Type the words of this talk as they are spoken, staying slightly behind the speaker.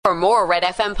For more Red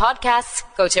FM podcasts,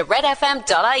 go to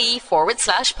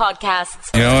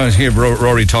redfm.ie/podcasts. You know, I hear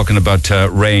Rory talking about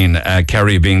rain.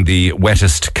 Kerry being the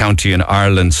wettest county in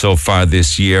Ireland so far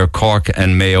this year. Cork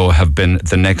and Mayo have been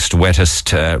the next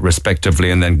wettest, respectively,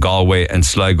 and then Galway and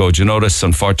Sligo. Do you notice,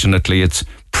 unfortunately, it's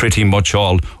pretty much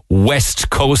all West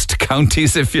Coast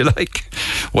counties, if you like.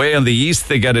 Way on the east,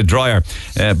 they get it drier.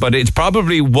 But it's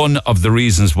probably one of the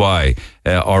reasons why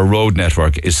our road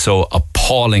network is so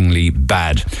appallingly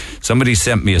bad. Somebody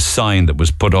sent me a sign that was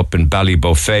put up in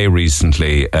Ballybofey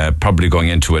recently, probably going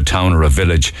into a town or a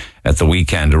village at the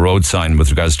weekend, a road sign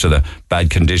with regards to the bad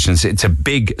conditions. It's a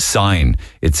big sign.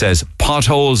 It says,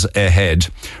 potholes ahead,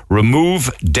 remove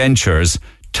dentures,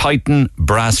 tighten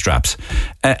bra straps.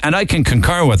 And I can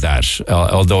concur with that,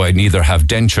 although I neither have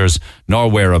dentures nor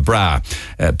wear a bra.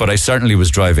 But I certainly was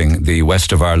driving the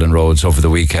west of Ireland roads over the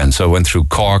weekend. So I went through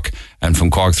Cork, and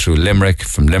from Cork through Limerick,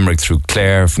 from Limerick through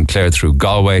Clare, from Clare through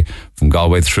Galway, from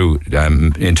Galway through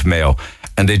into Mayo.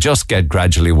 And they just get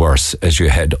gradually worse as you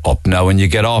head up. Now, when you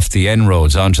get off the N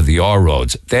roads onto the R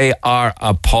roads, they are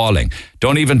appalling.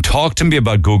 Don't even talk to me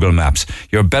about Google Maps.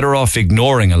 You're better off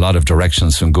ignoring a lot of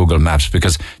directions from Google Maps,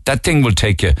 because that thing will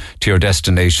take you to your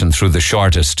destination through the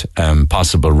shortest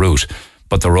possible route.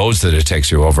 But the roads that it takes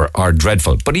you over are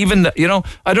dreadful. But even,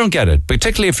 I don't get it,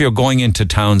 particularly if you're going into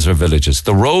towns or villages.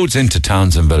 The roads into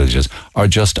towns and villages are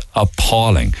just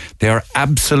appalling. They are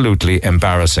absolutely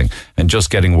embarrassing and just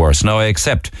getting worse. Now, I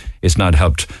accept it's not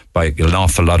helped by an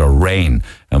awful lot of rain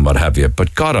and what have you.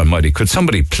 But God Almighty, could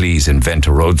somebody please invent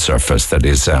a road surface that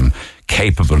is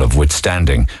capable of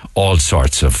withstanding all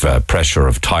sorts of pressure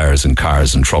of tyres and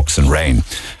cars and trucks and rain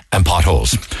and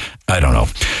potholes? I don't know.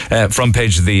 Front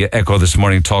page of the Echo this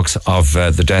morning talks of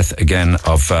the death again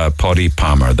of Paddy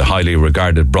Palmer, the highly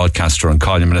regarded broadcaster and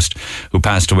columnist who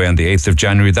passed away on the 8th of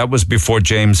January. That was before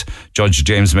Judge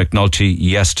James McNulty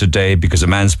yesterday, because a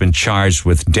man's been charged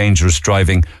with dangerous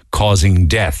driving causing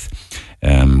death.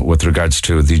 With regards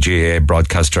to the GAA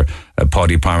broadcaster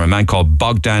Paddy Palmer, a man called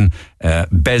Bogdan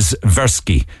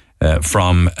Bezversky,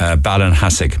 from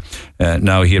Ballinhassig.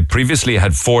 Now, he had previously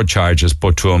had 4 charges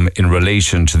put to him in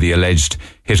relation to the alleged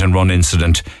hit-and-run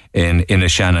incident in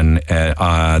Inishannon,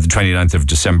 the 29th of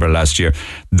December last year.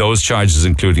 Those charges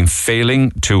including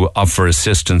failing to offer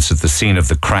assistance at the scene of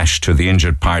the crash to the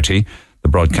injured party, the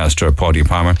broadcaster Paddy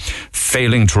Palmer,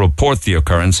 failing to report the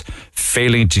occurrence,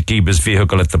 failing to keep his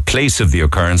vehicle at the place of the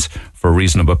occurrence for a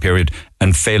reasonable period,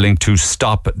 and failing to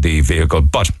stop the vehicle.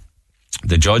 But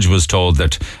the judge was told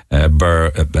that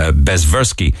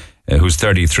Bezversky, who's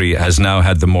 33, has now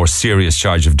had the more serious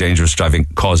charge of dangerous driving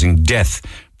causing death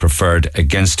preferred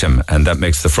against him. And that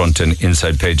makes the front and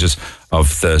inside pages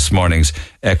of this morning's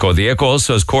Echo. The Echo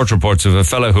also has court reports of a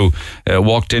fellow who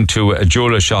walked into a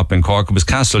jeweller shop in Cork. It was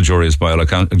Castle Jewellery, by all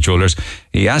account, jewellers.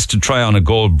 He asked to try on a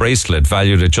gold bracelet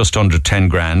valued at just under 10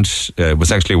 grand. It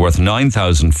was actually worth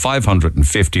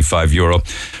 €9,555.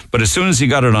 But as soon as he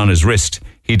got it on his wrist,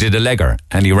 he did a legger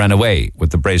and he ran away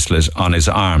with the bracelet on his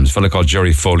arms. A fellow called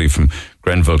Jerry Foley from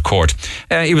Grenville Court.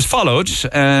 He was followed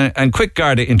and quick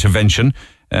Garda intervention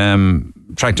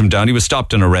tracked him down. He was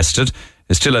stopped and arrested.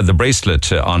 He still had the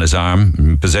bracelet on his arm,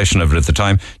 in possession of it at the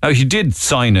time. Now, he did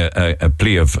sign a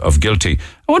plea of guilty.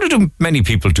 I wonder, do many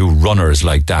people do runners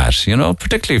like that,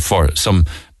 particularly for some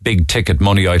big ticket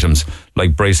money items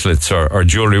like bracelets or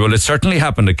jewellery? Well, it certainly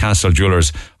happened at Castle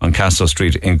Jewellers on Castle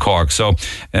Street in Cork. So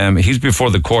he's before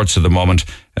the courts at the moment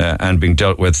and being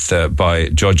dealt with by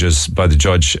the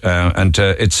judge. And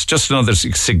it's just another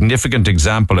significant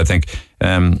example, I think,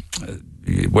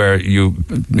 where you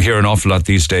hear an awful lot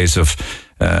these days of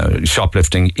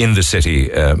shoplifting in the city,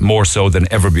 more so than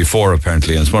ever before,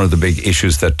 apparently. And it's one of the big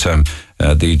issues that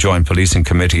the Joint Policing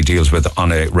Committee deals with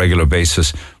on a regular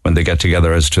basis when they get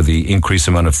together as to the increased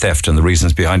amount of theft and the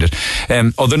reasons behind it.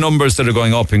 Other numbers that are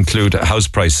going up include house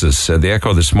prices. The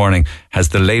Echo this morning has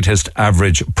the latest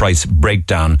average price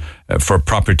breakdown for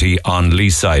property on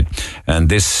Leaside. And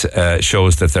this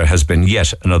shows that there has been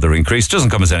yet another increase. Doesn't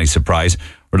come as any surprise.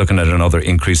 We're looking at another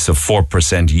increase of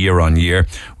 4% year on year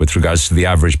with regards to the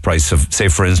average price of, say,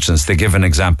 for instance, they give an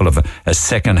example of a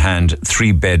second-hand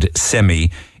 3-bed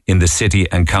semi in the city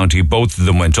and county. Both of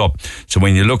them went up. So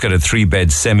when you look at a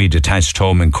 3-bed semi-detached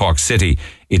home in Cork City,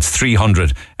 it's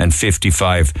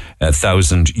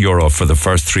 €355,000 for the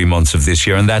first 3 months of this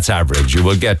year. And that's average. You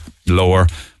will get lower.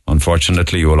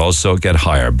 Unfortunately, you will also get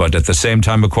higher. But at the same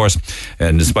time, of course,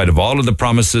 and in spite of all of the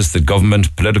promises that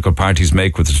government, political parties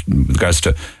make with regards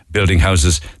to building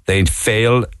houses, they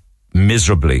fail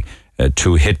miserably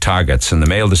to hit targets. And the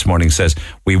Mail this morning says,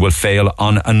 we will fail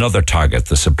on another target.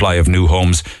 The supply of new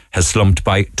homes has slumped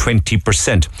by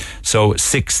 20%. So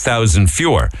 6,000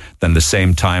 fewer than the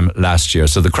same time last year.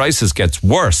 So the crisis gets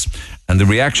worse and the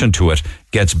reaction to it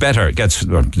gets better.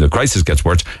 The crisis gets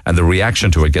worse and the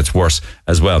reaction to it gets worse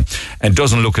as well. And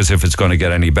doesn't look as if it's going to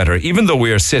get any better. Even though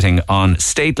we are sitting on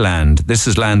state land, this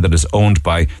is land that is owned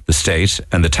by the state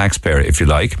and the taxpayer, if you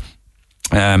like.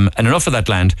 And enough of that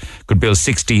land could build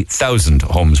 60,000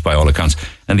 homes by all accounts.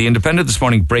 And the Independent this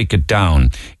morning break it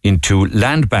down into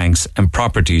land banks and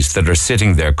properties that are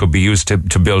sitting there, could be used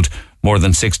to build more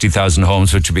than 60,000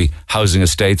 homes, which would be housing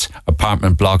estates,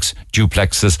 apartment blocks,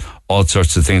 duplexes, all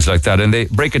sorts of things like that. And they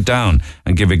break it down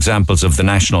and give examples of the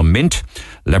National Mint,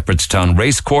 Leopardstown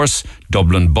Racecourse,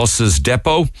 Dublin Buses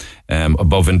Depot,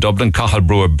 above in Dublin, Cathal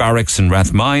Brewer Barracks in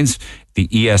Rathmines, the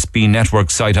ESB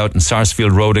network site out in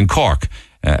Sarsfield Road in Cork,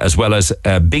 as well as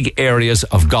big areas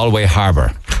of Galway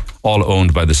Harbour, all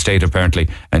owned by the state apparently,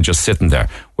 and just sitting there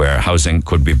where housing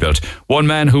could be built. One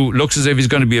man who looks as if he's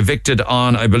going to be evicted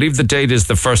on, I believe the date is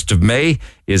the 1st of May,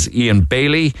 is Ian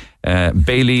Bailey.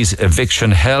 Bailey's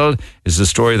eviction hell is the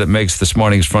story that makes this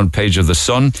morning's front page of the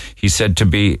Sun. He said to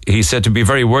be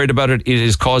very worried about it. It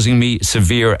is causing me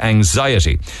severe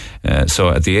anxiety. So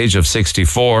at the age of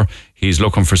 64, he's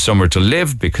looking for somewhere to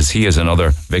live because he is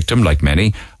another victim, like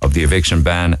many, of the eviction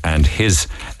ban, and his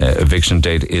eviction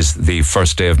date is the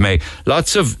 1st day of May.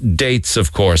 Lots of dates,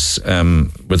 of course,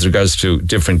 with regards to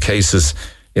different cases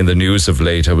in the news of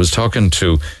late. I was talking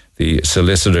to the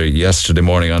solicitor yesterday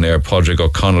morning on air, Padraig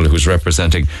O'Connell, who's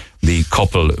representing the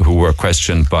couple who were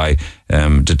questioned by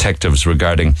detectives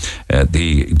regarding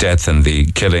the death and the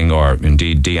killing, or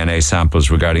indeed DNA samples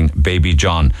regarding baby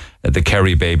John, the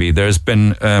Kerry baby. There's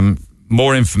been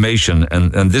more information,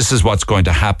 and this is what's going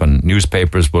to happen.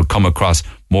 Newspapers will come across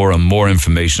more and more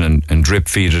information and drip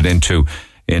feed it into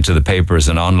the papers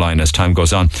and online as time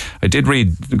goes on. I did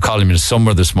read the column in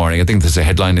Summer this morning. I think there's a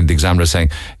headline in the Examiner saying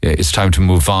it's time to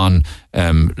move on,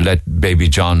 let baby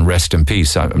John rest in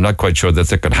peace. I'm not quite sure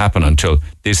that could happen until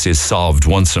this is solved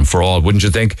once and for all. Wouldn't you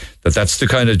think that that's the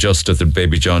kind of justice that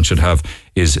baby John should have,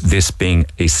 is this being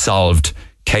a solved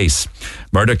case,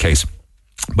 murder case?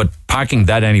 But parking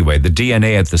that anyway, the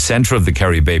DNA at the centre of the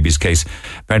Kerry baby's case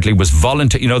apparently was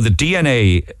voluntary. You know, the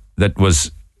DNA that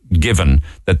was given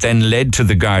that then led to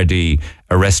the Gardaí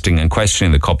arresting and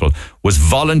questioning the couple was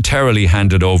voluntarily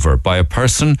handed over by a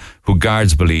person who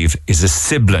guards believe is a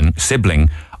sibling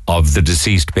of the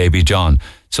deceased baby John.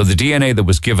 So the DNA that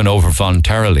was given over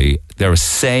voluntarily, they're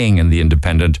saying in the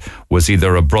Independent, was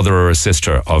either a brother or a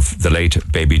sister of the late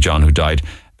baby John, who died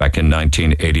back in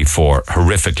 1984,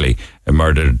 horrifically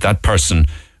murdered. That person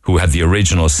who had the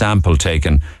original sample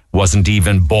taken wasn't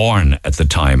even born at the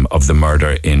time of the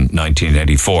murder in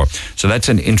 1984. So that's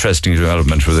an interesting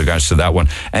development with regards to that one.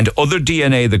 And other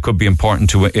DNA that could be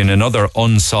important in another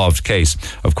unsolved case,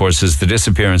 of course, is the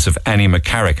disappearance of Annie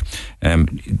McCarrick. Annie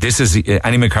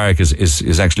McCarrick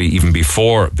is actually even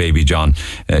before baby John.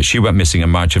 She went missing in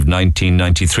March of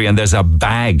 1993, and there's a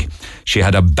bag. She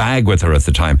had a bag with her at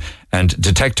the time. And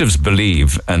detectives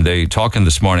believe, and they talk in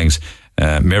this morning's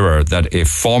Mirror, that a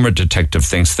former detective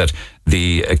thinks that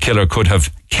the killer could have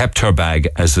kept her bag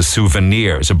as a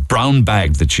souvenir. It's a brown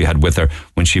bag that she had with her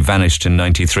when she vanished in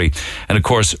 93. And of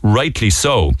course, rightly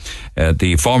so,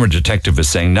 the former detective is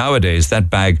saying nowadays that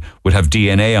bag would have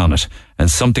DNA on it, and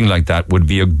something like that would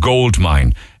be a gold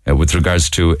mine with regards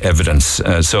to evidence.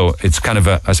 So it's kind of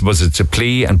I suppose it's a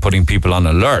plea and putting people on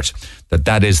alert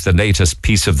that is the latest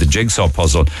piece of the jigsaw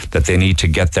puzzle that they need to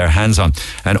get their hands on.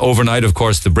 And overnight, of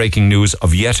course, the breaking news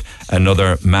of yet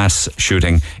another mass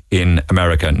shooting in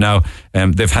America. Now,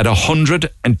 they've had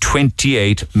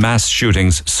 128 mass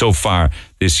shootings so far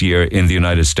this year in the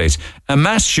United States. A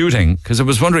mass shooting, because I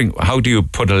was wondering, how do you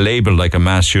put a label like a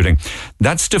mass shooting?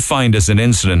 That's defined as an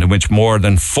incident in which more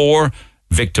than 4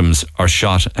 victims are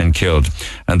shot and killed.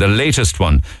 And the latest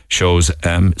one shows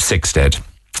 6 dead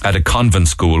at a convent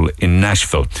school in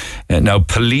Nashville. Now,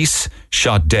 police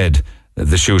shot dead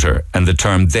the shooter, and the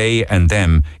term they and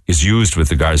them is used with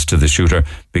regards to the shooter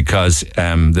because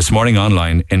this morning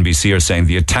online, NBC are saying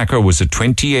the attacker was a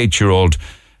 28-year-old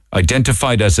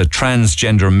identified as a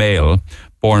transgender male,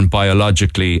 born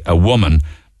biologically a woman,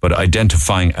 but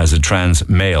identifying as a trans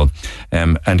male,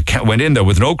 and went in there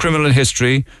with no criminal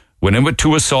history, went in with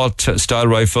 2 assault-style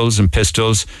rifles and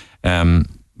pistols, around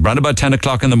about 10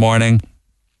 o'clock in the morning,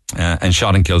 and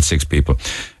shot and killed 6 people.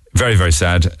 Very, very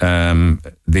sad.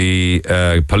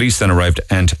 The police then arrived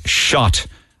and shot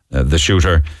the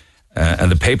shooter. And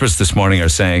the papers this morning are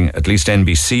saying, at least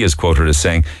NBC is quoted as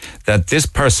saying, that this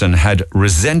person had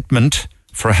resentment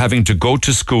for having to go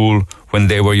to school when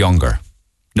they were younger.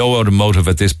 No other motive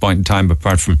at this point in time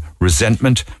apart from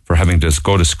resentment for having to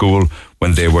go to school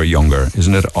when they were younger.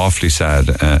 Isn't it awfully sad?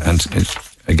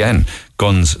 Again,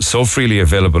 guns so freely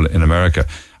available in America.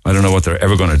 I don't know what they're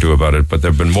ever going to do about it, but there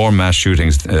have been more mass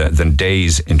shootings than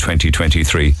days in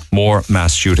 2023. More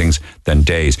mass shootings than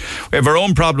days. We have our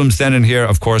own problems then in here,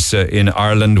 of course, in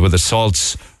Ireland with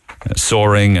assaults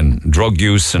soaring and drug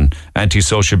use and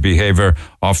antisocial behaviour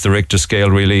off the Richter scale,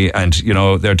 really. And, you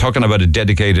know, they're talking about a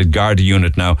dedicated Garda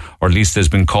unit now, or at least there's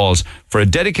been calls for a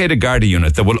dedicated Garda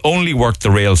unit that will only work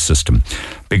the rail system,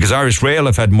 because Irish Rail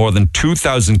have had more than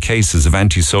 2,000 cases of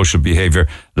antisocial behaviour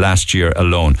last year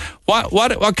alone.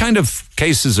 What kind of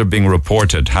cases are being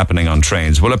reported happening on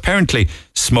trains? Well, apparently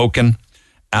smoking,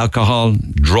 alcohol,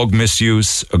 drug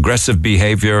misuse, aggressive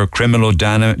behaviour, criminal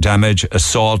damage,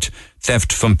 assault,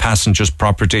 theft from passengers'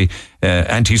 property,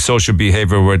 antisocial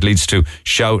behaviour where it leads to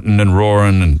shouting and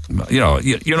roaring, and you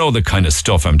know the kind of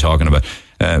stuff I'm talking about.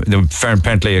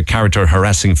 Apparently a character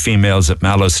harassing females at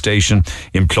Mallow Station,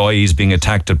 employees being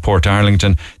attacked at Port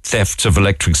Harrington, thefts of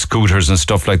electric scooters and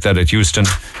stuff like that at Houston.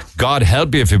 God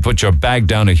help you if you put your bag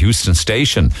down at Houston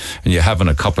Station and you're having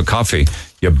a cup of coffee.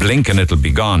 You blink and it'll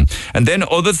be gone. And then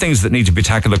other things that need to be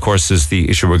tackled, of course, is the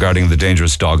issue regarding the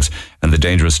dangerous dogs and the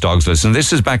dangerous dogs list. And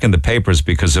this is back in the papers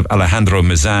because of Alejandro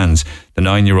Mizan's, the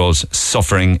 9-year-old's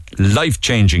suffering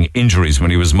life-changing injuries when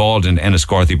he was mauled in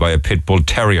Enniscorthy by a pit bull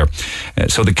terrier.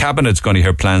 So the Cabinet's going to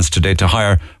hear plans today to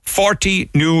hire 40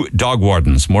 new dog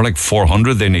wardens, more like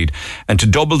 400 they need, and to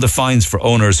double the fines for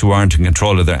owners who aren't in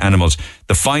control of their animals.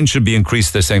 The fine should be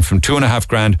increased, they're saying, from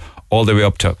 $2,500 all the way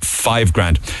up to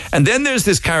 $5,000. And then there's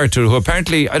this character who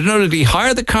apparently, I don't know, did he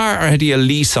hire the car or had he a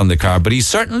lease on the car? But he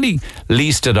certainly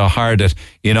leased it or hired it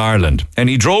in Ireland. And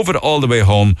he drove it all the way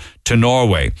home to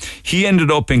Norway. He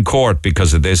ended up in court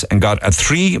because of this and got a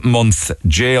 3-month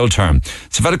jail term.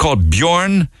 It's a fellow called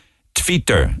Bjorn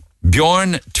Tveter.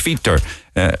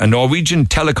 A Norwegian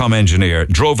telecom engineer,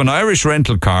 drove an Irish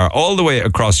rental car all the way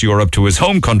across Europe to his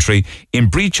home country in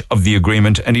breach of the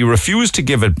agreement, and he refused to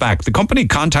give it back. The company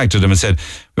contacted him and said,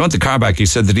 "We want the car back." He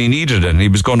said that he needed it and he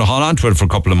was going to hold on to it for a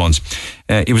couple of months.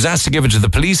 He was asked to give it to the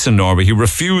police in Norway. He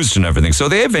refused and everything. So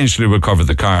they eventually recovered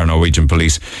the car, Norwegian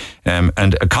police,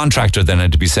 and a contractor then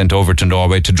had to be sent over to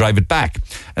Norway to drive it back.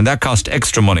 And that cost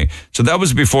extra money. So that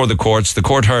was before the courts. The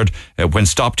court heard, when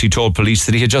stopped, he told police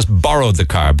that he had just borrowed the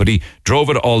car, but he drove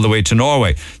it all the way to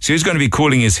Norway. So he's going to be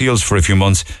cooling his heels for a few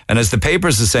months. And as the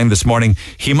papers are saying this morning,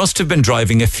 he must have been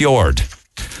driving a Fjord.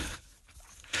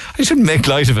 I shouldn't make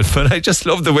light of it, but I just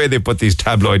love the way they put these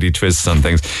tabloidy twists on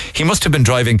things. He must have been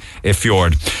driving a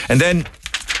Fjord. And then,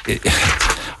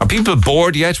 are people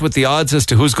bored yet with the odds as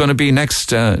to who's going to be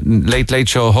next Late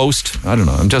Show host? I don't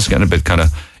know. I'm just getting a bit kind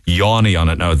of yawny on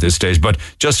it now at this stage. But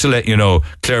just to let you know,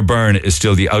 Claire Byrne is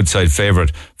still the outside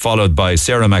favourite, followed by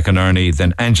Sarah McInerney,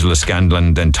 then Angela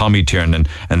Scanlon, then Tommy Tiernan,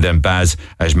 and then Baz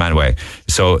Ajmanway.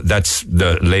 So that's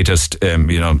the latest.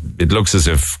 It looks as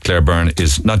if Claire Byrne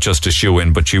is not just a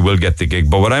shoe-in, but she will get the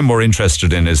gig. But what I'm more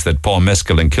interested in is that Paul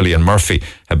Mescal and Cillian Murphy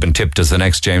have been tipped as the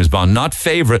next James Bond. Not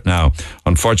favourite now.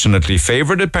 Unfortunately,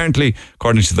 favourite apparently,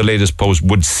 according to the latest post,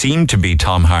 would seem to be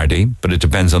Tom Hardy, but it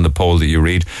depends on the poll that you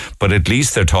read. But at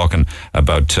least they're talking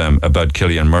about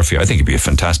Cillian Murphy. I think he'd be a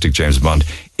fantastic James Bond,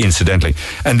 incidentally.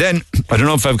 And then, I don't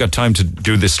know if I've got time to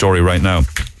do this story right now.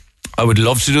 I would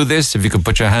love to do this. If you could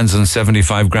put your hands on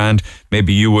 $75,000,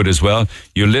 maybe you would as well.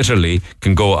 You literally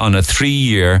can go on a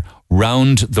 3-year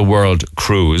round the world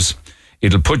cruise.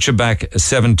 It'll put you back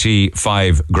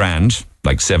 $75,000,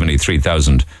 like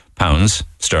 £73,000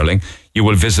 sterling. You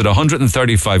will visit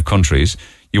 135 countries.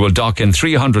 You will dock in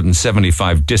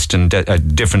 375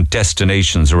 different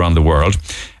destinations around the world.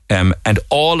 And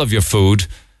all of your food,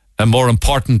 and more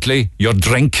importantly, your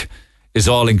drink, is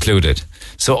all included.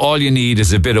 So all you need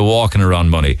is a bit of walking around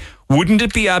money. Wouldn't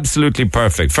it be absolutely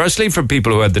perfect? Firstly, for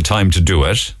people who had the time to do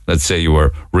it, let's say you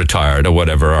were retired or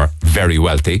whatever, or very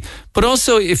wealthy, but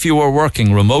also if you were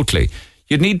working remotely,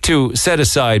 you'd need to set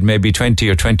aside maybe 20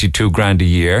 or 22 grand a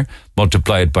year,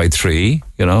 multiply it by 3,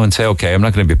 and say, okay, I'm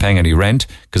not going to be paying any rent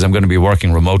because I'm going to be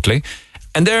working remotely.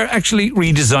 And they're actually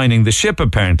redesigning the ship,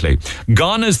 apparently.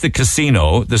 Gone is the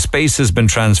casino. The space has been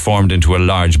transformed into a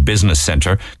large business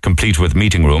centre, complete with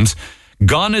meeting rooms.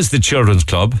 Gone is the Children's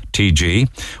Club, TG,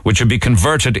 which will be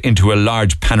converted into a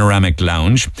large panoramic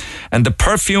lounge. And the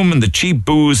perfume and the cheap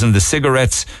booze and the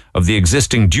cigarettes of the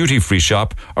existing duty-free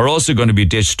shop are also going to be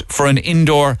ditched for an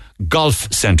indoor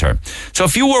golf centre. So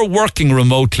if you were working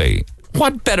remotely,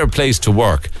 What better place to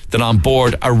work than on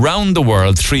board a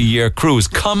round-the-world 3-year cruise?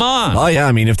 Come on. Oh, yeah,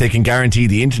 I mean, if they can guarantee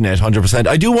the internet 100%.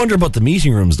 I do wonder about the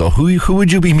meeting rooms, though. Who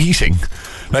would you be meeting?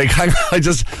 Like, I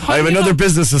have another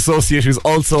business associate who's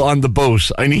also on the boat.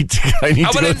 I need to go to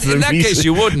the in that meeting. case,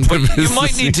 you wouldn't. But you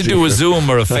might need to do a Zoom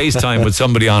or a FaceTime with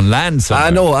somebody on land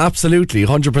somewhere. No, absolutely,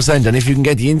 100%. And if you can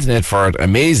get the internet for it,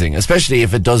 amazing. Especially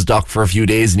if it does dock for a few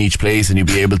days in each place, and you'll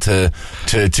be able to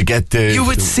get the. You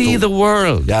would see the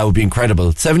world. Yeah, it would be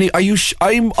incredible. 70. Are you?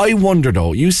 I wonder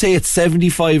though. You say it's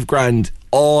 75 grand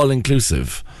all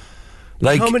inclusive.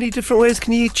 Like, how many different ways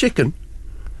can you eat chicken?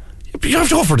 You have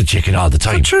to go for the chicken all the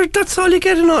time. But sure, that's all you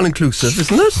get in all-inclusive,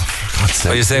 isn't it?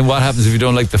 Are you saying what happens if you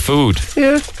don't like the food?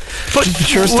 Yeah. But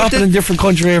you're stopping in a different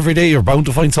country every day. You're bound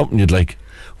to find something you'd like.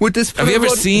 Have you ever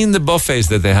seen the buffets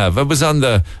that they have? I was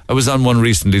on one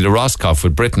recently, the Roscoff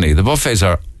with Brittany. The buffets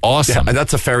are awesome. Yeah, and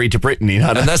that's a ferry to Brittany.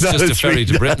 And that's just a ferry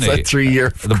to Brittany. That's a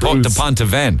 3-year cruise. The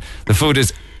Pontevin. The food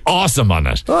is awesome on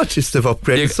it. Oh, just have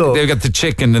upgraded. They've got the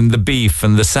chicken and the beef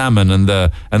and the salmon and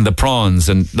the prawns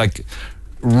and like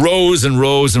rows and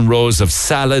rows and rows of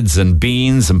salads and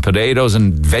beans and potatoes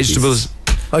and vegetables.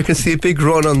 I can see a big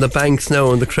run on the banks now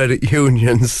on the credit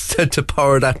unions to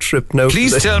power that trip now.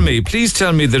 Please tell me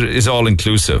that it is all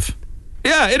inclusive.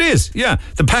 Yeah, it is. Yeah.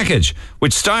 The package,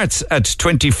 which starts at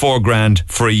 24 grand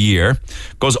for a year,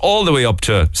 goes all the way up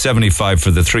to 75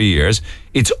 for the 3 years.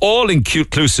 It's all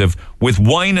inclusive with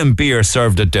wine and beer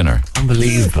served at dinner.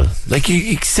 Unbelievable. Like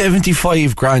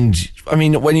 75 grand. I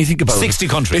mean, when you think about 60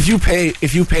 countries. If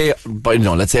you pay,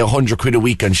 let's say 100 quid a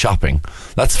week on shopping,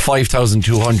 that's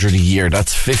 5,200 a year.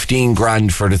 That's 15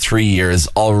 grand for the 3 years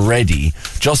already,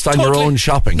 just on your own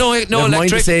shopping. No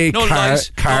electric, say no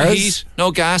light, cars, no heat,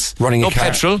 no gas, running no a car.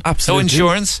 petrol, Absolutely. no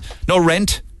insurance, no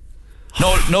rent.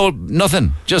 No,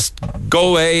 nothing. Just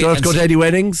go away. Don't have to go to any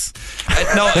weddings.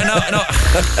 No.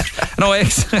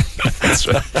 That's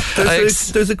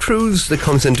right. There's a cruise that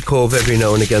comes into Cove every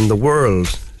now and again. The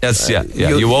World. Yes,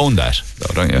 you own that,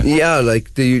 though, don't you? Yeah,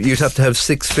 like you'd have to have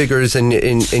 6 figures in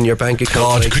your bank account.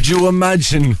 God, like. could you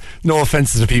imagine? No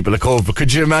offence to the people of Cove, but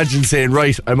could you imagine saying,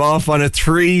 "Right, I'm off on a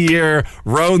 3-year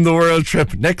round the world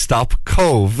trip. Next stop,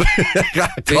 Cove."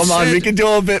 Come on, we can do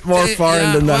a bit more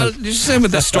foreign than that. Well, you're saying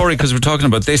with the story because we're talking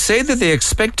about. They say that they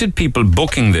expected people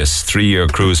booking this 3-year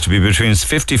cruise to be between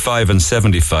 55 and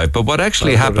 75, but what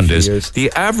actually happened is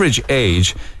the average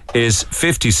age is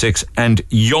 56 and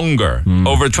younger.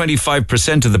 Over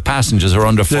 25% of the passengers are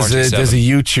under 47. There's a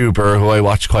YouTuber who I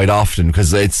watch quite often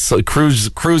because it's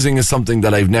cruising is something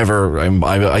that I've never.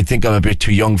 I think I'm a bit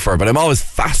too young for, but I'm always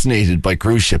fascinated by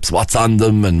cruise ships. What's on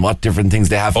them and what different things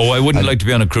they have. Oh, I wouldn't like to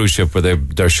be on a cruise ship where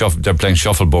they're playing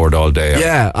shuffleboard all day.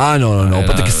 Yeah, no.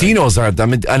 But the casinos are. I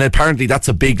mean, and apparently that's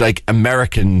a big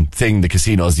American thing. The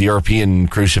casinos, the European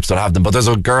cruise ships don't have them. But there's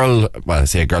a girl. Well, I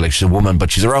say a girl, like she's a woman,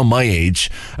 but she's around my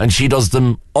age. And she does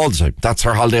them all the time. That's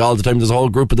her holiday all the time. There's a whole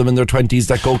group of them in their 20s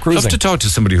that go cruising. I'd love to talk to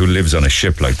somebody who lives on a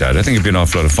ship like that. I think it'd be an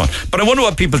awful lot of fun. But I wonder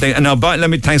what people think. And now,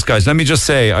 thanks, guys. Let me just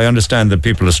say, I understand that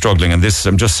people are struggling, and this,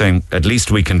 I'm just saying, at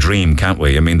least we can dream, can't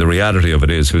we? I mean, the reality of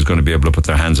it is, who's going to be able to put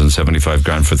their hands on 75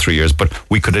 grand for 3 years? But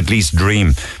we could at least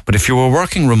dream. But if you were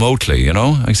working remotely,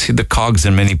 I see the cogs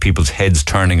in many people's heads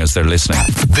turning as they're listening.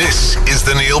 This is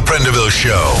the Neil Prendeville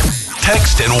Show.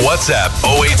 Text and WhatsApp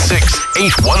 086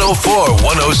 8104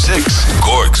 106.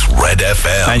 Cork's Red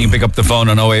FM. And you can pick up the phone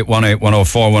on 0818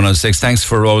 104 106. Thanks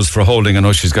for Rose for holding. I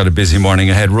know she's got a busy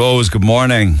morning ahead. Rose, good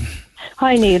morning.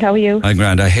 Hi Neil, how are you? Hi,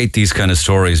 Grand. I hate these kind of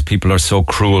stories. People are so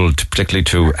cruel, particularly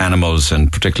to animals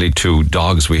and particularly to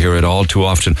dogs. We hear it all too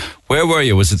often. Where were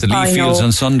you? Was it the Lee Fields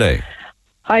on Sunday?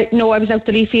 I was out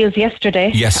the Lee Fields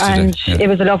yesterday. And it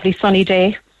was a lovely sunny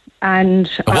day. And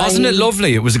wasn't it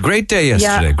lovely? It was a great day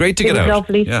yesterday. Yeah, great to get out. It was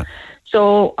lovely. Yeah.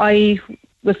 So I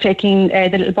was taking the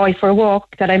little boy for a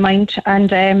walk that I mind,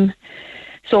 and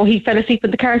so he fell asleep in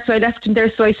the car, so I left him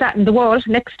there. So I sat in the wall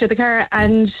next to the car,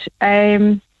 and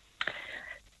the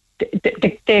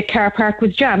car park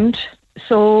was jammed.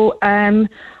 So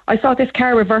I saw this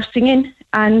car reversing in,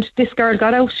 and this girl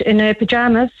got out in her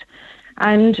pyjamas.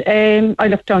 And I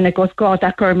looked down and I goes, God,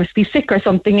 that girl must be sick or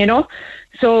something,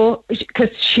 So,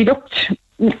 because she looked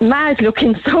mad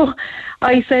looking. So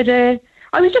I said,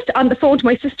 I was just on the phone to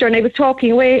my sister and I was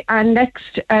talking away. And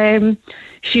next,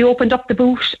 she opened up the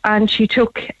boot and she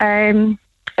took a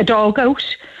dog out.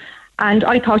 And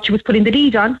I thought she was putting the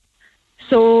lead on.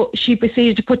 So she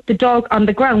proceeded to put the dog on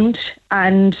the ground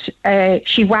and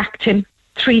she whacked him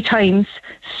 3 times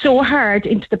so hard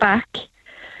into the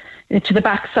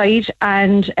backside,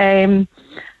 and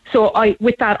so I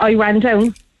ran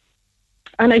down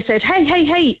And I said,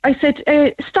 hey. I said,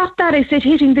 stop that. I said,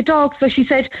 hitting the dog. So she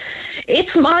said,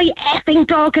 it's my effing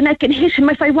dog and I can hit him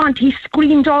if I want. He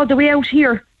screamed all the way out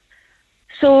here.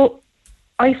 So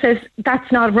I said,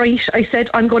 that's not right. I said,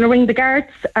 I'm going to ring the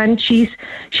guards. And she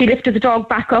lifted the dog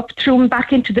back up, threw him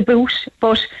back into the boot.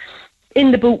 But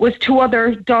in the boot was 2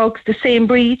 other dogs, the same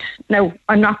breed. Now,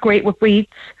 I'm not great with breeds,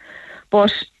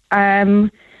 but there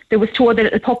was 2 other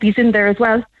little puppies in there as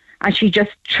well. And she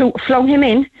just flung him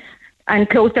in and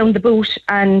closed down the boot,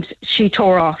 and she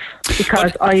tore off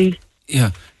because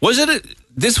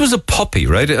this was a puppy,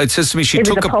 right? It says to me she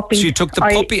took the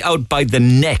puppy out by the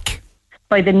neck.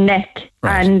 By the neck.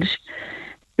 Right. And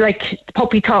like the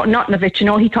puppy thought nothing of it,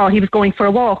 he thought he was going for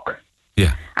a walk.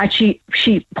 Yeah. And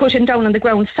she put him down on the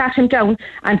ground, sat him down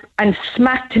and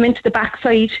smacked him into the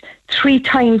backside 3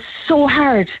 times so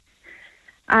hard.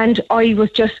 And I was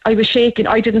shaking.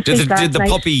 I didn't sleep last night. Did the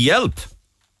puppy yelp?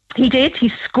 He did. He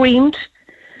screamed.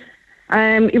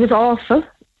 It was awful.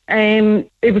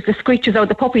 It was the screeches out of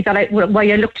the puppy why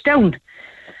I looked down.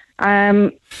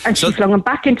 And she flung him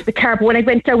back into the car. But when I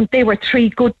went down, they were 3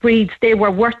 good breeds. They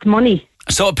were worth money.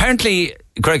 So apparently,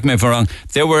 correct me if I'm wrong,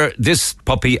 there were this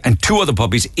puppy and 2 other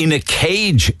puppies in a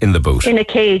cage in the boot. In a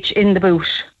cage in the boot,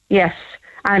 yes.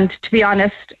 And to be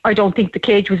honest, I don't think the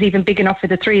cage was even big enough for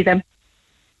the 3 of them.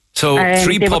 So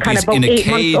 3 puppies in a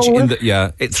cage,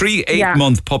 3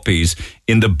 8-month puppies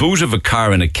in the boot of a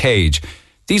car in a cage.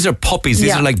 These are puppies.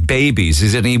 These are like babies.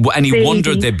 Is it any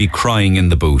wonder they'd be crying in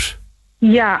the boot?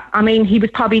 Yeah, I mean, he was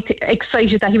probably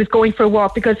excited that he was going for a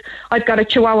walk because I've got a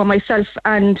Chihuahua myself,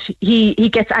 and he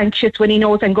gets anxious when he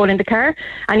knows I'm going in the car,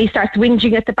 and he starts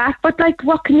whinging at the back. But like,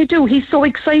 what can you do? He's so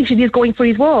excited. He's going for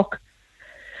his walk.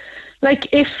 Like,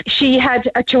 if she had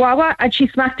a Chihuahua and she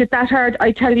smacked it that hard,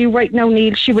 I tell you right now,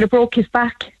 Neil, she would have broke his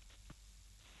back.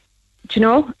 Do you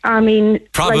know? I mean...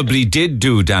 Probably did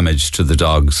do damage to the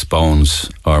dog's bones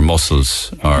or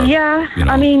muscles. Or,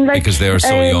 I mean... because they are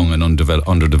so young and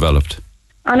underdeveloped.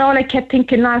 And all I kept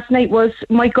thinking last night was,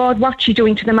 my God, what's she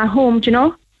doing to them at home, do you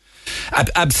know?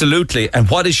 Absolutely. And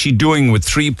what is she doing with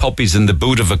 3 puppies in the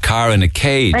boot of a car in a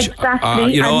cage?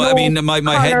 Exactly. I mean,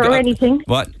 my head... or anything.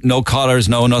 What? No collars,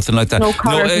 no nothing like that. No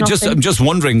collars, I'm just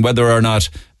wondering whether or not,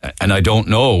 and I don't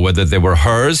know, whether they were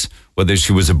hers, whether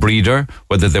she was a breeder,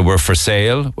 whether they were for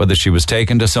sale, whether she was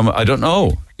taken to some... I don't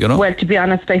know, Well, to be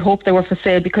honest, I hope they were for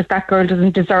sale because that girl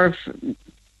doesn't deserve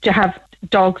to have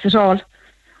dogs at all.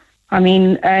 I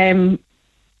mean...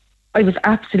 I was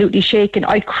absolutely shaken.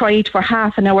 I cried for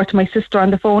half an hour to my sister on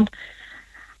the phone.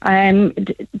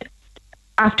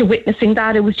 After witnessing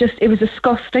that, it was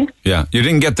disgusting. Yeah, you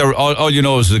didn't get there. All you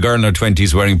know is the girl in her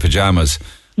 20s wearing pajamas.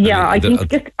 Yeah, I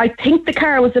think the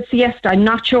car was a Fiesta. I'm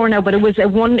not sure now, but it was a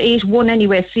 181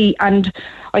 anyway. And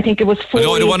I think it was 4. I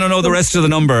don't want to know the rest of the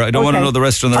number. I don't want to know the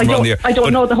rest of the number on the air. I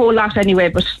don't know the whole lot anyway,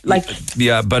 but like...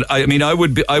 Yeah, but I mean, I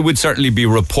would certainly be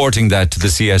reporting that to the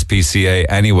CSPCA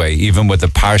anyway, even with a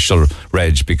partial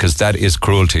reg, because that is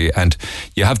cruelty, and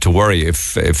you have to worry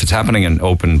if it's happening in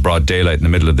open, broad daylight in the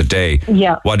middle of the day.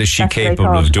 Yeah, what is she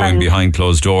capable of doing behind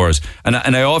closed doors? And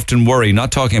I often worry,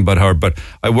 not talking about her, but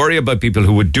I worry about people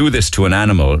who would do this to an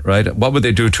animal, right? What would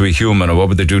they do to a human, or what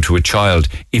would they do to a child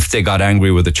if they got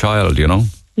angry with a child,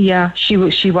 Yeah, she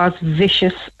was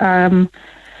vicious.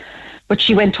 But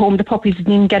she went home. The puppies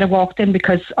didn't even get a walk then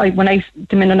because the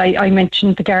minute I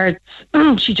mentioned the guards,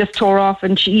 she just tore off,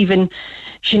 and she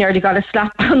nearly got a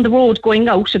slap on the road going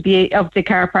out of the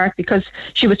car park because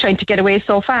she was trying to get away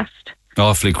so fast.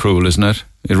 Awfully cruel, isn't it?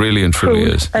 It really and truly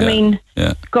is. I mean,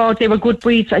 God, they were good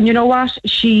breeds, and you know what?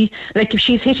 If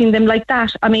she's hitting them like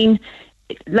that, I mean,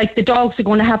 like the dogs are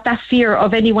going to have that fear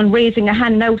of anyone raising a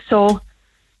hand now, so.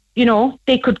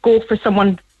 They could go for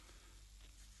someone,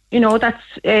 that's...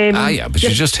 but you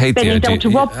just hate the idea. Down to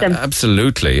rob them.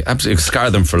 Absolutely.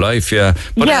 Scar them for life, yeah.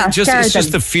 But it's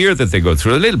just the fear that they go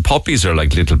through. The little puppies are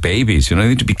like little babies, they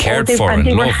need to be cared for and loved.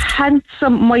 They were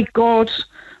handsome, my God.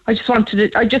 I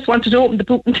just wanted to open the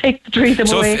boot and take the 3 of them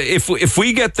away. So if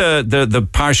we get the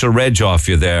partial reg off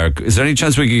you there, is there any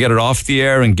chance we could get it off the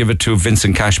air and give it to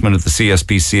Vincent Cashman at the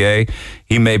CSPCA?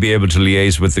 He may be able to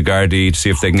liaise with the Gardaí to see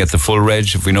if they can get the full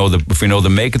reg. If we know the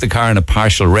make of the car and a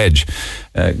partial reg,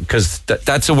 because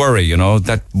that's a worry.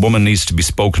 That woman needs to be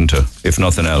spoken to, if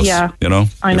nothing else. Yeah,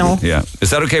 I know. Yeah,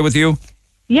 is that okay with you?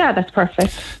 Yeah, that's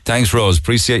perfect. Thanks, Rose.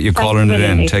 Appreciate you calling it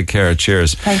in. Take care.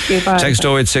 Cheers. Thank you. Bye. Text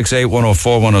 0868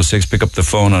 104 106. Pick up the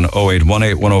phone on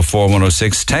 0818 104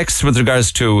 106. Text with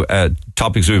regards to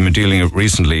topics we've been dealing with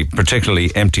recently,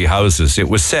 particularly empty houses. It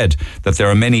was said that there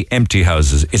are many empty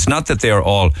houses. It's not that they are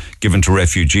all given to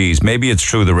refugees. Maybe it's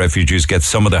true the refugees get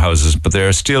some of the houses, but there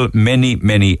are still many,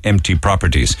 many empty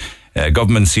properties.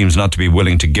 Government seems not to be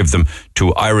willing to give them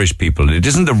to Irish people. It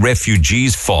isn't the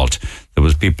refugees' fault. There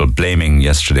was people blaming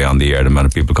yesterday on the air the amount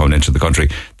of people coming into the country.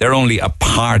 They're only a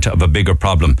part of a bigger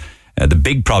problem. The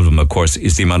big problem, of course,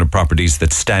 is the amount of properties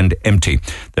that stand empty.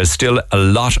 There's still a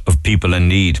lot of people in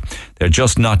need. They're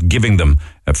just not giving them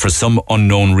for some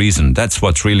unknown reason. That's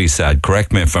what's really sad.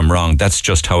 Correct me if I'm wrong. That's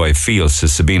just how I feel,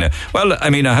 says Sabina. Well, I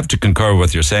mean, I have to concur with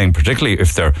what you're saying, particularly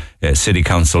if they're city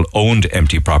council owned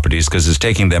empty properties, because it's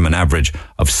taking them an average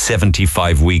of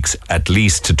 75 weeks at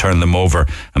least to turn them over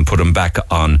and put them back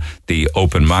on the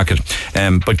open market.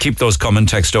 But keep those coming.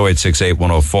 Text 0868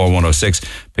 104 106.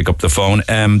 Pick up the phone.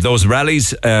 Those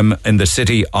rallies in the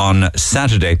city on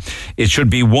Saturday, it should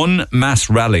be one mass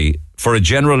rally for a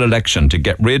general election to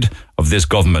get rid of this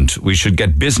government. We should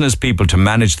get business people to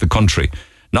manage the country,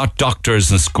 not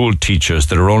doctors and school teachers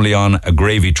that are only on a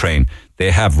gravy train. They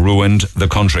have ruined the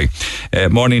country.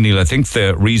 Morning, Neil. I think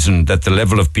the reason that the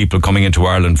level of people coming into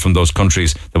Ireland from those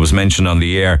countries that was mentioned on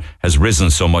the air has risen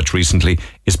so much recently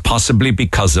is possibly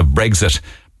because of Brexit.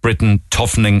 Britain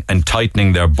toughening and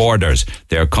tightening their borders.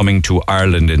 They are coming to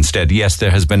Ireland instead. Yes,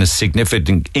 there has been a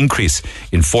significant increase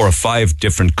in 4 or 5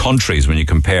 different countries when you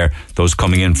compare those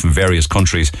coming in from various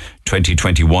countries,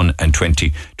 2021 and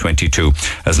 2022.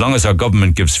 As long as our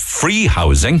government gives free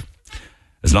housing,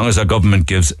 as long as our government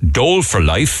gives dole for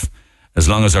life, as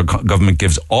long as our government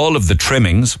gives all of the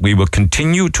trimmings, we will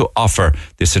continue to offer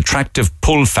this attractive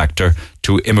pull factor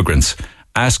to immigrants.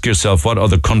 Ask yourself what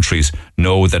other countries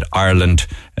know that Ireland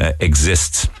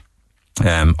exists,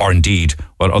 or indeed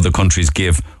what other countries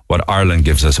give what Ireland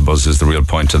gives, I suppose, is the real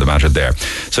point to the matter there.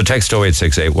 So text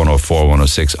 0868 104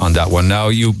 106 on that one. Now,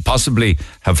 you possibly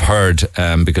have heard,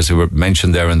 because we were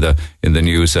mentioned there in the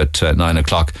news at 9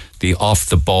 o'clock, the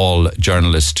off-the-ball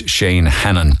journalist Shane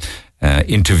Hannon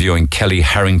interviewing Kellie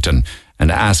Harrington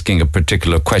and asking a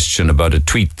particular question about a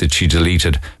tweet that she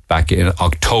deleted back in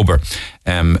October.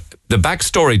 The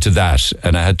backstory to that,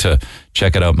 and I had to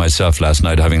check it out myself last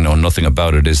night, having known nothing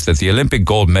about it, is that the Olympic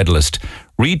gold medalist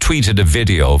retweeted a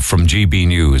video from GB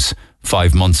News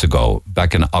 5 months ago,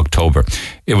 back in October.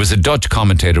 It was a Dutch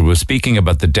commentator who was speaking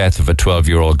about the death of a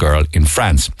 12-year-old girl in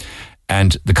France.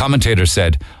 And the commentator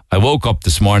said, "I woke up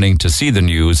this morning to see the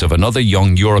news of another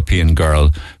young European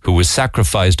girl who was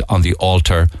sacrificed on the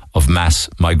altar of mass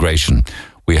migration.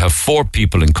 We have 4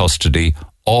 people in custody,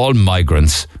 all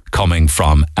migrants coming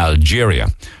from Algeria."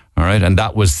 All right. And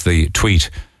that was the tweet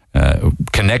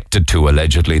connected to,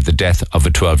 allegedly, the death of a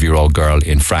 12-year-old girl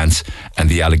in France. And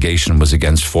the allegation was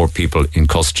against 4 people in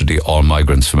custody, all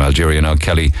migrants from Algeria. Now,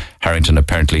 Kellie Harrington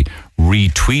apparently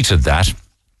retweeted that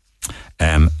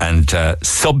and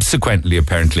subsequently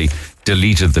apparently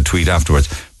deleted the tweet afterwards.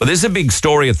 But this is a big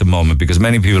story at the moment because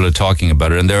many people are talking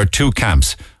about it. And there are 2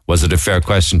 camps. Was it a fair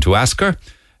question to ask her?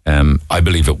 I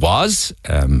believe it was.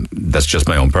 That's just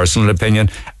my own personal opinion.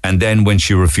 And then when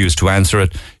she refused to answer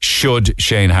it, should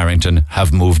Shane Harrington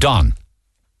have moved on?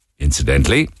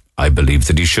 Incidentally, I believe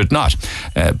that he should not.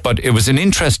 But it was an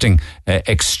interesting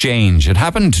exchange. It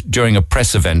happened during a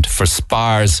press event for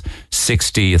SPAR's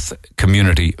 60th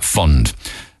Community Fund.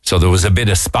 So there was a bit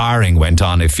of sparring went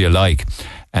on, if you like.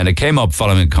 And it came up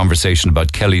following a conversation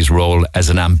about Kellie's role as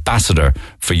an ambassador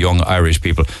for young Irish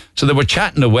people. So they were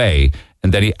chatting away,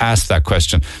 and then he asked that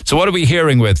question. So what are we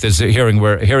hearing with this hearing?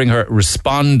 We're hearing her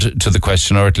respond to the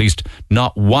question, or at least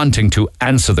not wanting to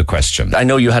answer the question. I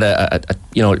know you had a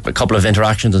couple of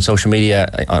interactions on social media,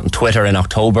 on Twitter in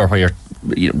October, where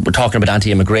you were talking about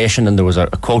anti-immigration, and there was a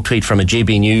quote tweet from a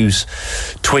GB News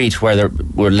tweet where there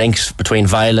were links between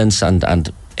violence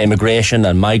and immigration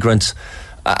and migrants.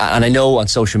 And I know on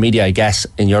social media, I guess,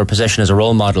 in your position as a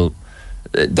role model,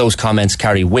 those comments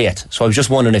carry weight. So I was just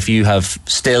wondering if you have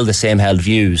still the same held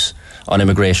views on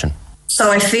immigration.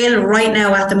 So I feel right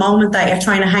now at the moment that you're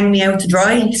trying to hang me out to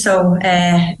dry. So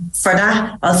for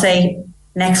that, I'll say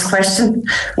next question.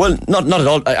 Well, not at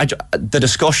all. The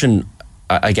discussion,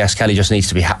 I guess, Kellie, just needs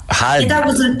to be had. Yeah,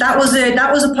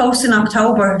 that was a post in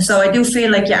October. So I do feel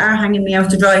like you are hanging me out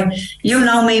to dry. You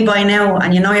know me by now,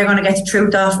 and you know you're going to get the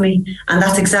truth off me, and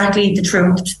that's exactly the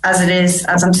truth as it is,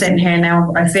 as I'm sitting here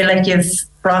now. I feel like you've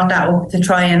brought that up to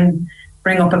try and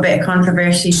bring up a bit of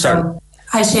controversy. So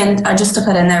hi Shane, just to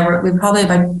put in there, we've probably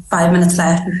about 5 minutes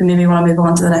left if we maybe want to move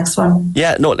on to the next one.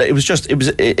 Yeah, no, it's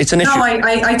an issue. No,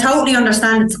 I totally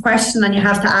understand it's a question and you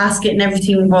have to ask it and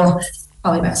everything, but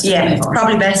probably best. Yeah, it's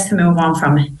probably best to move on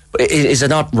from it. Is it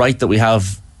not right that we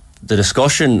have the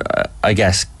discussion? I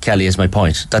guess, Kellie, is my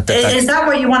point. Is that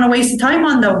what you want to waste the time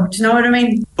on, though? Do you know what I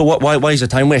mean? But why is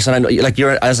it time waste? And I know, like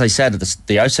you're, as I said at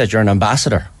the outset, you're an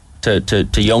ambassador to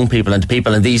young people and to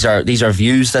people, and these are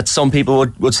views that some people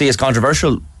would see as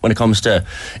controversial when it comes to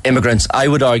immigrants. I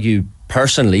would argue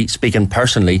personally,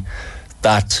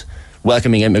 that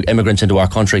welcoming immigrants into our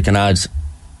country can add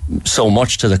so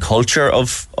much to the culture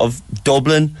of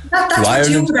Dublin. That's what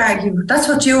Ireland. you would argue. That's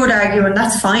what you would argue, and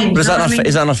that's fine. But is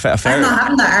that not fair? I'm not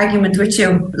having that argument with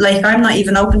you. Like, I'm not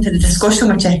even open to the discussion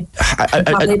with you.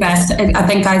 Probably best. I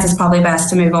think, guys, it's probably best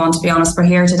to move on. To be honest, we're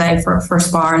here today for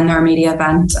Spar and their media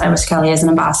event, which Kellie is an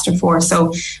ambassador for.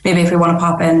 So maybe if we want to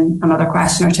pop in another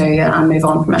question or two and move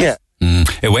on from it. Yeah.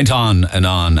 It went on,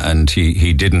 and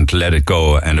he didn't let it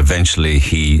go, and eventually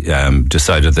he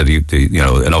decided that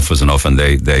enough was enough, and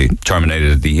they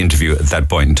terminated the interview at that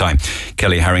point in time.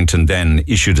 Kellie Harrington then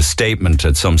issued a statement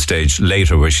at some stage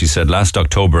later where she said, "Last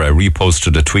October I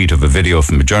reposted a tweet of a video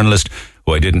from a journalist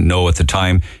who I didn't know at the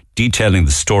time, detailing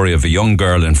the story of a young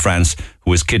girl in France who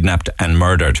was kidnapped and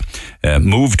murdered.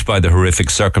 Moved by the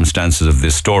horrific circumstances of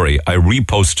this story, I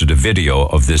reposted a video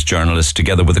of this journalist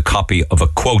together with a copy of a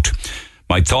quote.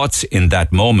 My thoughts in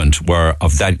that moment were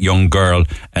of that young girl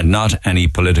and not any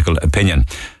political opinion.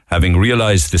 Having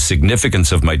realized the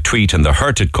significance of my tweet and the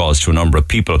hurt it caused to a number of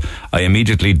people, I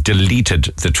immediately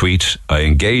deleted the tweet. I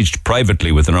engaged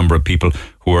privately with a number of people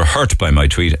who were hurt by my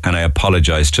tweet, and I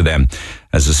apologized to them.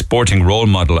 As a sporting role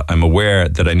model, I'm aware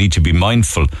that I need to be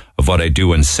mindful of what I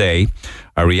do and say.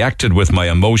 I reacted with my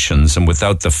emotions, and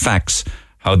without the facts,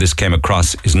 how this came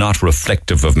across is not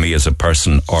reflective of me as a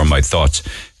person or my thoughts."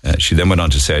 She then went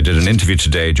on to say, "I did an interview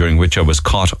today during which I was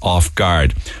caught off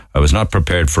guard. I was not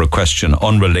prepared for a question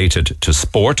unrelated to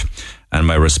sport, and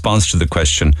my response to the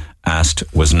question asked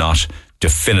was not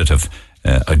definitive.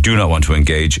 I do not want to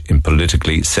engage in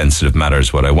politically sensitive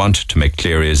matters. What I want to make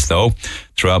clear is, though,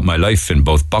 throughout my life in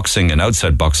both boxing and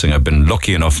outside boxing, I've been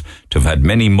lucky enough to have had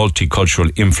many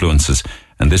multicultural influences,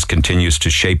 and this continues to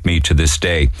shape me to this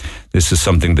day. This is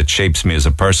something that shapes me as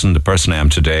a person, the person I am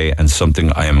today, and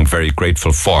something I am very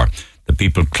grateful for. The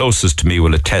people closest to me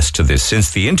will attest to this.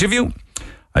 Since the interview,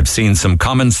 I've seen some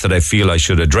comments that I feel I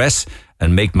should address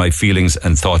and make my feelings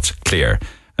and thoughts clear.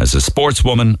 As a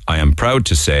sportswoman, I am proud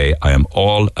to say I am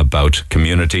all about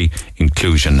community,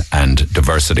 inclusion and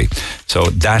diversity." So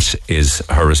that is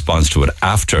her response to it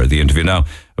after the interview. Now,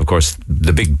 of course,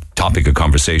 the big topic of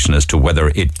conversation as to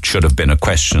whether it should have been a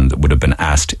question that would have been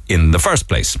asked in the first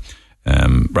place.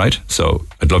 Right? So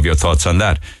I'd love your thoughts on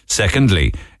that.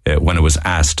 Secondly, when it was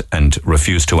asked and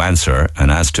refused to answer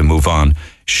and asked to move on,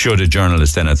 should a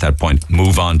journalist then at that point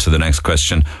move on to the next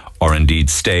question, or indeed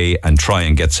stay and try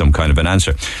and get some kind of an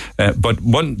answer? But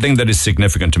one thing that is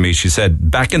significant to me, she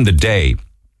said back in the day,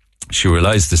 she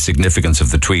realized the significance of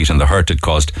the tweet and the hurt it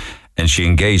caused, and she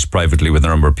engaged privately with a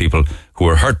number of people who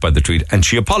were hurt by the tweet, and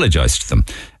she apologized to them.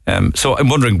 So I'm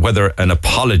wondering whether an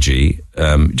apology,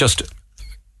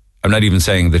 I'm not even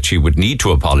saying that she would need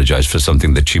to apologize for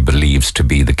something that she believes to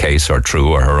be the case or true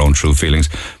or her own true feelings,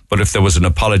 but if there was an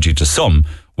apology to some,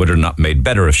 would it not made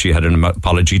better if she had an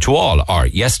apology to all, or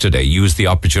yesterday used the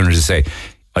opportunity to say,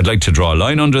 I'd like to draw a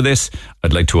line under this,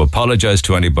 I'd like to apologise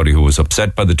to anybody who was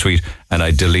upset by the tweet, and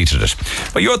I deleted it.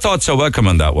 But your thoughts are welcome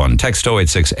on that one. Text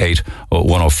 0868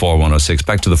 104 106.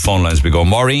 Back to the phone lines we go.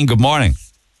 Maureen, good morning.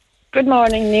 Good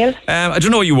morning, Neil. I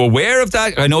don't know, are you aware of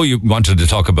that? I know you wanted to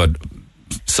talk about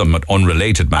somewhat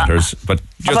unrelated matters, but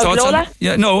your about thoughts Lola? on it?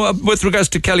 Yeah, no, with regards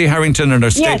to Kellie Harrington and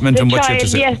her statement and what she had to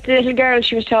say. Yes, the little girl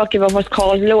she was talking about was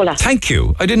called Lola. Thank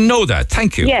you. I didn't know that.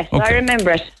 Thank you. Yes, okay. I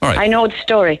remember it. All right. I know the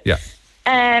story. Yeah.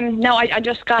 No, I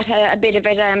just got a bit of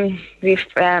it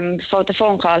before the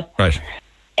phone call. Right.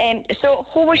 So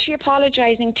who was she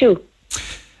apologising to?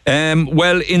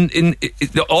 Well,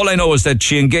 all I know is that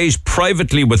she engaged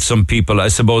privately with some people, I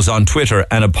suppose, on Twitter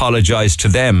and apologised to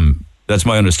them. That's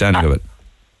my understanding of it.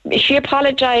 She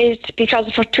apologised because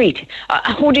of her tweet.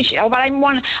 Who did she?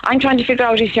 What I'm trying to figure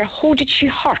out is here, who did she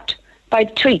hurt by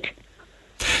the tweet?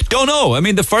 Don't know. I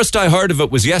mean, the first I heard of it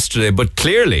was yesterday, but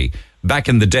clearly, back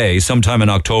in the day, sometime in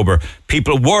October,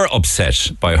 people were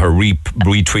upset by her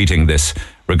retweeting this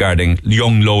regarding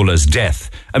young Lola's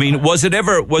death. I mean, was it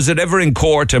ever in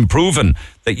court and proven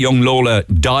that young Lola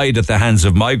died at the hands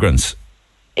of migrants?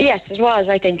 Yes, it was,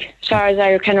 I think, as far as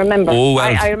I can remember. Oh,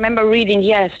 well. I remember reading,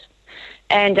 yes.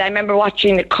 And I remember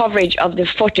watching the coverage of the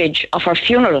footage of her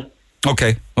funeral.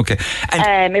 Okay.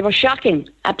 And it was shocking,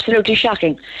 absolutely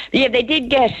shocking. Yeah, they did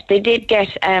get.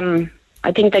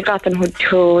 I think they got them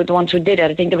who the ones who did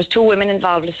it. I think there was 2 women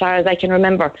involved, as far as I can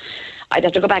remember. I'd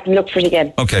have to go back and look for it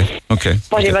again. Okay.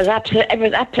 But it was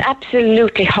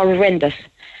absolutely horrendous.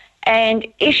 And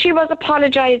if she was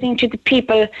apologising to the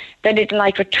people that didn't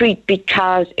like her tweet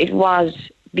because it was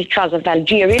because of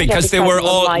Algeria, because they were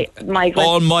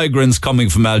all migrants coming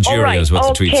from Algeria, is what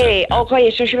the tweet said. Okay,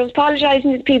 so she was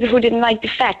apologising to the people who didn't like the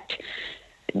fact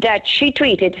that she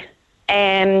tweeted,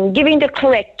 giving the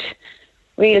correct,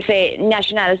 we'll say,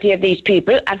 nationality of these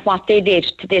people and what they did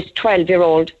to this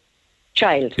 12-year-old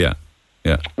child. Yeah.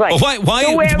 Yeah. Right. But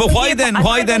why then,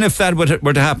 if that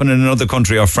were to happen in another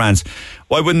country or France,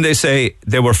 why wouldn't they say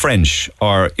they were French?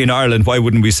 Or in Ireland, why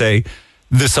wouldn't we say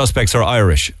the suspects are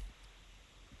Irish?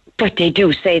 But they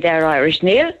do say they're Irish,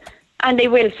 Neil, and they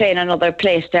will say in another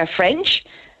place they're French.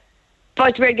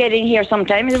 But we're getting here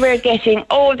sometimes. We're getting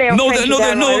they're French.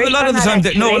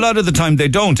 A lot of the time they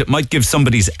don't. It might give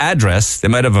somebody's address. They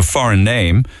might have a foreign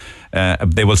name.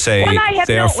 They will say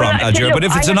they are from Algeria. But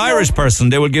if it's an Irish person,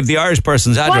 they will give the Irish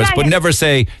person's address, but never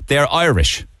say they're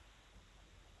Irish.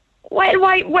 Well,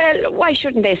 why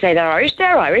shouldn't they say they're Irish?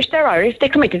 They're Irish. They're Irish. They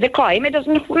committed a crime. It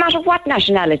doesn't matter what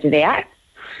nationality they are.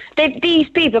 These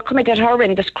people committed a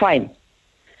horrendous crime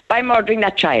by murdering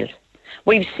that child.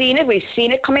 We've seen it. We've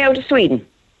seen it coming out of Sweden.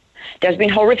 There's been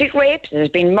horrific rapes. There's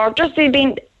been murders. There's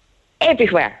been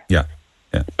everywhere. Yeah.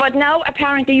 But now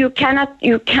apparently you cannot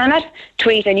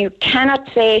tweet and you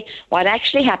cannot say what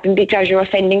actually happened because you're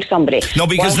offending somebody. No,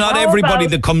 because not everybody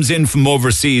that comes in from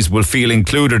overseas will feel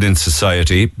included in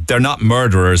society. They're not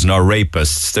murderers nor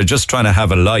rapists. They're just trying to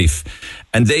have a life.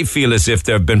 And they feel as if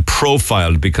they've been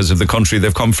profiled because of the country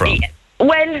they've come from.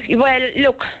 Well,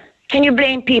 look, can you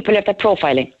blame people if they're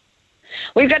profiling?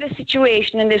 We've got a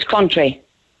situation in this country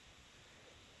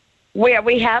where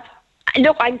we have...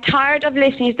 Look, I'm tired of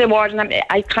listening to the word, and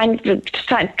I kind of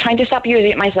trying to stop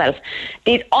using it myself.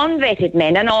 These unvetted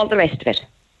men and all the rest of it,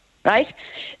 right?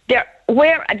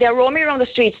 They're roaming around the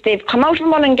streets. They've come out from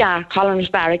Mullingar, Collins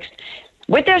Barracks,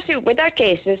 with their suit, with their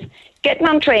cases, getting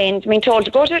on trains, being told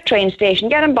to go to a train station,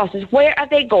 get on buses. Where are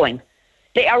they going?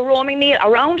 They are roaming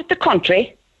around the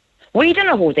country. We don't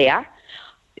know who they are.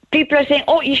 People are saying,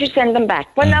 you should send them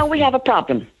back. Well, now we have a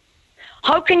problem.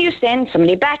 How can you send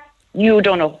somebody back? You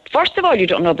don't know. First of all, you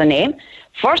don't know the name.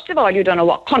 First of all, you don't know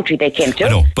what country they came to. I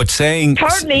know, but saying...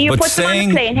 Thirdly, you put them on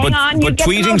a plane, hang on, but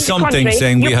tweeting something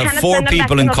saying we have 4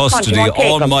 people in custody,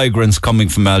 all migrants coming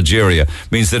from Algeria,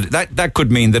 means that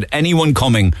could mean that anyone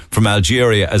coming from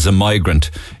Algeria as a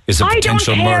migrant is a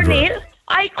potential murderer. Neil.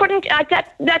 I couldn't...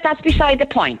 That's beside the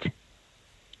point.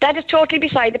 That is totally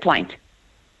beside the point.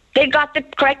 They got the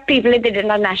correct people, they didn't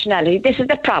have nationality. This is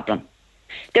the problem.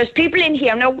 There's people in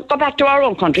here, now go back to our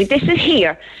own country, this is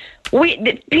here.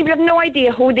 People have no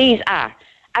idea who these are.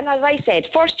 And as I said,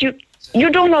 first you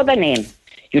don't know their name.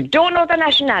 You don't know their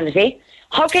nationality.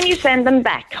 How can you send them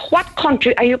back? What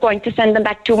country are you going to send them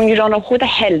back to when you don't know who the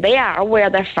hell they are or where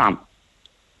they're from?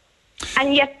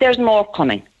 And yet there's more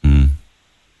coming.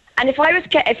 And if I had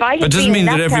been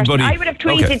that person, I would have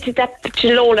tweeted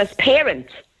to Lola's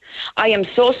parents, I am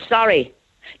so sorry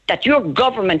that your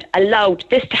government allowed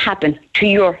this to happen to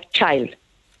your child.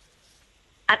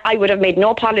 And I would have made no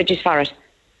apologies for it.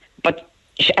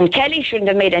 And Kellie shouldn't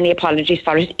have made any apologies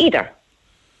for it either.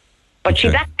 But she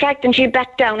backtracked and she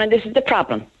backed down, and this is the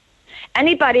problem.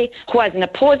 Anybody who has an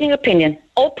opposing opinion,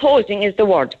 opposing is the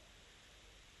word.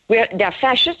 They're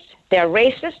fascists, they're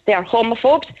racist, they're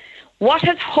homophobes. What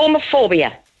has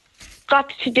homophobia got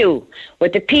to do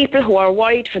with the people who are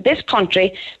worried for this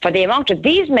country, for the amount of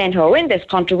these men who are in this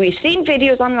country? We've seen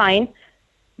videos online.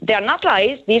 They're not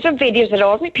lies. These are videos that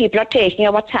ordinary people are taking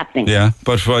of what's happening. Yeah,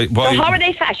 but why? So how are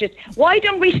they fascists? Why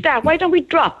don't we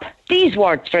drop these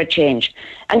words for a change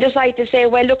and decide to say,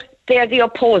 well, look, they're the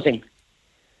opposing.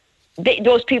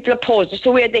 Those people oppose us.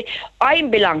 So I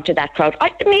belong to that crowd. I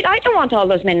don't want all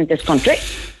those men in this country.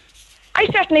 I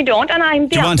certainly don't, and I'm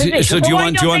the opposition.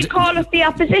 Why don't they call us the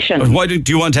opposition?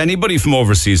 Do you want anybody from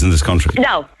overseas in this country?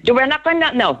 No, we're not going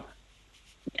to. No,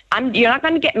 you're not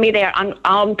going to get me there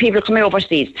on people coming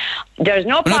overseas. There's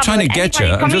no problem. I'm not trying to get you.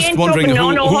 I'm just wondering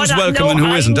who's welcome and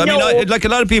who isn't. I mean, like a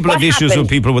lot of people have issues with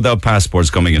people without passports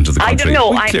coming into the country.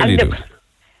 I don't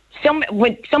know.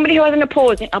 With somebody who has an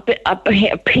opposing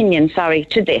opinion,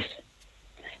 to this,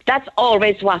 that's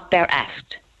always what they're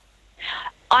asked.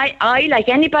 I, like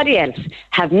anybody else,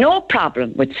 have no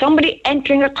problem with somebody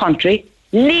entering a country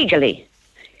legally,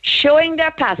 showing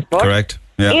their passport. Correct.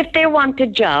 Yeah. If they want a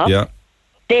job,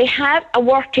 they have a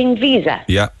working visa.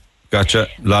 Yeah, gotcha.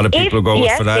 A lot of people go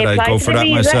for that. I go for that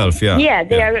myself. Yeah.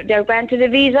 They're granted a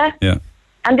visa. Yeah.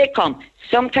 And they come.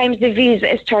 Sometimes the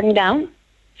visa is turned down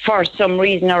for some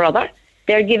reason or other.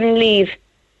 They're given leave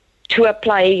to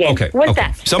apply again.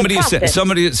 Okay. Somebody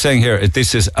is saying here,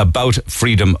 this is about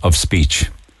freedom of speech.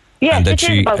 Yes, and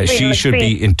that she should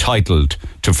be entitled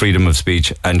to freedom of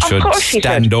speech and should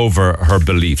stand over her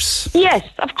beliefs. Yes,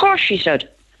 of course she should.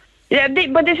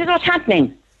 But this is what's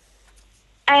happening.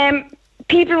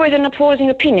 People with an opposing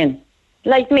opinion,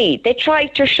 like me, they try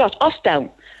to shut us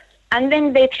down. And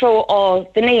then they throw all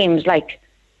the names like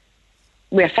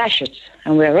we're fascists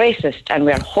and we're racist and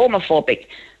we're homophobic.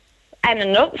 And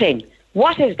another thing,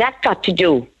 what has that got to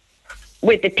do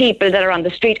with the people that are on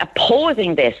the street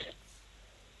opposing this?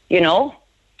 You know?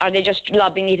 Are they just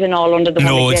lobbing it in all under the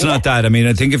No, it's not that. I mean,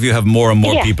 I think if you have more and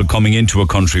more people coming into a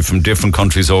country from different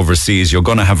countries overseas, you're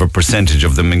going to have a percentage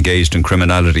of them engaged in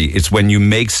criminality. It's when you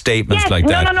make statements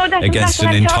against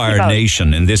an entire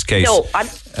nation, in this case,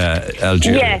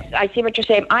 Algeria. Yes, I see what you're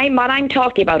saying. What I'm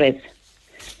talking about is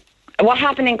what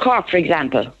happened in Cork, for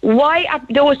example. Why are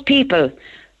those people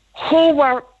who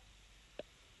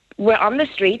were on the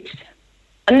streets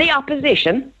in the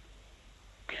opposition,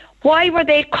 why were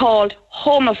they called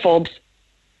homophobes?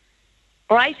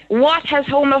 Right? What has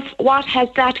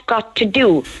that got to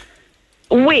do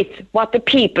with what the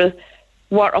people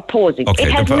were opposing? It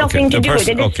has nothing to do with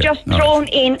it. It's just thrown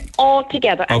in all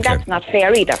together, and that's not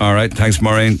fair either. All right, thanks,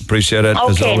 Maureen. Appreciate it.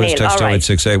 As always, Neil, text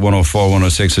 0868 104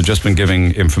 106. I've just been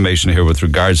giving information here with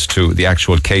regards to the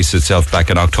actual case itself back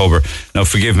in October. Now,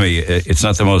 forgive me, it's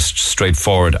not the most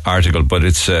straightforward article, but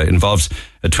it involves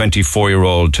a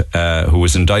 24-year-old who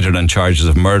was indicted on charges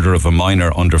of murder of a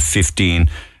minor under 15,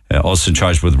 also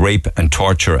charged with rape and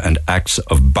torture and acts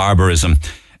of barbarism.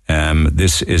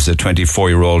 This is a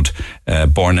 24-year-old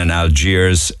born in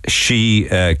Algiers. She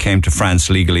came to France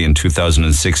legally in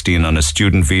 2016 on a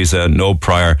student visa, no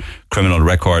prior criminal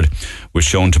record, was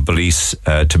shown to police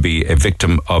to be a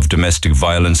victim of domestic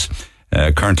violence.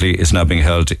 Currently is now being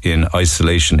held in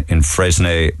isolation in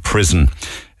Fresnay prison.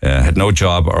 Had no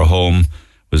job or home,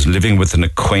 was living with an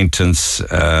acquaintance,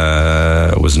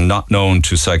 was not known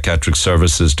to psychiatric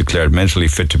services, declared mentally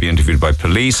fit to be interviewed by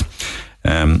police.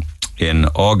 In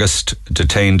August,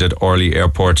 detained at Orly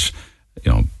Airport,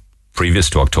 previous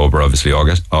to October, obviously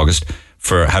August,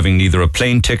 for having neither a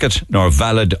plane ticket nor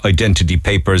valid identity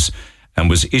papers, and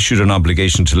was issued an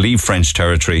obligation to leave French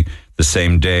territory the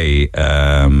same day.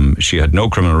 She had no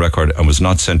criminal record and was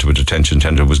not sent to a detention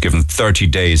centre, was given 30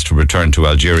 days to return to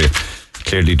Algeria.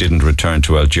 Clearly didn't return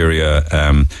to Algeria.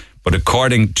 But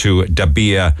according to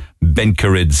Dabia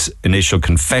Benkarid's initial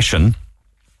confession,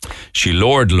 she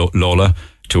lured Lola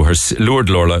to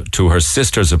her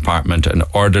sister's apartment and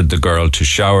ordered the girl to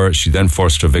shower. She then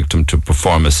forced her victim to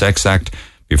perform a sex act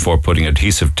before putting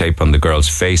adhesive tape on the girl's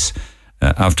face.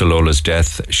 After Lola's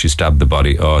death, she stabbed the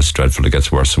body. Oh, it's dreadful. It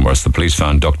gets worse and worse. The police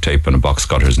found duct tape and a box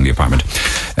cutters in the apartment.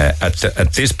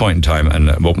 At this point in time, and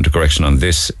I'm open to correction on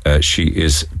this, she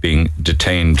is being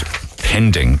detained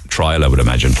pending trial, I would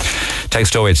imagine.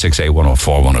 Text 0868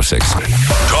 104 106.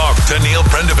 Talk to Neil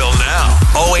Prendeville now.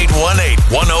 0818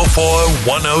 104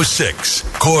 106.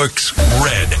 Cork's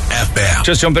Red FM.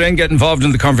 Just jumping in, get involved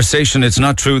in the conversation. It's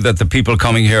not true that the people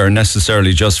coming here are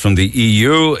necessarily just from the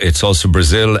EU. It's also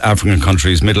Brazil, African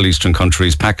countries, Middle Eastern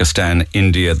countries, Pakistan,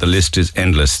 India. The list is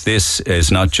endless. This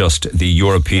is not just the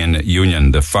European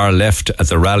Union. The far left at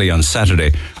the rally on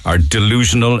Saturday are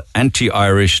delusional,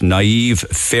 anti-Irish, naive,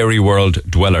 fairy world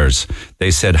dwellers.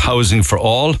 They said housing for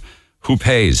all. Who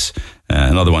pays?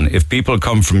 Another one. If people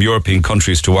come from European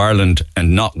countries to Ireland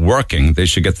and not working, they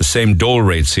should get the same dole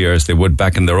rates here as they would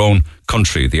back in their own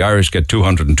country. The Irish get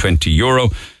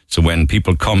 €220. So when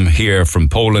people come here from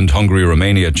Poland, Hungary,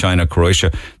 Romania, China,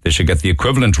 Croatia, they should get the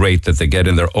equivalent rate that they get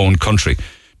in their own country.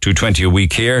 $220 a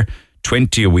week here,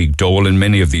 20 a week dole in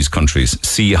many of these countries.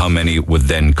 See how many would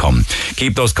then come.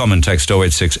 Keep those coming. Text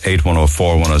 0868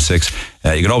 104 106.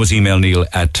 You can always email Neil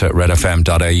at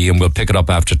redfm.ie and we'll pick it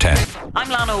up after 10. I'm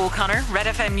Lana O'Connor. Red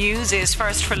FM News is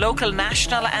first for local,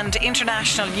 national and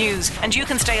international news, and you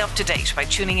can stay up to date by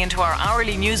tuning into our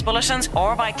hourly news bulletins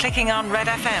or by clicking on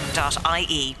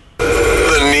redfm.ie.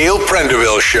 The Neil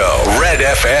Prendeville Show, Red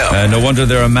FM. No wonder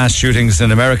there are mass shootings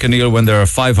in America, Neil, when there are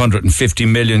 550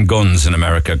 million guns in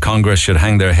America. Congress should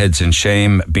hang their heads in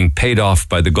shame, being paid off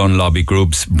by the gun lobby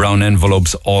groups, brown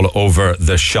envelopes all over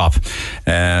the shop.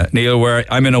 Neil,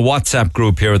 I'm in a WhatsApp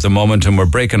group here at the moment and we're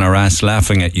breaking our ass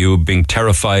laughing at you being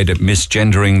terrified at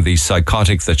misgendering the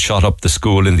psychotic that shot up the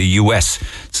school in the US,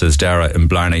 says Dara in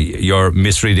Blarney. You're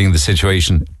misreading the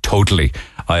situation totally.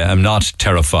 I am not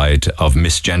terrified of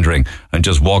misgendering. I'm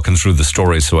just walking through the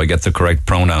story so I get the correct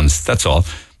pronouns. That's all.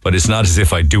 But it's not as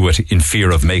if I do it in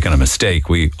fear of making a mistake.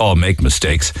 We all make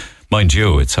mistakes. Mind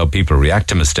you, it's how people react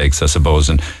to mistakes, I suppose.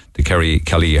 And the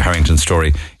Kellie Harrington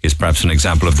story is perhaps an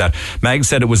example of that. Mag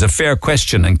said it was a fair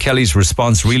question and Kellie's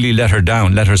response really let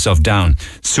herself down.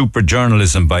 Super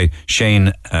journalism by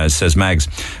Shane, says Mags,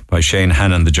 by Shane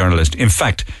Hannon, the journalist. In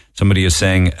fact, somebody is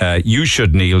saying, you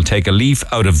should, Neil, take a leaf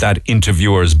out of that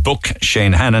interviewer's book,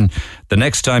 Shane Hannon. The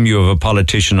next time you have a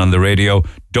politician on the radio,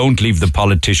 don't leave the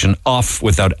politician off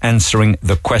without answering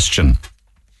the question.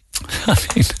 I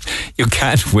mean, you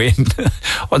can't win.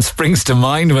 What springs to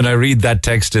mind when I read that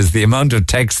text is the amount of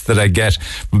texts that I get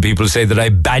from people who say that I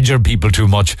badger people too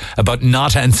much about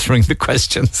not answering the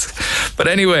questions. But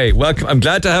anyway, welcome. I'm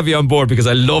glad to have you on board because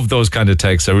I love those kind of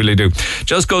texts. I really do.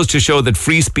 Just goes to show that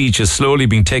free speech is slowly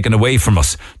being taken away from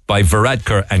us by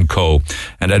Varadkar and co.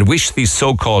 And I wish these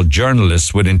so-called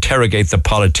journalists would interrogate the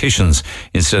politicians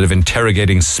instead of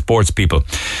interrogating sports people.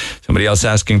 Somebody else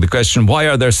asking the question, why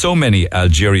are there so many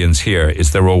Algerians here?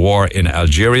 Is there a war in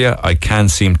Algeria? I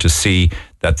can't seem to see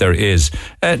that there is.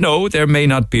 No, there may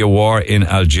not be a war in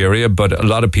Algeria, but a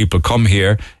lot of people come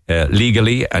here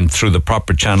legally and through the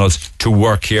proper channels to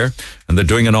work here. And they're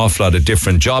doing an awful lot of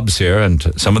different jobs here.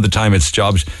 And some of the time it's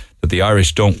jobs that the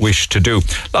Irish don't wish to do.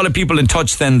 A lot of people in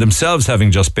touch then themselves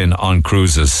having just been on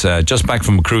cruises. Just back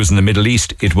from a cruise in the Middle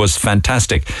East, it was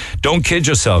fantastic. Don't kid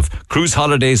yourself. Cruise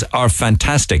holidays are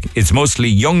fantastic. It's mostly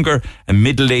younger and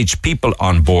middle-aged people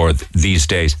on board these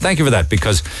days. Thank you for that,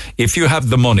 because if you have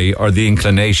the money or the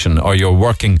inclination or you're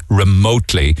working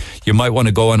remotely, you might want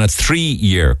to go on a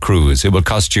 3-year cruise. It will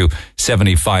cost you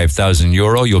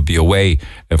 €75,000. You'll be away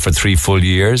for 3 full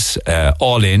years,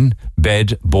 all in,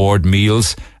 bed, board,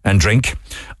 meals and drink.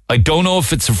 I don't know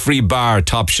if it's a free bar,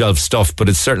 top shelf stuff, but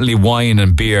it's certainly wine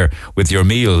and beer with your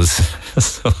meals.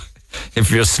 So if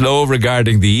you're slow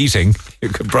regarding the eating, you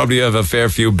could probably have a fair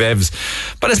few bevs.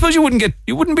 But I suppose you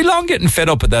wouldn't be long getting fed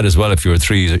up with that as well if you were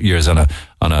 3 years on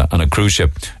a cruise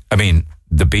ship. I mean,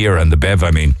 the beer and the bev,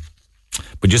 I mean.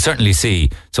 But you certainly see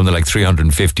something like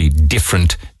 350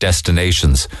 different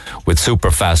destinations with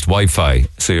super fast Wi-Fi.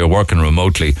 So you're working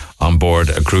remotely on board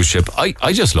a cruise ship.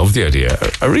 I just love the idea.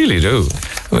 I really do.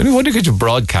 I mean, why could you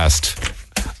broadcast?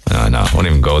 No, I won't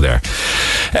even go there.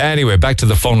 Anyway, back to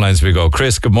the phone lines we go.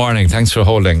 Chris, good morning. Thanks for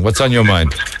holding. What's on your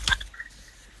mind?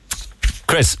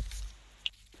 Chris.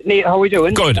 Neil, how are we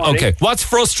doing? Good, okay. What's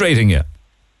frustrating you?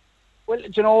 Well,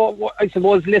 do you know, I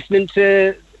suppose listening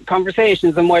to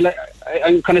conversations, and while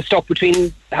I'm kind of stuck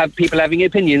between people having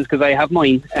opinions because I have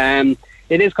mine,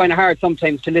 it is kind of hard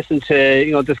sometimes to listen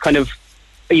to, this kind of,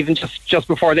 even just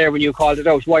before there when you called it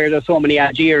out, why are there so many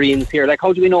Algerians here? Like,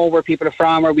 how do we know where people are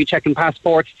from? Are we checking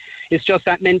passports? It's just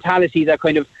that mentality that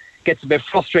kind of gets a bit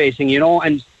frustrating,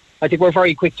 and I think we're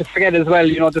very quick to forget as well,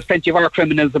 there's plenty of our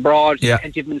criminals abroad, there's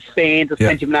plenty of them in Spain, there's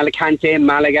plenty of them in Alicante,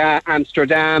 Malaga,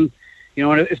 Amsterdam.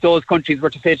 If those countries were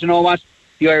to say, you know what,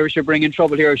 the Irish are bringing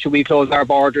trouble here, should we close our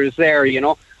borders there?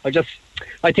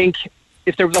 I think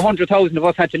if there was 100,000 of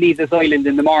us had to leave this island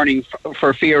in the morning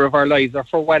for fear of our lives, or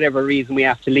for whatever reason we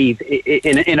have to leave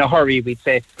in a hurry, we'd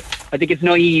say, I think it's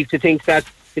naive to think that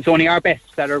it's only our best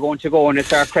that are going to go, and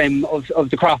it's our creme of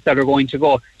the crop that are going to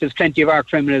go. There's plenty of our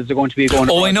criminals that are going to be going.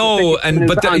 Oh, I know,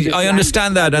 I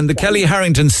understand that. And the Kellie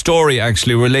Harrington story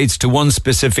actually relates to one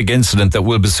specific incident that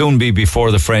will soon be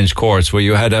before the French courts, where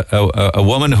you had a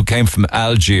woman who came from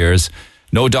Algiers,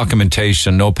 no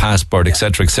documentation, no passport,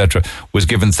 etc., was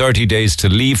given 30 days to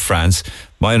leave France.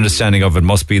 My understanding of it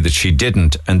must be that she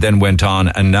didn't, and then went on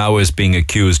and now is being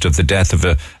accused of the death of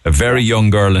a very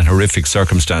young girl in horrific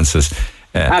circumstances.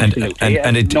 Absolutely,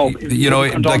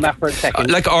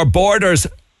 like our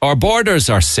borders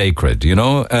are sacred,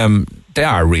 they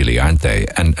are really, aren't they?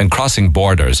 And crossing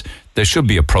borders, there should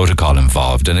be a protocol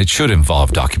involved, and it should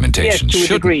involve documentation. Yes,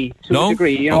 to a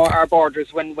degree. Our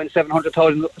borders, when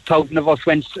 700,000 of us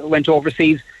went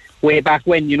overseas way back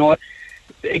when,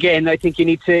 again, I think you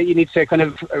need to kind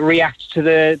of react to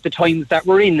the times that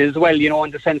we're in as well,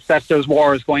 in the sense that there's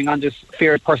wars going on, there's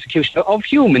fear of persecution of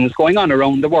humans going on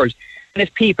around the world. And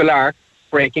if people are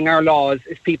breaking our laws,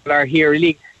 if people are here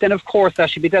illegally, then of course that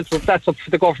should be dealt with. That's up for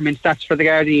the government, that's for the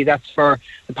Gardaí, that's for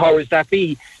the powers that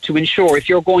be to ensure, if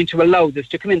you're going to allow this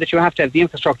to come in, that you have to have the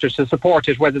infrastructure to support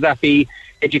it, whether that be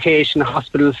education,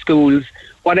 hospitals, schools,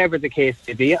 whatever the case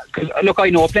may be. Because, look, I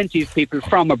know plenty of people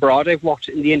from abroad. I've worked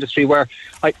in the industry where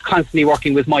I'm constantly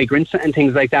working with migrants and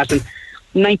things like that, and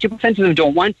 90% of them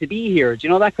don't want to be here. Do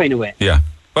you know, that kind of way? Yeah.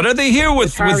 But are they here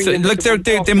with like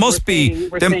they must be?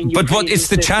 But what? It's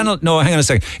the channel. No, hang on a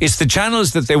second. It's the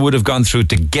channels that they would have gone through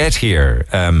to get here.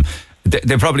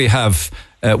 They probably have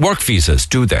work visas,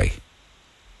 do they?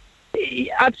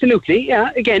 Absolutely,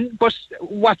 yeah. Again, but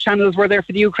what channels were there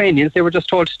for the Ukrainians? They were just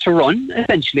told to run,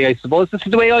 essentially, I suppose. This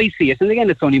is the way I see it. And again,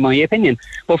 it's only my opinion.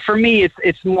 But for me,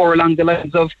 it's more along the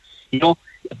lines of,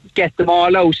 get them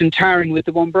all out and tarring with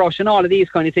the one brush and all of these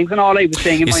kind of things. And all I was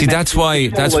saying, that's why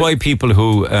people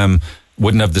who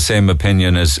wouldn't have the same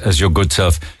opinion as your good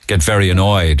self get very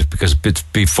annoyed because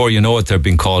before you know it, they're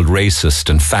being called racist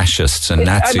and fascists and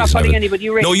Nazis. I'm not calling anybody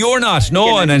racist. No, you're not.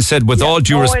 No, and then said, with all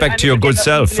due respect to your good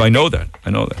self, I know that.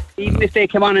 Even if they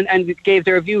come on and gave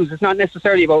their views, it's not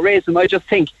necessarily about racism. I just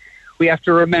think we have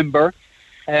to remember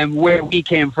where we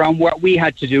came from, what we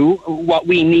had to do, what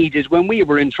we needed when we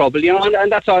were in trouble,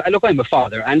 and that's all. Look, I'm a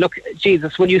father, and look,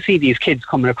 Jesus, when you see these kids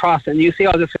coming across and you see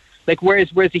all this, like, where's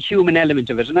the human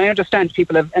element of it? And I understand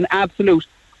people have an absolute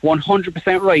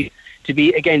 100% right to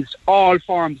be against all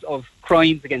forms of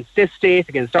crimes against this state,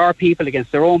 against our people,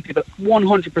 against their own people.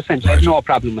 100%. I have no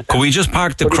problem with that. Can we just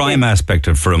park the crime aspect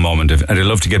of it for a moment? And I'd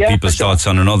love to get people's thoughts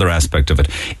on another aspect of it.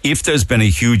 If there's been a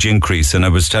huge increase, and I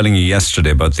was telling you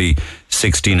yesterday about the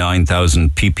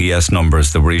 69,000 PPS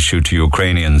numbers that were issued to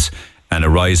Ukrainians, and a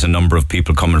rise in number of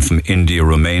people coming from India,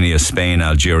 Romania, Spain,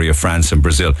 Algeria, France and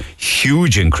Brazil.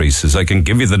 Huge increases. I can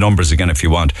give you the numbers again if you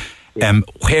want.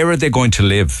 Where are they going to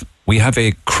live? We have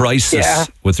a crisis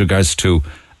with regards to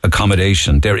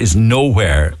accommodation. There is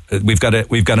nowhere. We've got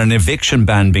an eviction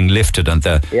ban being lifted at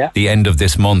the end of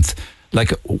this month.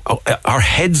 Like, our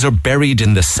heads are buried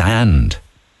in the sand.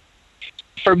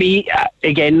 For me,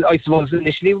 again, I suppose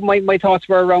initially my thoughts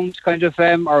were around kind of,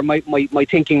 or my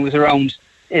thinking was around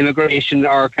immigration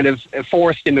or kind of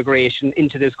forced immigration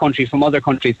into this country from other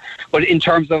countries. But in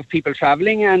terms of people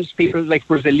travelling, and people like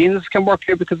Brazilians can work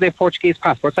here because they have Portuguese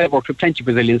passports. I've worked with plenty of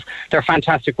Brazilians. They're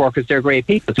fantastic workers. They're great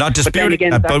people. Not disputing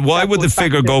that, but why would the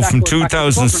figure go from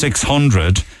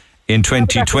 2,600 in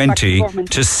 2020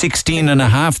 to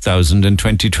 16,500 in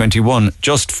 2021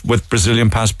 just with Brazilian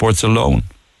passports alone?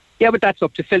 Yeah, but that's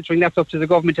up to filtering. That's up to the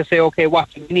government to say, okay, what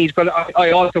do we need? But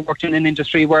I also worked in an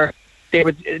industry where they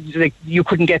were like, you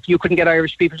couldn't get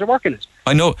Irish people to work in it.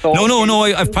 I know. So,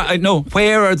 I know.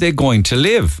 Where are they going to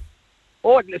live?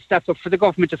 Oh, that's up for the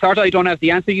government to sort. I don't have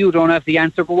the answer. You don't have the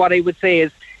answer. But what I would say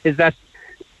is that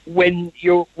when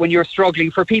you're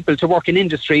struggling for people to work in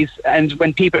industries, and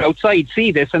when people outside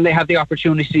see this and they have the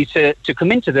opportunity to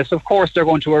come into this, of course they're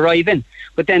going to arrive in.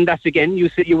 But then that's, again, you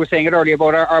were saying it earlier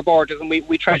about our borders, and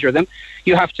we treasure them.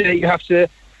 You have to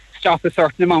stop a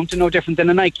certain amount, and no different than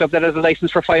a nightclub that has a license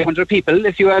for 500 people.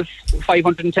 If you have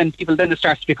 510 people, then it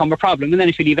starts to become a problem. And then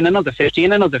if you leave in another 50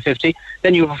 and another 50,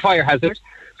 then you have a fire hazard.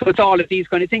 So it's all of these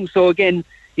kind of things. So again,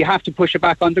 you have to push it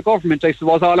back on the government. I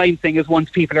suppose all I'm saying is, once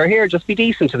people are here, just be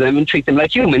decent to them and treat them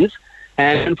like humans,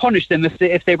 and punish them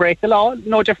if they break the law,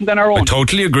 no different than our own. I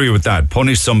totally agree with that.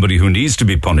 Punish somebody who needs to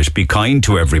be punished. Be kind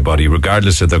to everybody,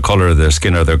 regardless of their colour, of their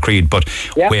skin or their creed. But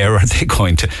where are they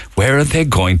going to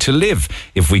live?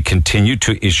 If we continue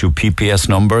to issue PPS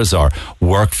numbers or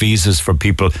work visas for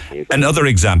people. Another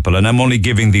example, and I'm only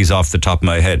giving these off the top of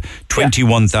my head,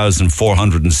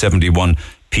 21,471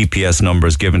 PPS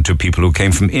numbers given to people who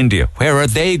came from India. Where are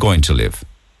they going to live?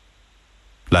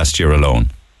 Last year alone.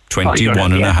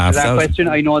 21,500. That question,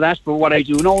 I know that, but what I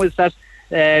do know is that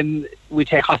we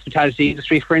take hospitality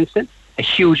industry, for instance. A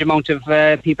huge amount of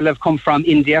people have come from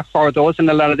India for those, and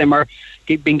a lot of them are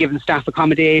being given staff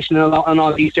accommodation and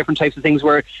all these different types of things,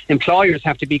 where employers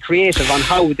have to be creative on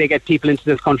how they get people into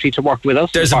this country to work with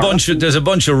us. There's a bunch of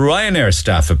Ryanair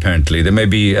staff, apparently. They may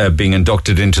be being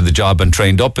inducted into the job and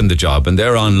trained up in the job, and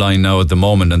they're online now at the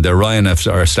moment, and they're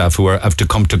Ryanair staff who have to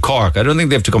come to Cork. I don't think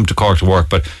they have to come to Cork to work,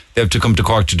 but they have to come to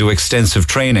Cork to do extensive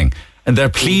training, and they're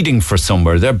pleading for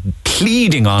somewhere. They're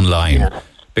pleading online. Yeah.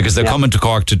 Because they're coming to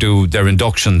Cork to do their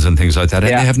inductions and things like that,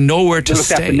 and they have nowhere to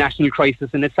stay. That's a national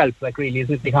crisis in itself, like, really,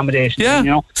 isn't it? The accommodation. Yeah. You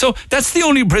know? So that's the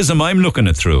only prism I'm looking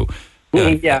at through.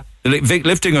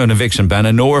 Lifting an eviction ban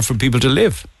and nowhere for people to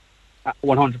live.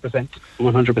 100%.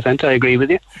 100%. I agree with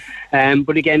you.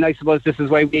 But again, I suppose this is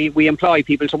why we employ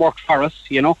people to work for us,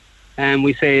 you know.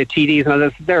 We say TDs and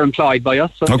others, they're employed by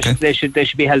us, so they should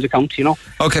be held account, you know.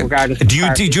 Okay.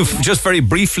 Did you just very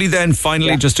briefly then,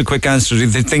 finally, just a quick answer? Do you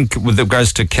think, with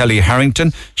regards to Kellie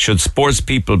Harrington, should sports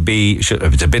people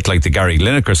it's a bit like the Gary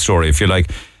Lineker story, if you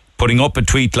like, putting up a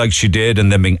tweet like she did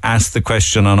and then being asked the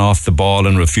question on off the ball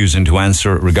and refusing to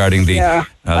answer regarding the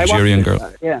Algerian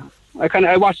girl?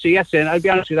 I watched it yesterday, and I'll be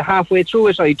honest with you, halfway through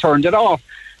it I turned it off.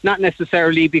 Not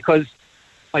necessarily because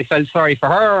I felt sorry for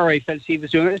her or I felt she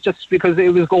was doing it, just because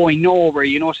it was going nowhere,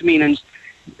 you know what I mean? And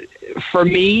for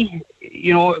me,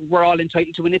 you know, we're all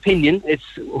entitled to an opinion. It's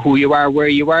who you are, where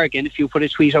you are. Again, if you put a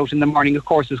tweet out in the morning, of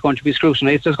course it's going to be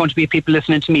scrutinised. There's going to be people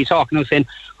listening to me talking, saying,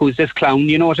 who's this clown,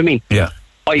 you know what I mean? Yeah.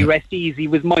 I rest easy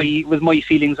with my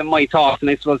feelings and my thoughts, and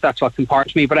I suppose that's what's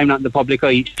important to me, but I'm not in the public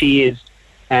eye. She is.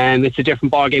 It's a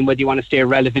different ballgame whether you want to stay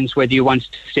relevant, whether you want to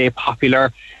stay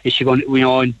popular. Is she going to, you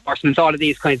know, endorsements, all of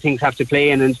these kind of things have to play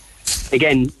in. And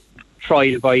again,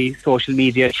 trial by social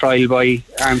media, trial by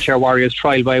armchair warriors,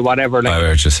 trial by whatever. Like, I hear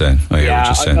what you're saying.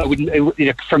 I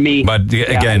wouldn't. For me, but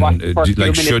again,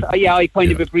 I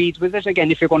kind of agreed with it.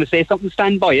 Again, if you're going to say something,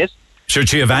 stand by it. Should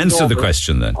she have answered the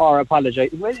question then? Or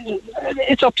apologise? Well,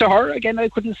 it's up to her. Again, I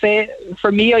couldn't say.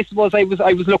 For me, I suppose I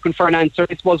was looking for an answer.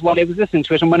 It was while I was listening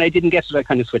to it, and when I didn't get it, I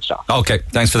kind of switched off. Okay,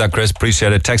 thanks for that, Chris.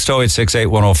 Appreciate it. Text 0868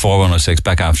 104 106.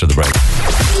 Back after the break.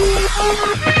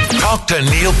 Talk to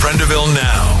Neil Prendeville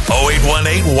now.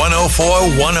 0818 104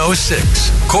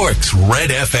 106. Cork's Red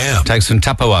FM. Text from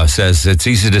Tapawa says, it's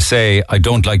easy to say, I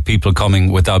don't like people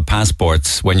coming without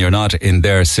passports when you're not in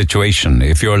their situation.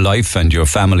 If your life and your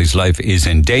family's life is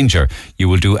in danger, you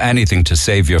will do anything to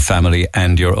save your family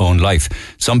and your own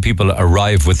life. Some people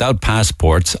arrive without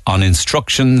passports on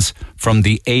instructions from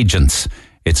the agents.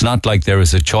 It's not like there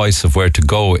is a choice of where to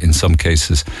go in some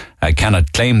cases. I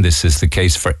cannot claim this is the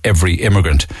case for every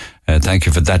immigrant. Thank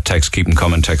you for that text. Keep them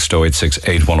coming. Text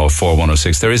 0868 104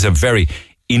 106. There is a very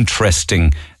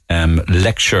interesting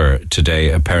lecture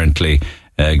today, apparently,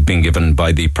 being given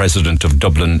by the president of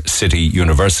Dublin City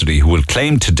University, who will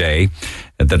claim today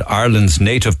that Ireland's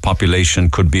native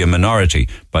population could be a minority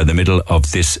by the middle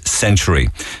of this century.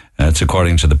 It's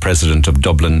according to the president of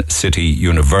Dublin City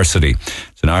University.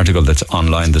 It's an article that's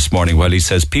online this morning. Well, he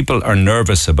says people are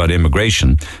nervous about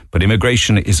immigration, but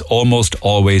immigration is almost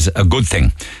always a good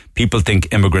thing. People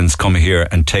think immigrants come here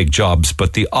and take jobs,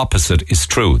 but the opposite is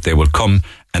true. They will come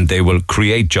and they will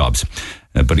create jobs.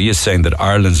 But he is saying that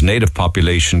Ireland's native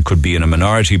population could be in a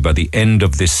minority by the end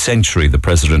of this century, the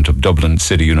president of Dublin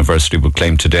City University will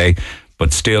claim today.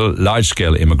 But still,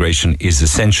 large-scale immigration is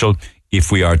essential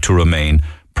if we are to remain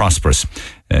prosperous.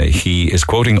 He is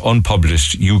quoting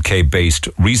unpublished UK-based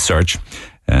research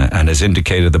and has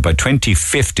indicated that by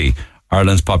 2050,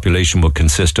 Ireland's population will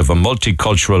consist of a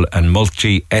multicultural and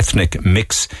multi-ethnic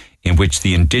mix in which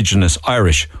the indigenous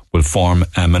Irish will form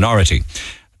a minority.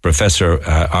 Professor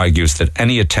argues that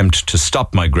any attempt to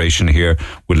stop migration here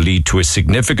will lead to a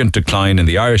significant decline in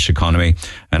the Irish economy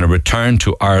and a return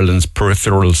to Ireland's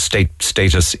peripheral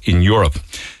status in Europe,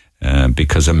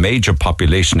 because a major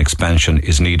population expansion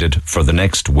is needed for the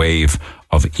next wave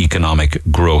of economic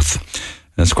growth.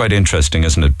 That's quite interesting,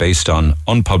 isn't it? Based on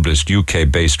unpublished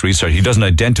UK-based research. He doesn't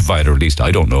identify it, or at least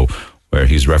I don't know where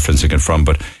he's referencing it from,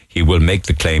 but he will make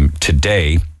the claim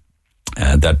today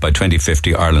that by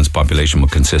 2050 Ireland's population will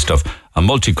consist of a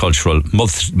multicultural,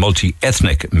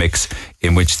 multi-ethnic mix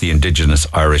in which the indigenous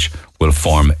Irish will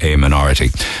form a minority.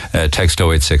 Text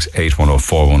 0868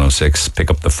 104 106. Pick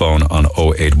up the phone on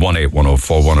 0818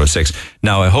 104 106.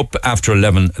 Now, I hope after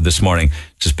 11 this morning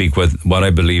to speak with what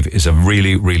I believe is a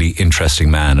really, really interesting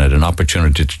man. I had an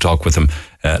opportunity to talk with him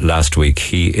last week.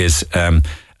 He is a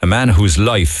man whose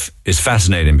life is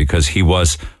fascinating because he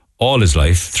was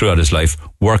throughout his life,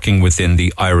 working within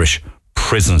the Irish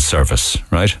prison service,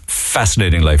 right?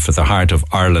 Fascinating life at the heart of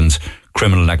Ireland's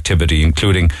criminal activity,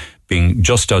 including being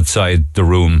just outside the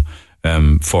room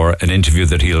for an interview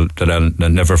that I'll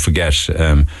never forget,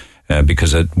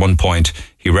 because at one point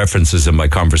he references in my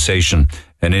conversation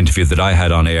an interview that I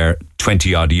had on air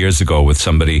 20 odd years ago with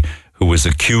somebody who was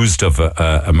accused of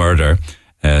a murder,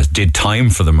 did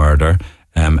time for the murder,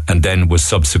 and then was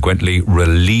subsequently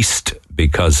released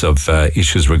because of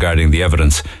issues regarding the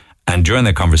evidence. And during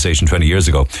that conversation 20 years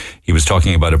ago, he was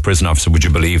talking about a prison officer. Would you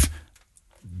believe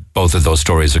both of those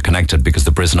stories are connected? Because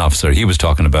the prison officer he was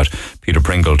talking about, Peter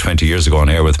Pringle, 20 years ago on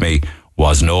air with me,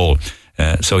 was Noel.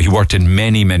 So he worked in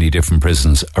many, many different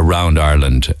prisons around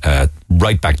Ireland,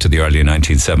 right back to the early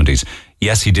 1970s.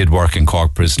 Yes, he did work in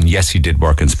Cork prison. Yes, he did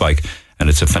work in Spike. And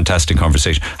it's a fantastic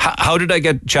conversation. How did I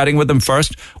get chatting with him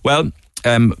first? Well,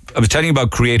 I was telling you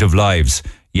about Creative Lives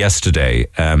yesterday,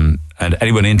 and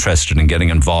anyone interested in getting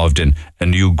involved in a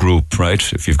new group,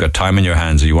 right? If you've got time in your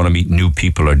hands or you want to meet new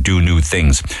people or do new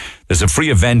things, there's a free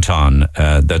event on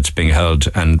that's being held,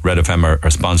 and Red FM are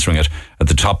sponsoring it at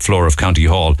the top floor of County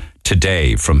Hall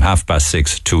today from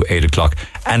 6:30 to 8 o'clock.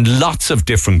 And lots of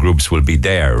different groups will be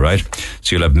there, right?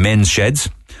 So you'll have men's sheds,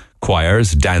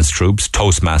 choirs, dance troupes,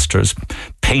 Toastmasters,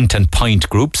 paint and pint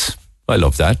groups. I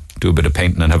love that. Do a bit of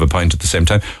painting and have a pint at the same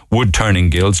time. Wood turning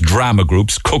guilds, drama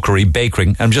groups, cookery,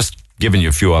 baking. I'm just giving you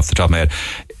a few off the top of my head.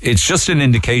 It's just an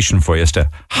indication for you as to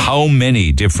how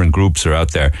many different groups are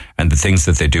out there and the things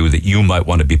that they do that you might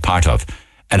want to be part of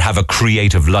and have a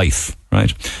creative life,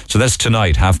 right? So that's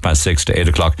tonight, 6:30 to 8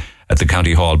 o'clock at the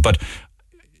County Hall. But,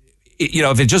 you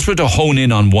know, if it just were to hone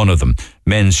in on one of them,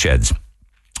 men's sheds.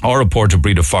 Our reporter,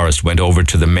 Breda Forrest, went over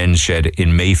to the men's shed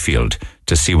in Mayfield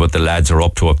to see what the lads are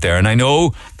up to up there. And I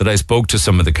know that I spoke to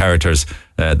some of the characters,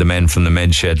 the men from the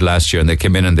men's shed last year, and they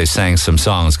came in and they sang some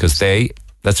songs because they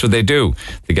That's what they do.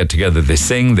 They get together, they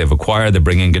sing, they have a choir, they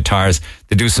bring in guitars,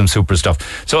 they do some super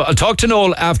stuff. So I'll talk to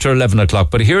Noel after 11 o'clock,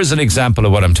 but here's an example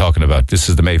of what I'm talking about. This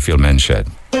is the Mayfield Men's Shed.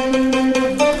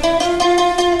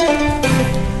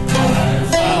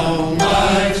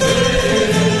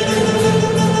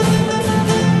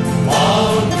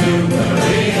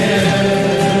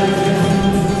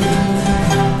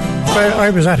 I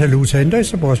was at a loose end, I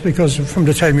suppose, because from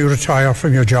the time you retire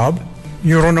from your job,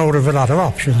 you run out of a lot of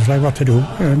options, like what to do.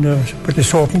 And but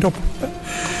this opened up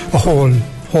a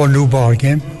whole new ball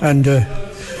game, and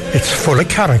it's full of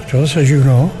characters, as you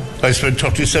know. I spent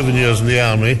 37 years in the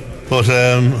army, but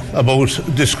about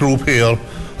this group here,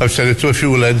 I've said it to a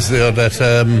few lads there that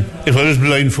if I was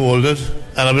blindfolded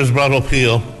and I was brought up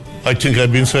here, I think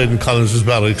I'd be inside in Collins's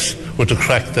barracks with the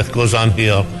crack that goes on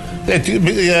here.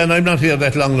 Yeah, and I'm not here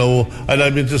that long now, and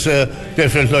I've been to say they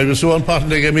felt I was so important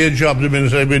they gave me a job the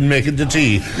minute I've been making the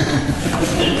tea.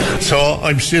 So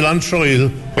I'm still on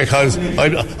trial because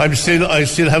I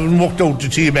still haven't worked out the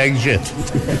tea bags yet.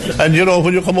 And you know,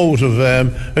 when you come out of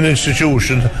an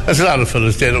institution, there's a lot of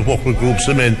fellas there that work with groups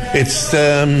of men. It's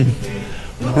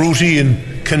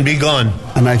routine can be gone.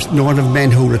 And I've known of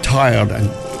men who retired and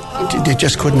they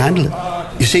just couldn't handle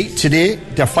it. You see, today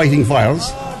they're fighting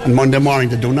fires. And Monday morning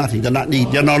they do nothing.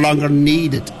 They're no longer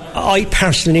needed. I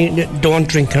personally don't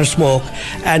drink or smoke,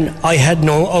 and I had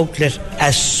no outlet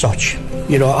as such.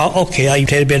 You know, okay, I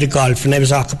played a bit of golf and I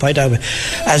was occupied of it.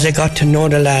 As I got to know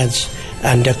the lads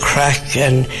and the crack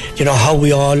and, you know, how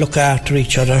we all look after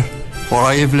each other. What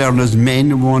I have learned is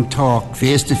men won't talk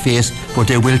face to face, but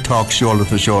they will talk shoulder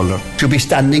to shoulder. You'll be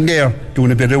standing there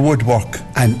doing a bit of woodwork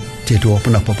and they'd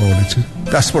open up about it.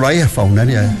 That's what I have found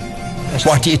anyway.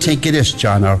 What do you think it is,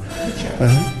 John?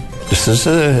 This is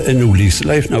a new lease of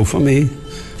life now for me.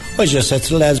 I just said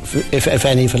to the lads, if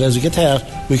any fellas a guitar,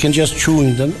 we can just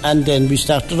tune them, and then we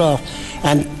started off.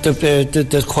 And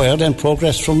the choir then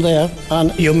progressed from there.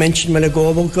 And you mentioned a minute ago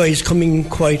about guys coming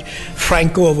quite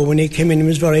frank over. When he came in, he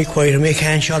was very quiet, and we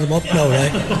can't shut him up now,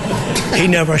 like. He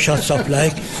never shuts up,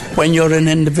 like. When you're an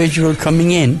individual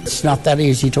coming in, it's not that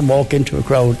easy to walk into a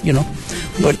crowd, you know.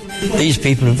 But these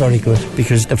people are very good,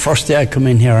 because the first day I come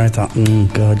in here, I thought,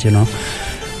 God, you know,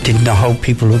 didn't know how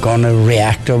people were going to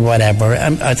react or whatever.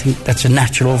 And I think that's a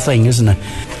natural thing, isn't it?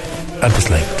 I was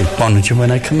like the bonnet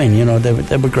when I come in, you know,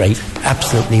 they were great,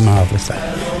 absolutely marvellous.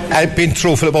 I've been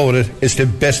truthful about it. It's the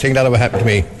best thing that ever happened to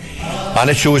me. On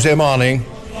a Tuesday morning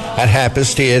at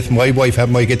 8:30, my wife had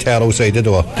my guitar outside the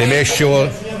door. They make sure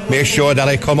that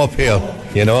I come up here,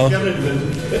 you know.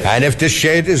 And if this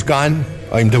shed is gone,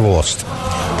 I'm divorced.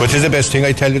 But it's the best thing,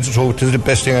 I tell you the truth, it's the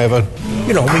best thing ever.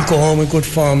 You know, we go home in good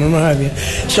form and what have you.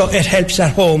 So it helps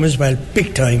at home as well,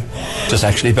 big time. It's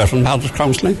actually better than marriage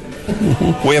counselling.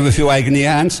 We have a few agony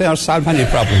aunts there, solve any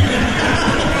problem.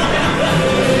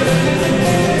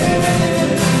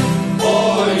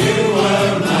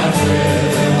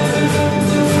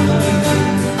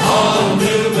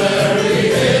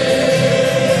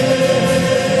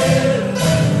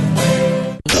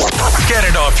 Get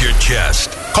it off your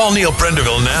chest. Call Neil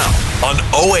Prendeville now on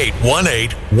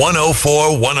 0818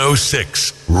 104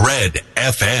 106. Red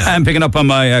FM. I'm picking up on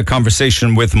my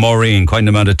conversation with Maureen. Quite an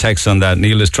amount of text on that.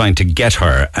 Neil is trying to get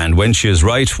her, and when she is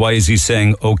right, why is he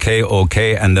saying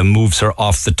okay, and then moves her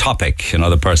off the topic?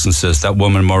 Another person says that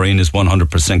woman Maureen is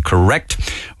 100% correct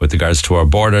with regards to our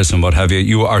borders and what have you.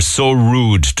 You are so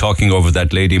rude talking over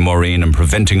that lady Maureen and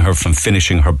preventing her from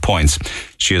finishing her points.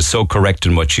 She is so correct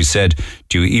in what she said.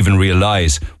 Do you even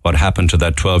realise what happened to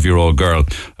that 12-year-old girl?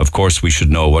 Of course we should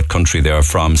know what country they are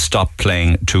from. Stop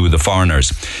playing to the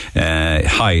foreigners.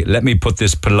 Hi, let me put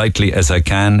this politely as I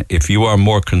can. If you are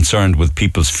more concerned with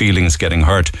people's feelings getting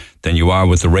hurt than you are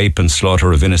with the rape and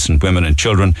slaughter of innocent women and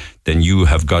children, then you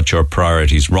have got your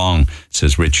priorities wrong,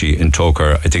 says Richie in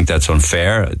Toker. I think that's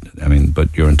unfair. I mean,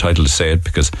 but you're entitled to say it,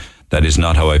 because that is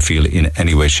not how I feel in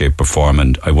any way, shape or form.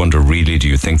 And I wonder, really, do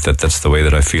you think that that's the way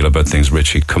that I feel about things?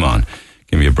 Richie, come on.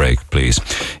 Give me a break, please.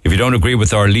 If you don't agree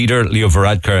with our leader, Leo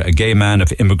Varadkar, a gay man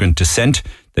of immigrant descent,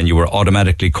 then you were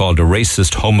automatically called a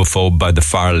racist homophobe by the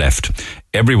far left.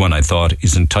 Everyone, I thought,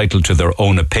 is entitled to their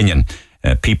own opinion.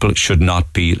 People should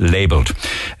not be labelled.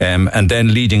 And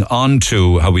then leading on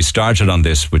to how we started on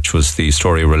this, which was the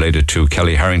story related to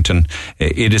Kellie Harrington,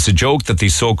 it is a joke that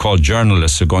these so-called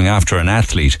journalists are going after an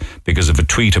athlete because of a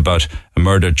tweet about a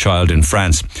murdered child in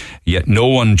France. Yet no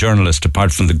one journalist,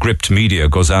 apart from the gripped media,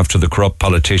 goes after the corrupt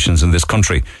politicians in this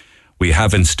country. We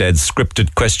have instead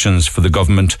scripted questions for the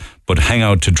government, but hang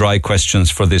out to dry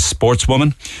questions for this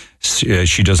sportswoman.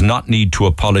 She does not need to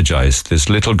apologise. This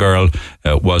little girl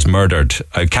was murdered.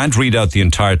 I can't read out the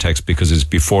entire text because it's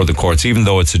before the courts. Even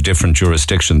though it's a different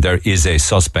jurisdiction, there is a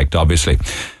suspect, obviously.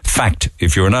 Fact,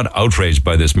 if you're not outraged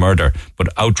by this murder, but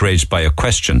outraged by a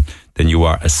question, then you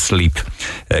are asleep.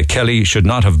 Kellie should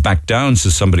not have backed down,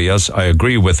 says somebody else. I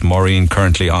agree with Maureen,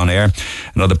 currently on air.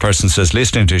 Another person says,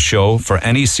 listening to a show, for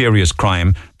any serious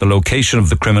crime, the location of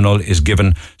the criminal is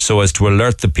given so as to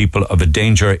alert the people of a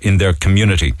danger in their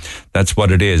community. That's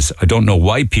what it is. I don't know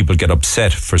why people get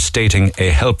upset for stating a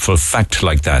helpful fact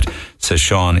like that, says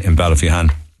Sean in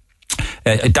Ballyfihan.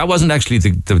 That wasn't actually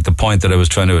the point that I was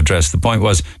trying to address. The point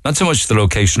was not so much the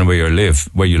location of where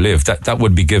you live. That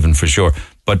would be given for sure.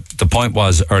 But the point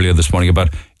was earlier this morning about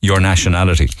your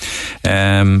nationality.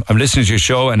 I'm listening to your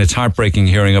show and it's heartbreaking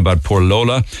hearing about poor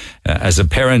Lola. As a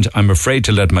parent, I'm afraid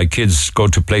to let my kids go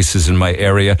to places in my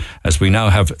area, as we now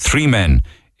have 3 men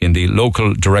in the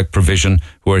local direct provision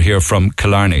who are here from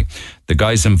Killarney. The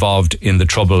guys involved in the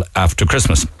trouble after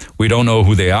Christmas. We don't know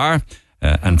who they are.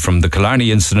 And from the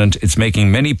Killarney incident, it's making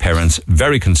many parents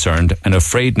very concerned and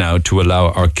afraid now to allow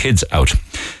our kids out.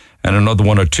 And another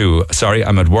one or two, sorry,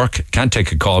 I'm at work, can't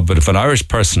take a call, but if an Irish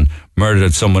person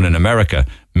murdered someone in America,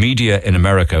 media in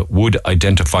America would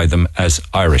identify them as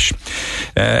Irish.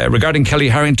 Regarding Kellie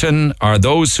Harrington, are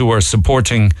those who are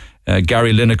supporting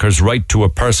Gary Lineker's right to a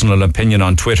personal opinion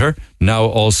on Twitter now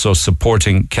also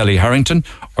supporting Kellie Harrington,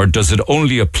 or does it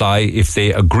only apply if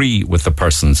they agree with the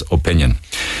person's opinion?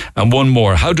 And one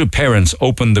more, how do parents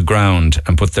open the ground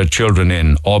and put their children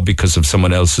in, all because of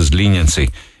someone else's leniency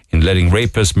in letting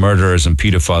rapists, murderers and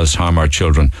paedophiles harm our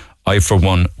children? I, for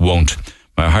one, won't.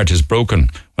 My heart is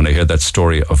broken when I hear that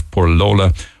story of poor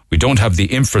Lola. We don't have the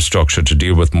infrastructure to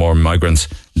deal with more migrants.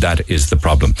 That is the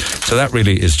problem. So that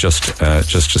really is just a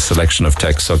selection of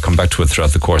texts. I'll come back to it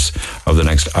throughout the course of the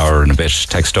next hour and a bit.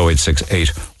 Text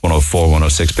 0868 104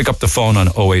 106. Pick up the phone on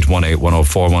 0818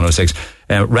 104 106.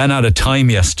 Ran out of time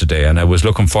yesterday and I was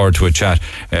looking forward to a chat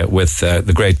with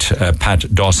the great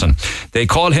Pat Dawson. They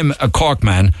call him a Cork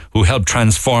man who helped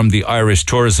transform the Irish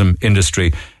tourism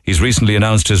industry. He's recently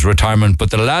announced his retirement, but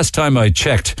the last time I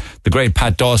checked, the great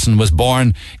Pat Dawson was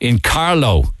born in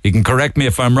Carlow. You can correct me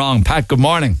if I'm wrong. Pat, good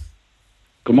morning.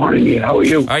 Good morning, Neil. How are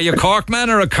you? Are you a Cork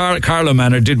man or a Carlow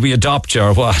man, or did we adopt you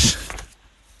or what?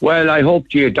 Well, I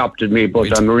hoped you adopted me,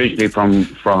 but I'm originally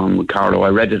from Carlow. I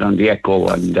read it on the Echo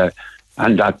and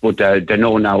that, but they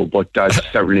know now, but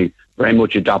certainly very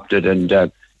much adopted,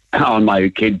 and all my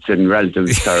kids and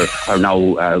relatives are now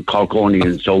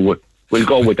Corkonians, so we'll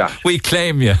go with that. We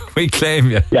claim you.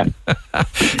 Yeah.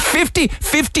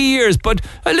 50 years, but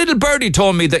a little birdie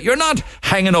told me that you're not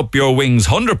hanging up your wings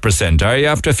 100%, are you,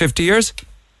 after 50 years?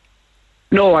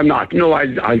 No, I'm not. No,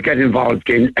 I'll get involved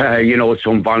in,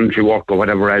 some voluntary work or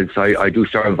whatever else. I do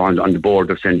serve on the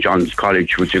board of St. John's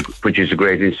College, which is a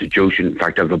great institution. In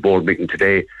fact, I have a board meeting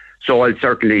today. So I'll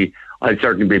certainly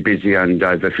be busy, and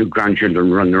I have a few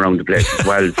grandchildren running around the place as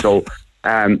well. So,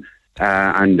 and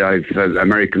I've an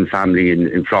American family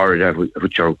in Florida,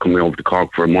 which are coming over to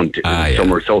Cork for a month in the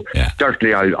summer. So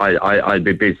certainly I'll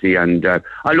be busy, and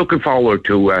I'm looking forward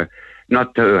to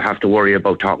not to have to worry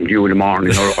about talking to you in the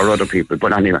morning or other people.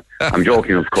 But anyway, I'm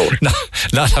joking, of course.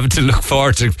 Not having to look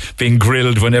forward to being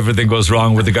grilled when everything goes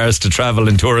wrong with regards to travel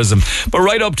and tourism. But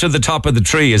right up to the top of the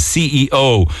tree as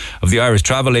CEO of the Irish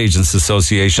Travel Agents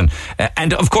Association.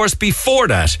 And of course, before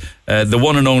that, the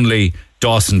one and only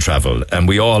Dawson Travel, and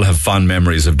we all have fond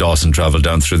memories of Dawson Travel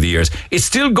down through the years. It's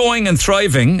still going and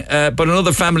thriving, but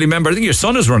another family member, I think your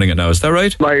son is running it now, is that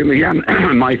right?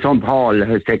 My son Paul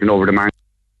has taken over the man.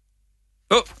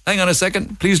 Oh, hang on a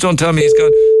second. Please don't tell me he's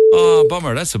gone. Oh,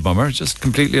 bummer. That's a bummer. Just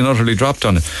completely and utterly dropped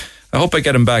on it. I hope I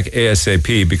get him back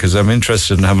ASAP, because I'm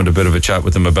interested in having a bit of a chat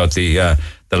with him about the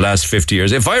last 50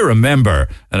 years. If I remember,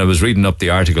 and I was reading up the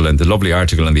article, and the lovely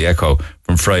article in the Echo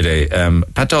from Friday,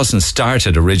 Pat Dawson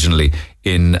started originally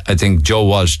in, I think, Joe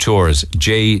Walsh Tours,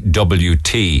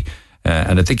 JWT,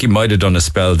 and I think he might have done a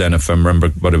spell then, if I remember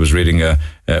what I was reading,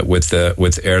 with Aer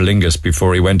Lingus,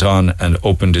 before he went on and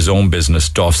opened his own business,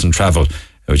 Dawson Travel,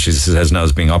 which is now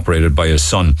being operated by his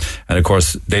son. And of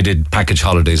course, they did package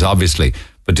holidays, obviously,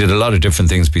 but did a lot of different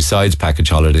things besides package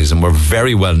holidays, and were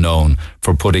very well known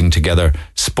for putting together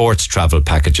sports travel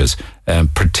packages,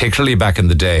 particularly back in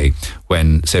the day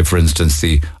when, say, for instance,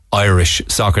 the Irish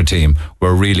soccer team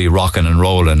were really rocking and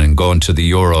rolling and going to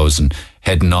the Euros and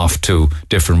heading off to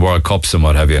different World Cups and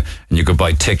what have you. And you could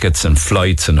buy tickets and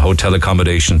flights and hotel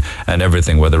accommodation and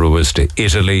everything, whether it was to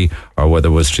Italy or whether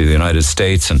it was to the United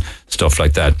States and stuff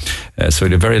like that. So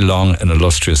he had a very long and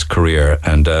illustrious career,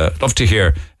 and love to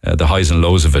hear the highs and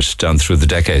lows of it down through the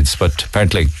decades. But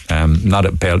apparently not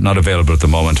available at the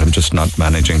moment. I'm just not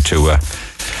managing to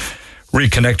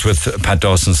reconnect with Pat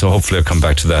Dawson, so hopefully I'll come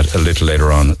back to that a little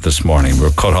later on this morning.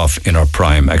 We're cut off in our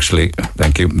prime, actually.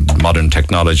 Thank you. Modern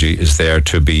technology is there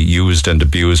to be used and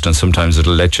abused, and sometimes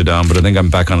it'll let you down, but I think I'm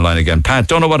back online again. Pat,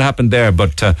 don't know what happened there,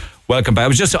 but welcome back.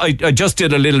 I just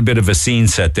did a little bit of a scene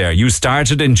set there. You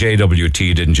started in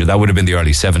JWT, didn't you? That would have been the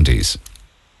early 70s.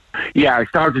 Yeah, I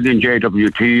started in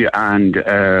JWT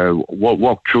and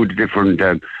walked through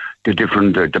the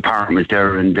different departments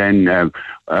there, and then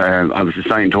I was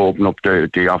assigned to open up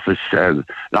the office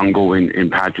long ago in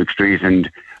Patrick Street, and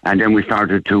then we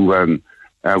started to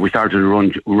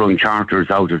run charters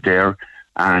out of there,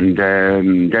 and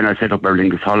then I set up Aer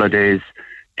Lingus Holidays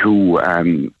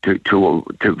to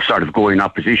sort of go in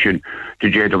opposition to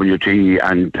JWT,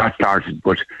 and that started,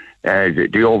 but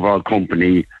the overall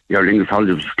company, Aer Lingus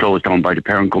Holidays, was closed down by the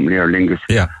parent company, Aer Lingus.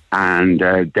 Yeah. And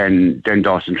then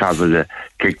Dawson Travel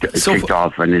kicked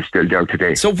off and is still there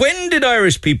today. So when did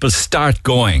Irish people start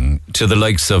going to the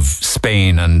likes of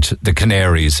Spain and the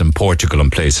Canaries and Portugal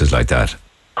and places like that?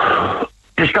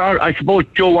 To start, I suppose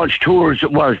Joe Walsh Tours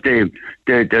was the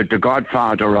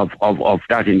godfather of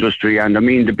that industry, and I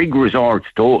mean the big resorts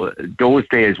those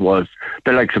days was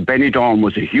the likes of Benidorm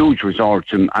was a huge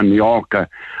resort, and Mallorca,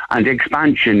 and the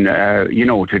expansion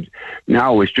to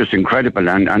now is just incredible,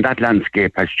 and that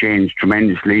landscape has changed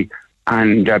tremendously,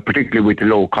 and particularly with the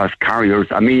low cost carriers.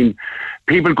 I mean,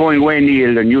 people going away,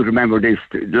 Neil, and you remember this,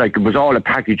 like it was all a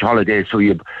package holiday. So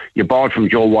you bought from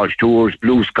Joe Walsh Tours,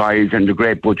 Blue Skies, and the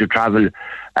Great Budget Travel,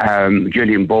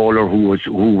 Gillian Bowler, who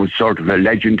was sort of a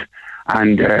legend,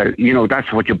 and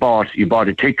that's what you bought. You bought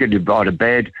a ticket, you bought a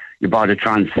bed, you bought a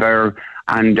transfer,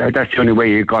 and that's the only way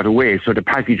you got away. So the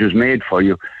package was made for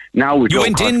you. Now you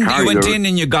went in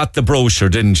and you got the brochure,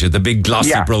 didn't you? The big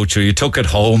glossy brochure. You took it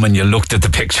home and you looked at the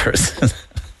pictures.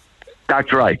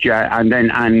 That's right, yeah. And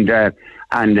then and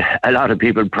a lot of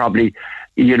people probably,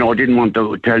 didn't want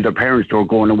to tell their parents they were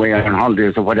going away on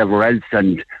holidays or whatever else,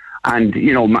 and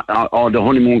all the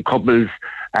honeymoon couples,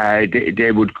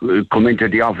 they would come into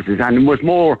the offices, and it was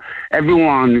more,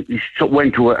 everyone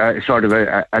went to a sort of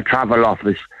a travel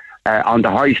office on the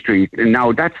high street, and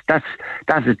now that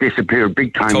has disappeared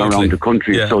big time around the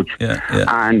country as such. Yeah.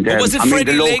 And was it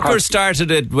Freddie Laker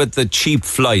started it with the cheap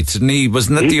flights, didn't he?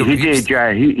 Wasn't that he did?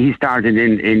 Yeah, he started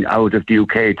in out of the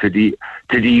UK to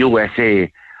the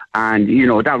USA, and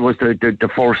that was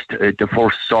the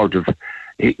first sort of.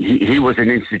 He was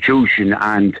an institution,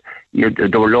 and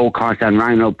there were low cost and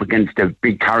ran up against the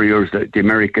big carriers, the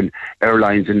American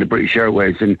Airlines and the British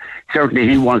Airways, and certainly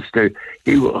he was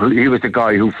the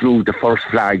guy who flew the first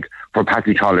flag for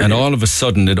package holidays. And all of a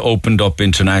sudden it opened up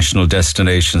international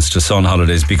destinations to Sun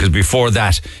Holidays, because before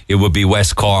that it would be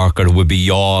West Cork, or it would be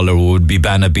Youghal, or it would be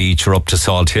Banna Beach, or up to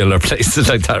Salt Hill, or places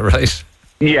like that, right?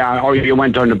 Yeah, or you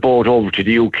went on the boat over to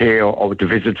the UK or to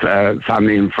visit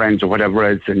family and friends or whatever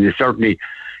else, and you certainly,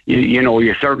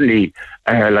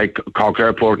 like Cork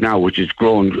Airport now, which has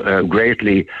grown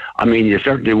greatly. I mean, you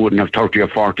certainly wouldn't have 30 or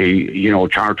 40,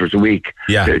 charters a week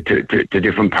to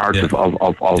different parts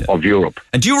of Europe.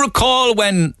 And do you recall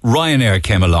when Ryanair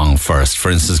came along first, for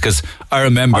instance? Because I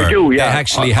remember they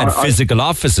actually had physical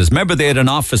offices. Remember, they had an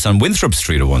office on Winthrop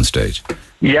Street at one stage.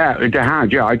 Yeah, they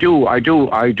had. Yeah, I do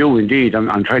indeed.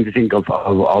 I'm trying to think of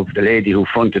the lady who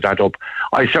fronted that up.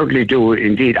 I certainly do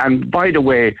indeed. And by the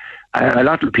way, a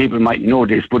lot of people might know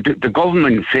this, but the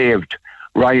government saved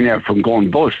Ryanair from going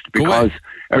bust, because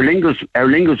Aer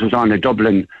Lingus was on a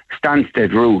Dublin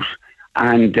Stansted route,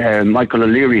 and Michael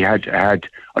O'Leary had it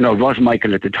wasn't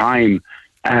Michael at the time.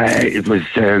 It was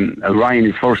Ryan,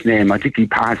 his first name. I think he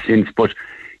passed since, but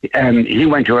he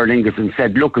went to Aer Lingus and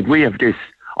said, look, if we have this,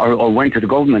 or went to the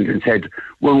government and said,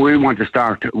 well, we want to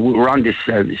start, we're on this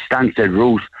Stansted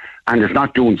route and it's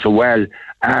not doing so well,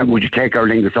 would you take Aer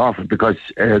Lingus off it? Because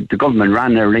the government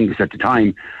ran Aer Lingus at the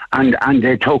time, and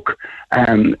they took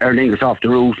Aer Lingus off the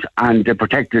route, and they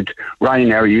protected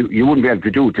Ryanair. You wouldn't be able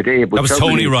to do it today. But that was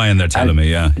Tony Ryan, they're telling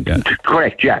me, yeah.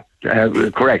 Correct, yeah.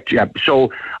 Correct, yeah.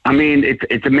 So, I mean,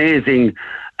 it's amazing.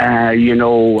 Do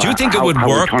you think it would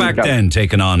work back then,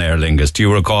 taking on Aer Lingus? Do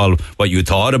you recall what you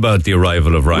thought about the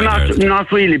arrival of Ryanair?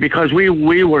 Not really, because we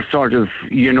were sort of,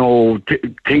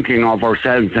 thinking of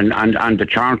ourselves and the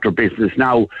charter business.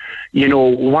 Now,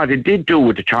 what it did do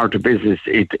with the charter business,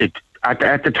 it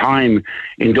at the time,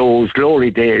 in those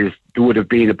glory days, there would have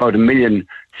been about 1 million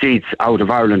seats out of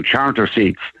Ireland, charter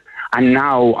seats. And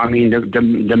now, I mean,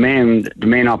 the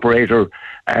main operator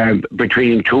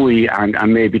between TUI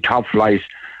and maybe Top Flight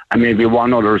and maybe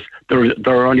one others, there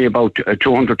are only about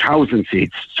 200,000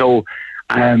 seats. So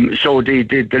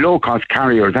the low cost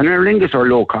carriers, and Aer Lingus are a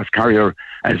low cost carrier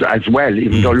as well.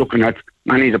 Even though looking at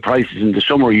many of the prices in the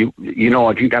summer, you know,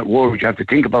 I think that word you have to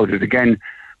think about it again.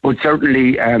 But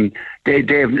certainly,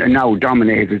 they've now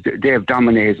dominated. They have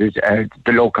dominated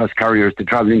the low-cost carriers, the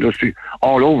travel industry,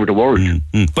 all over the world.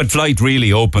 But flight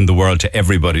really opened the world to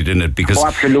everybody, didn't it? Because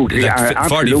absolutely,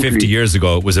 40, 50 years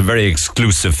ago, it was a very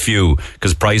exclusive few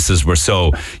because prices were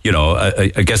so. You know, I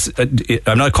guess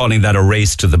I'm not calling that a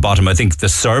race to the bottom. I think the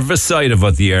service side of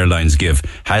what the airlines give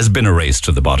has been a race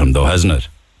to the bottom, though, hasn't it?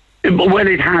 Well,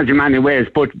 it has in many ways,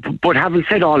 but having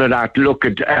said all of that, look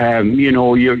at you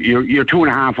know, you're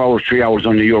 2.5 hours, 3 hours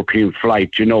on a European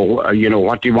flight. You know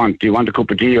what do you want? Do you want a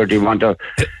cup of tea or do you want an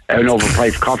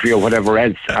overpriced coffee or whatever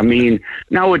else? I mean,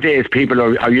 nowadays people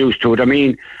are used to it. I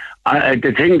mean,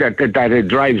 the thing that it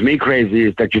drives me crazy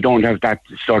is that you don't have that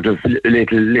sort of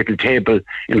little table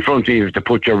in front of you to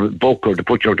put your book or to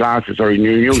put your glasses or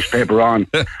your newspaper on,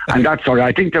 and that sort of.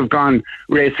 I think they've gone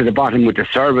race to the bottom with the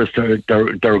service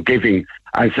they're giving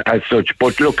as such.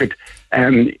 But look at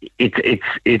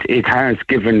it has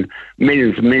given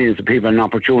millions and millions of people an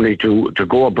opportunity to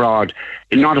go abroad,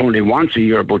 not only once a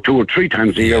year but 2 or 3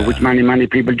 times a year, which many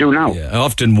people do now. I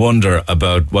often wonder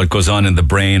about what goes on in the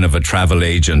brain of a travel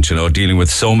agent, you know, dealing with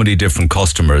so many different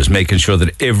customers, making sure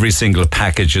that every single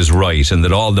package is right and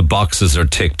that all the boxes are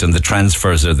ticked and the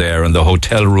transfers are there and the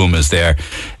hotel room is there.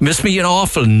 It must be an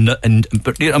awful,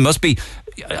 but you know, it must be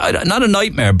not a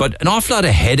nightmare, but an awful lot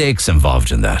of headaches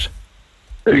involved in that.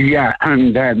 Yeah,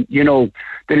 and you know,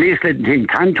 the least little thing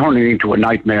can turn it into a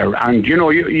nightmare. And you know,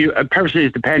 a person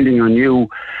is depending on you.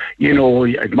 You know,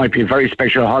 it might be a very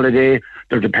special holiday.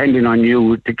 They're depending on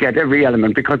you to get every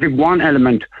element, because if one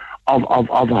element of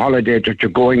a holiday that you're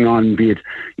going on, be it,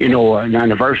 you know, an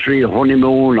anniversary, a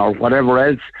honeymoon, or whatever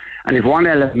else, and if one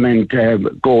element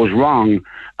goes wrong,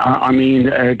 I mean,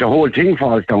 the whole thing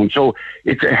falls down. So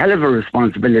it's a hell of a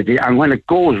responsibility. And when it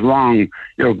goes wrong,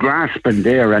 you're grasping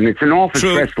there, and it's an awful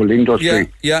stressful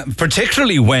industry. Yeah,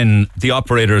 particularly when the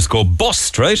operators go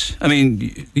bust, right? I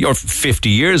mean, you're 50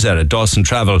 years at it. Dawson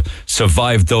Travel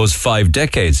survived those 5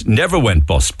 decades, never went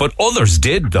bust. But others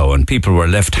did, though, and people were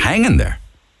left hanging there.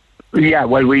 Yeah,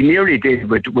 well, we nearly did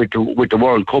with the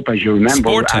World Cup, as you remember.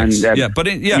 Sportex,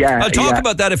 I'll talk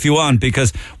about that if you want,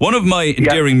 because one of my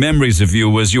endearing memories of you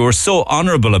was you were so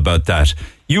honourable about that.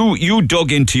 You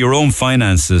dug into your own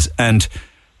finances and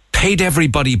paid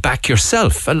everybody back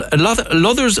yourself.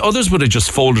 Others would have just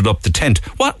folded up the tent.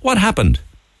 What happened?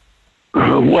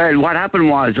 Well, what happened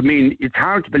was, I mean, it's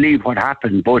hard to believe what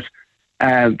happened, but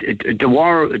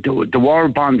the war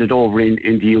bonded over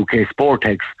in the UK,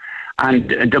 Sportex. And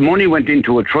the money went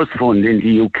into a trust fund in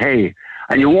the UK.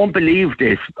 And you won't believe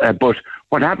this, but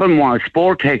what happened was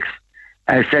Sportex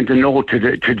sent a note to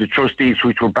the trustees,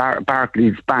 which were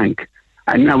Barclays Bank.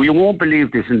 And now you won't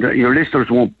believe this, and your listeners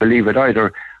won't believe it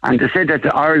either. And they said that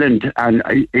the Ireland and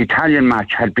Italian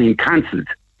match had been cancelled.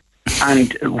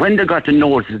 And when they got the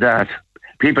note of that,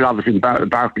 people obviously in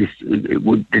Barclays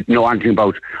didn't know anything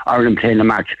about Ireland playing a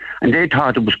match, and they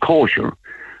thought it was kosher.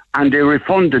 And they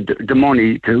refunded the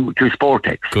money to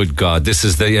Sportex. Good God, this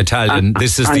is the Italian,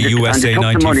 this is the USA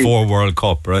 94 World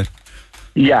Cup, right?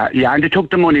 Yeah, and they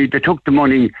took the money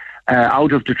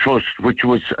out of the trust, which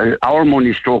was our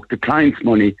money stroke the client's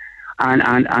money, and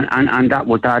that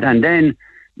was that. And then,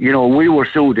 you know, we were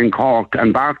sued in Cork,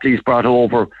 and Barclays brought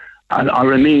over, I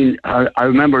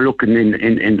remember looking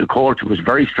in the court, it was a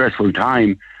very stressful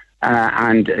time,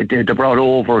 and they brought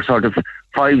over sort of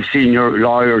 5 senior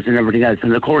lawyers and everything else.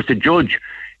 And of course the judge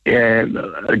at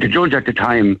the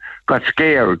time got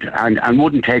scared and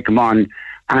wouldn't take him on.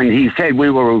 And he said we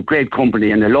were a great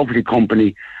company and a lovely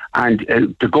company, and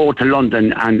to go to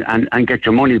London and get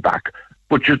your money back.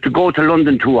 But just to go to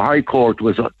London to a high court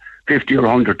was 50 or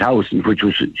 100,000, which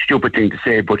was a stupid thing to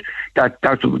say, but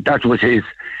that was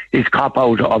his cop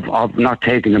out of not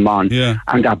taking him on. Yeah.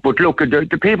 And that. But look,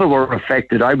 the people were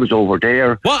affected. I was over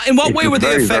there. Well, in what way were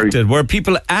they affected? Were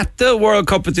people at the World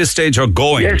Cup at this stage or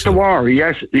going? Yes, there were.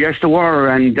 Yes, there were.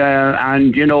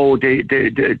 And you know, the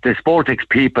Sportex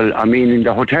people, I mean, in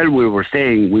the hotel we were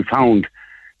staying, we found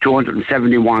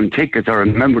 271 tickets, I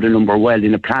remember the number well,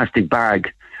 in a plastic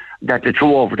bag that they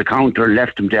threw over the counter and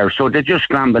left them there. So they just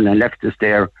scrambled and left us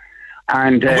there.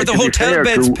 And were the hotel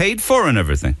beds paid for and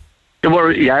everything? They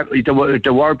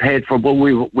were paid for, but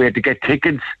we had to get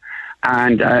tickets.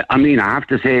 And I mean, I have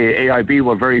to say, AIB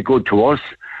were very good to us.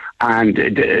 and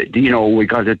we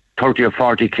got a 30 or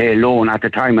 40k loan at the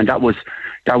time, and that was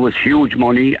huge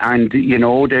money, and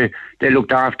they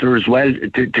looked after as well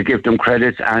to give them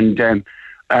credit, and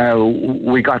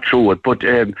we got through it. But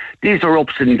these are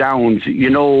ups and downs, Did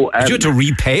you had to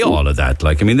repay all of that?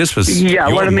 This was we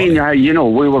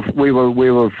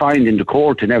were fined in the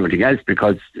court and everything else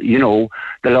because the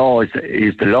law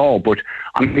is the law. But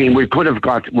I mean, we could have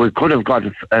got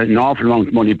an awful amount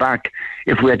of money back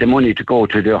if we had the money to go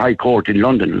to the High Court in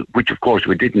London, which of course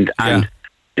we didn't. And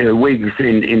the Whigs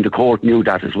in the court knew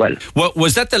that as well. Well,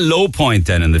 was that the low point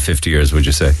then in the 50 years, would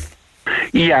you say?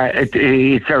 Yeah,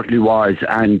 it certainly was,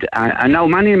 and now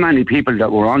many people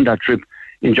that were on that trip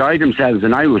enjoyed themselves,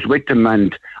 and I was with them,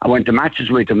 and I went to matches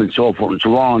with them, and so forth and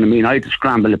so on. I mean, I had to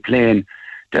scramble a plane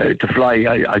to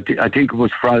fly. I think it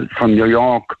was from New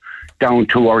York down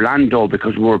to Orlando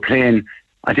because we were playing.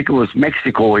 I think it was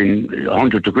Mexico in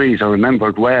 100 degrees. I remember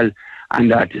it well,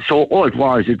 and so all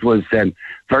it was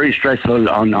very stressful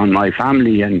on my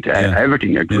family and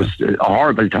everything. It was a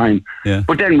horrible time. Yeah.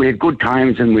 But then we had good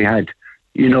times, and we had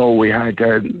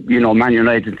Man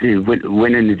United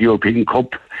winning the European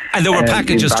Cup. And there were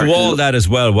packages to all that as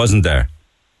well, wasn't there?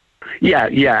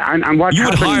 Yeah. And what you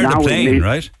would hire the plane,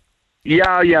 right?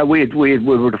 Yeah. We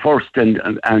were the first and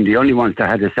the only ones that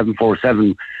had a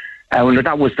 747.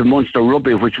 That was the Munster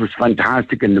Rugby, which was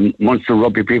fantastic, and the Munster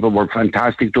Rugby people were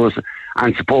fantastic to us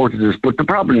and supported us. But the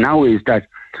problem now is that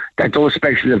those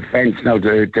special events now,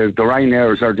 the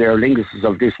Ryanairs or the Aer Linguses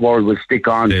of this world will stick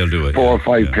on 4 or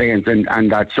 5 planes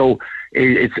and that. So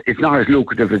it's not as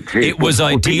lucrative as it was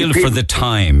ideal for the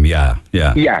time. Yeah.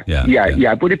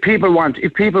 But if people want,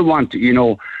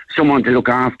 someone to look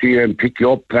after you and pick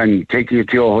you up and take you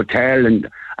to your hotel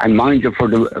and mind you for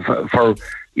the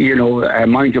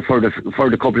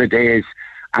couple of days,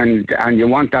 and you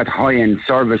want that high end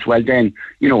service, well then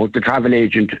the travel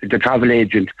agent will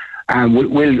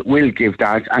give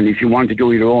that. And if you want to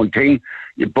do your own thing,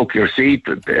 you book your seat,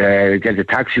 get a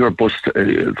taxi or bus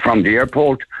from the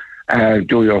airport,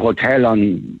 do your hotel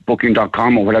on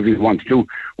booking.com or whatever you want to do.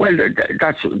 Well,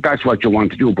 that's what you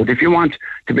want to do. But if you want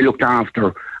to be looked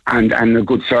after and a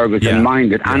good service and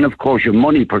minded, and of course your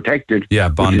money protected,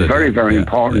 bonded, which is very, very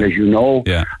important, as you know.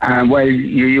 Well,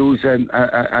 you use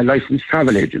a licensed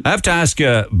travel agent. I have to ask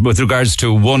you, with regards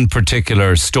to one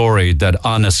particular story that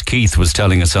Honest Keith was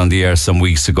telling us on the air some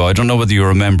weeks ago. I don't know whether you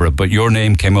remember it, but your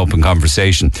name came up in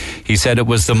conversation. He said it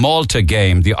was the Malta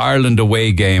game, the Ireland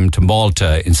away game to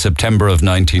Malta in September of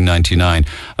 1999.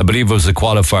 I believe it was a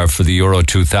qualifier for the Euro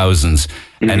 2000s.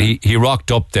 And he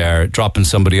rocked up there, dropping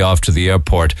somebody off to the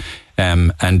airport,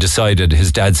 and decided,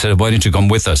 his dad said, why don't you come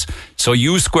with us? So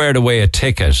you squared away a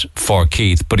ticket for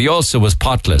Keith, but he also was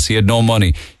potless. He had no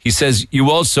money. He says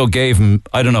you also gave him,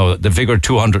 I don't know, the figure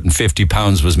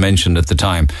 £250 was mentioned at the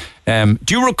time. Do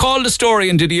you recall the story,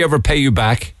 and did he ever pay you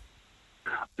back?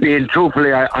 Neil,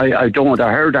 truthfully, I don't.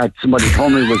 I heard that somebody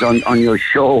told me it was on your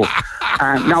show.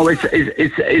 Now it's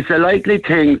a likely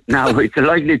thing. Now it's a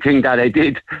likely thing that I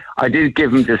did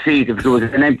give him the seat. If there was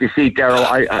an empty seat there,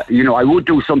 I would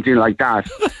do something like that,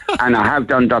 and I have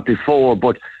done that before.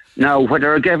 But now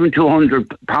whether I gave him £200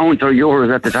 or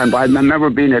euros at the time, but I remember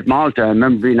being at Malta. I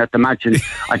remember being at the match, and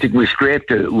I think we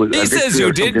scraped it. He says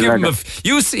you did give him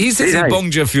he says he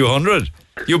bunged you a few hundred.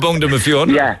 You bunged him a few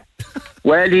hundred. Yeah.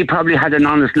 Well, he probably had an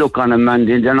honest look on him and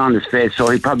an honest face,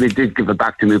 so he probably did give it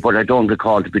back to me, but I don't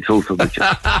recall, to be truthful with you.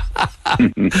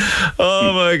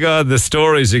 Oh my God, the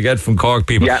stories you get from Cork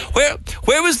people. Yeah.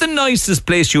 Where was the nicest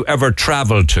place you ever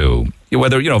travelled to?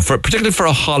 Whether, particularly for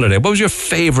a holiday, what was your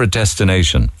favourite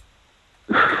destination?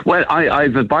 Well,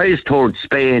 I've advised towards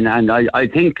Spain, and I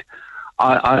think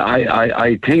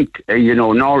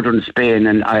northern Spain,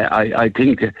 and I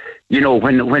think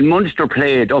when Munster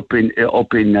played up in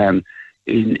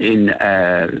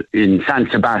San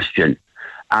Sebastian,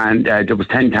 and there was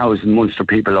 10,000 Munster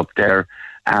people up there,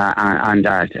 and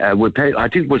we played. I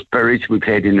think it was Berwick. We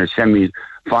played in a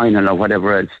semi-final or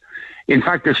whatever else. In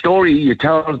fact, the story you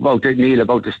tell about it, Neil,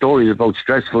 about the story about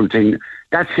stressful thing,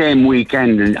 that same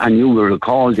weekend, and you will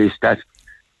recall this, that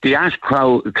the ash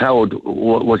cloud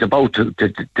was about to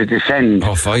descend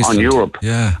on Europe.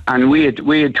 Yeah. And we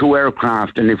had 2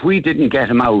 aircraft, and if we didn't get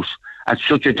them out at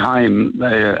such a time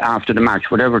after the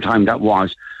match, whatever time that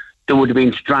was, they would have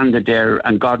been stranded there,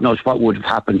 and God knows what would have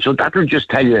happened. So that will just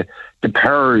tell you the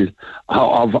peril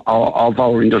of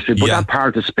our industry. But that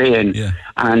part of Spain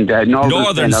and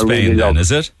northern Spain really then,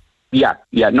 is it? Yeah,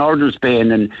 northern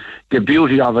Spain, and the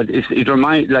beauty of it is it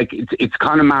reminds it's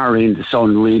Connemara in the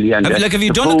sun, really. And have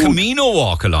you done a Camino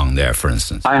walk along there, for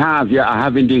instance? I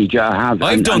have indeed. Yeah, I have.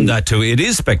 I've done that too. It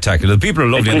is spectacular. The people are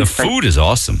lovely, and the food is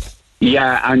awesome.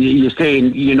 Yeah, and you stay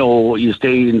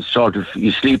in, sort of,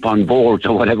 you sleep on boards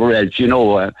or whatever else,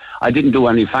 I didn't do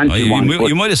any fancy ones.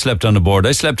 You might have slept on a board.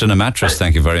 I slept on a mattress,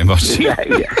 thank you very much.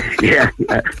 yeah.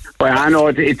 But I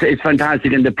know it's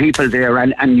fantastic, and the people there,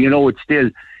 and it's still,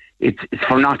 it's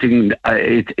for nothing,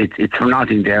 it's for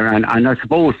nothing there, and I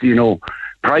suppose,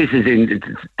 prices in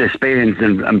the Spains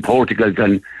and Portugals,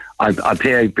 and I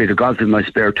play a bit of golf in my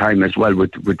spare time as well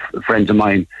with friends of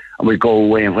mine, and we go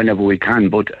away whenever we can.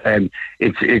 But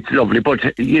it's lovely. But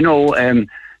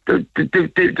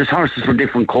there's horses for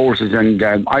different courses, and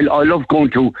I love going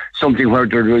to something where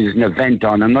there is an event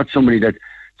on. I'm not somebody that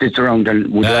sits around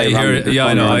and would lie around.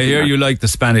 I know. I hear you like the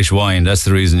Spanish wine. That's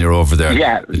the reason you're over there.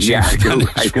 Yeah,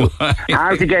 I do.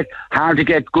 Hard to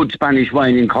get good Spanish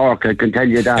wine in Cork, I can tell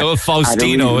you that. The old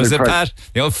Faustino, is it, Pat?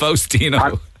 The old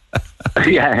Faustino.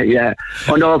 Yeah.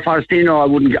 Oh no, Faustino, I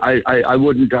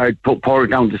wouldn't. I'd pour it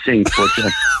down the sink. But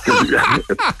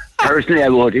personally, I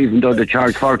would, even though they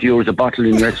charge €40 a bottle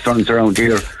in restaurants around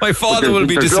here. My father will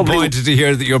be disappointed to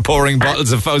hear that you're pouring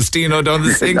bottles of Faustino down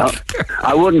the sink. No,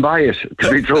 I wouldn't buy it,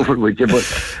 to be truthful with you. But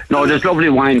no, there's lovely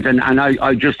wines, and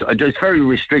I just very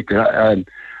restricted.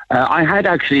 I had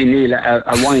actually, Neil, a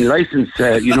wine license,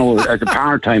 as a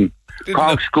part-time.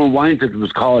 Cork School Wines, it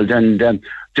was called, and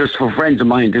just for friends of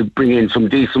mine to bring in some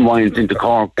decent wines into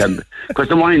Cork, because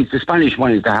the Spanish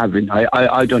wines they have,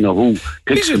 I don't know who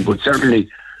picks them, but certainly...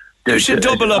 You should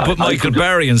double up with Michael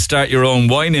Barry and start your own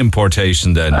wine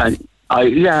importation then.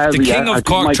 The King of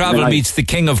Cork travel meets the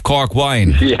King of Cork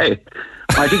wine. Yeah.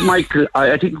 I think Michael,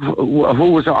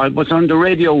 who was on the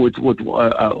radio with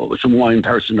some wine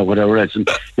person or whatever else, and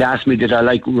he asked me did I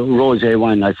like rosé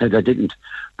wine. I said I didn't.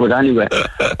 But anyway,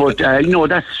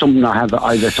 that's something I have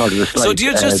either sort of a slight... So do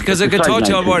you just, because I could talk to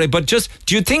you all morning, but just,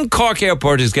 do you think Cork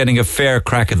Airport is getting a fair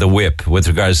crack of the whip with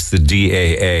regards to the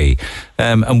DAA?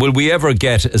 And will we ever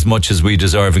get as much as we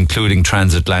deserve, including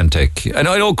transatlantic? And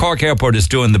I know Cork Airport is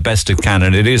doing the best it can,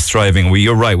 and it is thriving.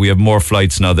 You're right, we have more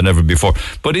flights now than ever before.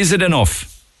 But is it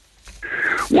enough?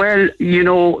 Well,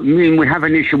 we have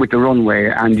an issue with the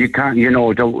runway, and you can't, as you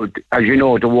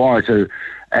know, there was a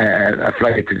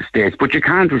flight to the States, but you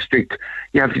can't restrict.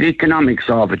 You have the economics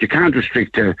of it. You can't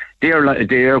restrict the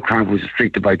aircraft was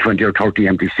restricted by 20 or 30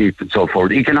 empty seats and so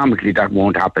forth. Economically, that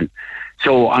won't happen.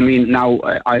 So, now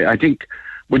I think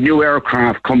with new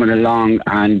aircraft coming along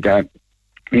and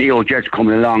Neo jets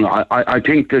coming along, I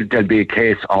think that there'll be a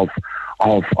case of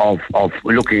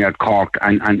looking at Cork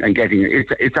and getting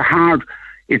it. It's a hard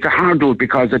route,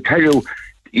 because I tell you,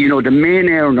 the main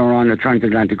earner on the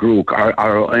transatlantic route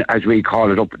are, as we call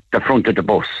it, up the front of the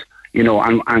bus.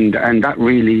 And that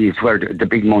really is where the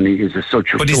big money is as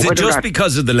such. But is it just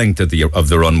because of the length of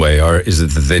the runway, or is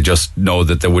it that they just know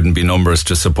that there wouldn't be numbers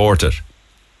to support it?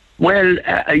 Well,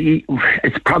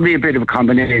 it's probably a bit of a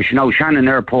combination. Now, Shannon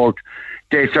Airport,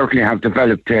 they certainly have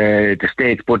developed the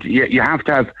States, but you have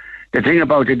to have... The thing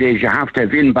about it is you have to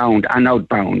have inbound and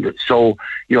outbound. So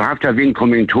you have to have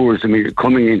incoming tourism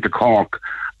coming into Cork.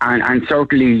 And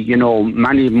certainly,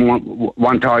 many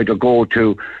want to either go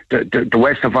to the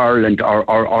west of Ireland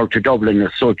or to Dublin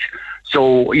as such.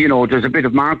 So, there's a bit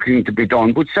of marketing to be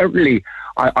done. But certainly,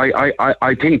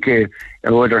 I think,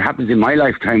 whether it happens in my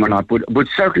lifetime or not, but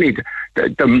certainly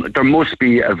there must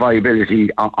be a viability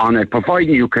on it,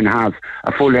 providing you can have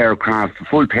a full aircraft,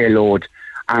 full payload,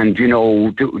 and do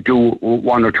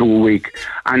one or two a week,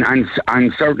 and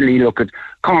certainly look at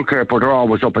Cork Airport are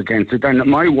always up against it. And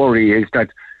my worry is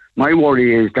that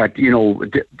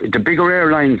the bigger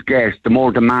airlines get, the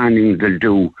more demanding they'll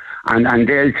do, and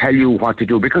they'll tell you what to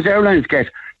do, because airlines get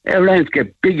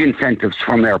big incentives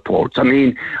from airports. I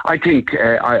mean, I think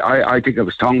I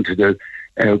was talking to the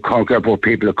Cork Airport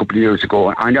people a couple of years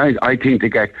ago, and I think they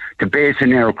get to base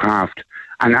an aircraft.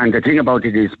 And the thing about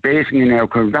it is, basing an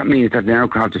aircraft, that means that an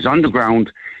aircraft is on the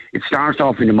ground. It starts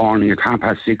off in the morning at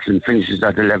 6:30 and finishes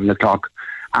at 11 o'clock.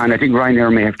 And I think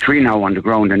Ryanair may have 3 now on the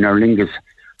ground, and Aer Lingus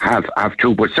have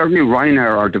 2. But certainly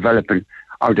Ryanair are developing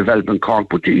Cork.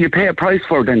 But you pay a price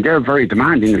for it, and they're very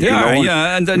demanding.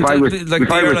 Yeah. And if I was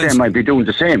them, I'd be doing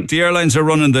the same. The airlines are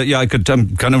running I could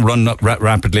kind of run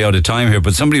rapidly out of time here,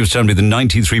 but somebody was telling me that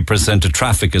 93% of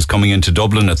traffic is coming into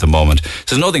Dublin at the moment.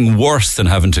 So there's nothing worse than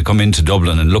having to come into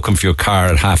Dublin and looking for your car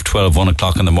at 12:30, 1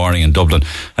 o'clock in the morning in Dublin,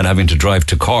 and having to drive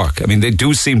to Cork. I mean, they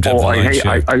do seem to have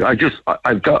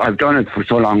I've done it for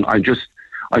so long. I just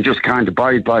can't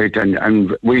abide by it,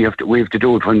 and we have to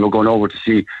do it when we're going over to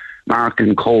see Mark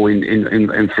and Co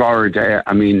in Florida.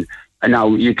 I mean,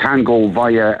 now you can go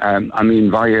via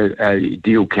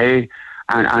the UK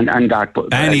and that.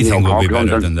 But anything will be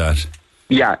better than that.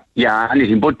 Yeah,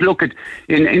 anything. But look at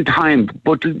in time.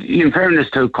 But in fairness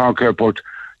to Cork Airport,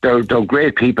 they're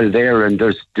great people there, and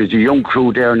there's a young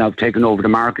crew there now taking over the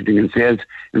marketing and sales.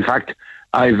 In fact,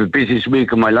 I have the busiest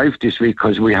week of my life this week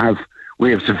because we have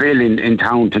Seville in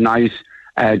town tonight,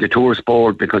 the tourist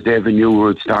board, because they have a new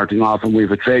route starting off, and we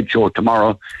have a trade show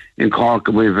tomorrow in Cork,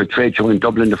 and we have a trade show in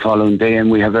Dublin the following day, and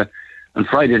we have on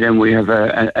Friday then we have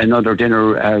another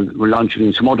dinner. We're launching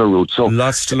in some other routes. So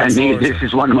lots to look forward this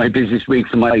is one of my busiest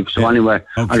weeks of my life. So anyway,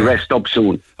 I'll rest up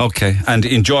soon. Okay, and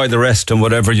enjoy the rest and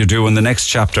whatever you do in the next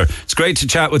chapter. It's great to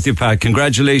chat with you, Pat.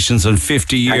 Congratulations on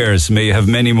 50 years. May you have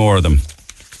many more of them.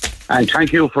 And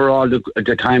thank you for all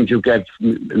the times you gave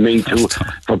me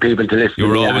for people to listen to. You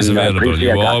were always available.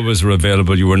 You were always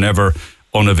available. You were never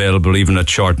unavailable, even at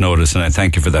short notice. And I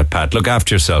thank you for that, Pat. Look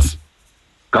after yourself.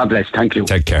 God bless. Thank you.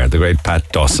 Take care. The great Pat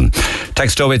Dawson.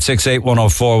 Text 0868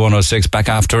 104 106. Back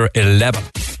after 11.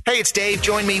 Hey, it's Dave.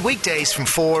 Join me weekdays from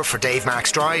 4 for Dave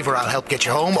Max Drive, where I'll help get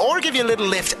you home or give you a little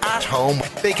lift at home.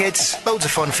 Big hits, loads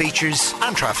of fun features,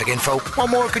 and traffic info. What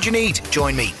more could you need?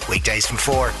 Join me weekdays from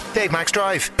 4. Dave Max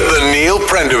Drive. The Neil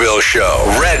Prendeville Show.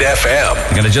 Red FM.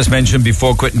 I'm going to just mention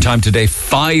before quitting time today,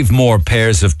 5 more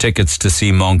pairs of tickets to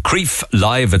see Moncrief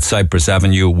live at Cypress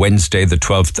Avenue Wednesday, the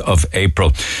 12th of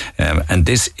April. And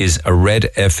this is a Red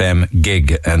FM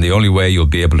gig, and the only way you'll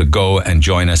be able to go and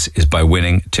join us is by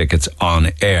winning tickets on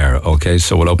air. Okay,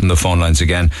 so we'll open the phone lines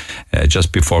again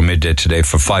just before midday today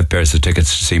for 5 pairs of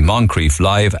tickets to see Moncrief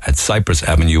live at Cypress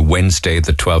Avenue Wednesday,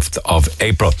 the 12th of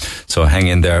April. So hang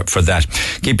in there for that.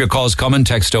 Keep your calls coming.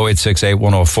 Text 0868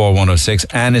 104 106.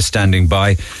 Anne is standing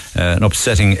by. An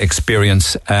upsetting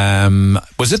experience.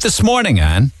 Was it this morning,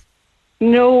 Anne?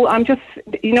 No, I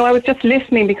was just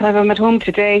listening because I'm at home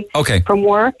today from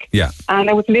work. Yeah. And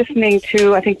I was listening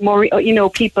to, I think, more,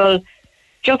 people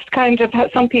just kind of,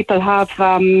 some people have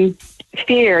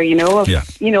fear,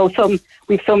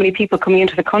 we've so many people coming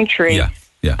into the country. Yeah.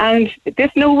 Yeah. And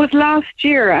this was last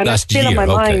year, and it's still in my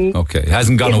mind. Okay, it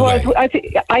hasn't gone away.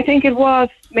 I think it was,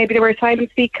 maybe there were asylum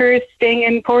seekers staying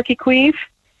in Porky Queeve.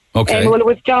 Okay. Well, it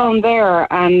was down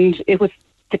there, and it was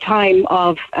the time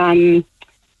of...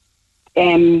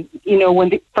 when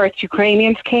the first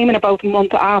Ukrainians came, and about a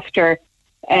month after,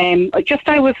 I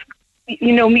was,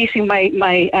 meeting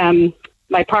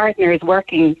my partner is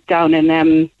working down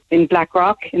in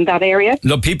Blackrock, in that area.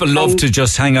 Look, people love to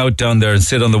just hang out down there and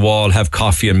sit on the wall, have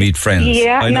coffee and meet friends.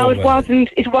 Yeah, it wasn't.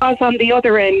 It was on the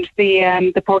other end,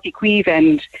 the Porky Queeve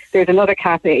end. There's another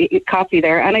coffee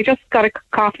there, and I just got a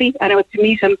coffee, and I was to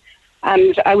meet him.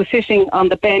 And I was sitting on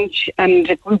the bench, and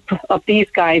a group of these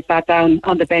guys sat down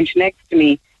on the bench next to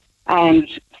me and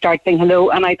started saying hello.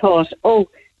 And I thought,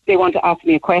 they want to ask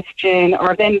me a question.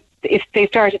 Or then if they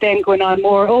started then going on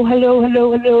more, hello,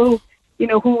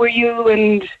 who are you?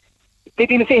 And they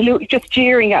didn't say hello, just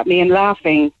jeering at me and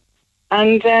laughing.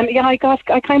 And I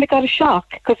kind of got a shock,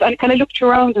 because I kind of looked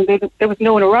around and there was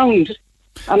no one around.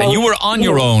 And you were on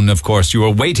your own, of course. You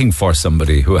were waiting for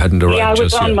somebody who hadn't arrived. Yeah, I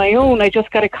was on my own. I just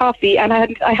got a coffee, and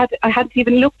I hadn't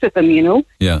even looked at them.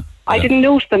 Yeah. I didn't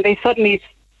notice them. They suddenly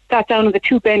sat down on the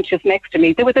 2 benches next to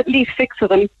me. There was at least 6 of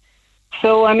them.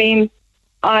 So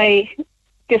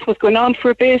this was going on for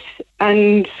a bit,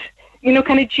 and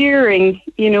kind of jeering,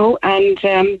 and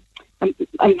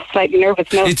I'm slightly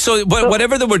nervous now.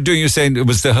 Whatever they were doing, you're saying it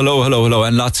was the hello,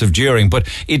 and lots of jeering, but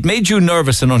it made you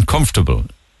nervous and uncomfortable.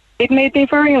 It made me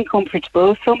very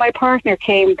uncomfortable. So my partner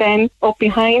came then up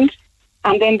behind,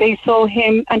 and then they saw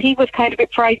him, and he was kind of a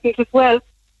bit frightened as well.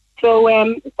 So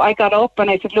I got up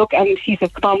and I said, look, and he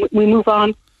said, come on, we move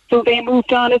on. So they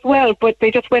moved on as well, but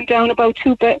they just went down about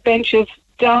 2 benches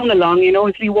down along,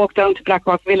 as we walked down to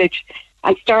Blackrock Village,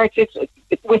 and started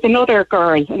with another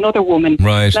girl, another woman.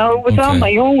 Right. Now, it was on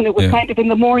my own. It was kind of in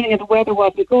the morning, and the weather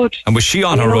wasn't good. And was she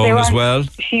on her own as well?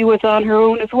 She was on her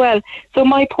own as well. So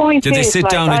my point is... Did they sit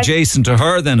down adjacent to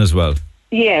her then as well?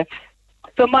 Yes.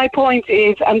 So my point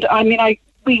is, and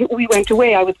we went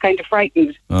away. I was kind of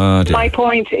frightened. Oh, dear. My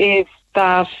point is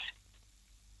that,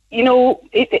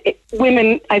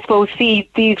 women, I suppose, see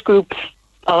these groups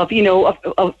of,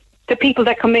 of the people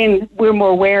that come in, we're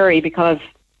more wary, because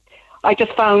I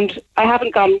just found I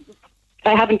haven't done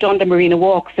the Marina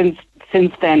walk since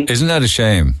then. Isn't that a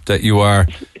shame that you are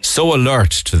so alert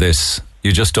to this?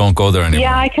 You just don't go there anymore.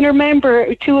 Yeah, I can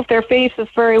remember 2 of their faces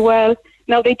very well.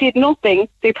 Now, they did nothing.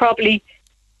 They probably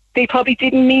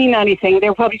didn't mean anything. They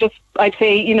were probably just, I'd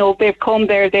say, they've come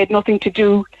there, they had nothing to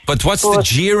do. But what's the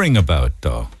jeering about,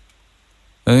 though?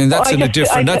 I mean, that's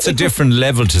a different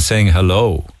level to saying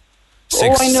hello.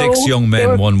 Six young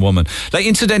men, 1 woman. Like,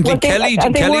 incidentally, Kellie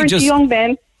they weren't just young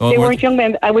men. They weren't young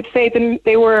men. I would say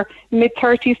they were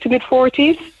mid-30s to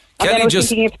mid-40s.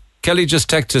 Kellie just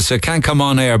texted us, I can't come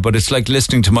on air, but it's like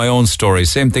listening to my own story.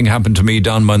 Same thing happened to me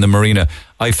down by the marina.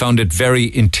 I found it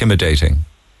very intimidating.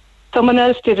 Someone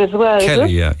else did as well.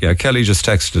 Kellie, yeah. Kellie just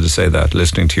texted to say that,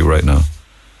 listening to you right now.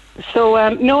 So,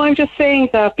 no, I'm just saying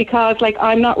that because, like,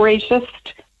 I'm not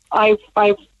racist. I've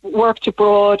worked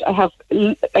abroad.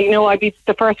 I'd be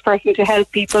the first person to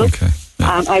help people. Okay.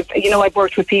 Yeah. I've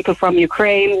worked with people from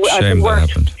Ukraine. Shame that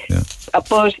happened. Yeah.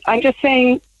 But I'm just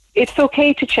saying it's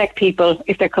okay to check people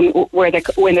if they're coming when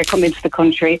they're coming to the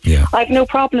country. Yeah. I have no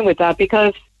problem with that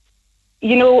because,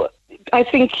 I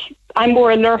think I'm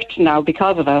more alert now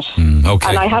because of it. Okay.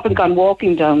 And I haven't gone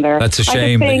walking down there. That's a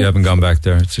shame that you haven't gone back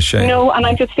there. It's a shame. No, and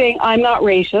I'm just saying I'm not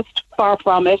racist, far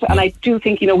from it. And I do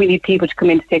think, we need people to come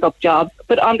in to take up jobs.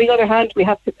 But on the other hand, we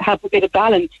have to have a bit of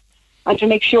balance and to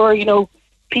make sure,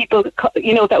 people,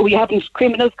 that we haven't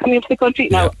criminals coming into the country.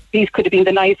 Now, these could have been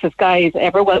the nicest guys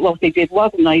ever. Well, what they did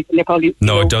wasn't nice, and they probably...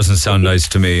 No, it doesn't sound nice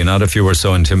to me. Not if you were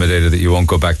so intimidated that you won't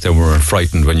go back there and were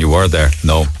frightened when you were there.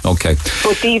 No, okay.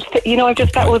 But these,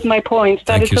 that was my point.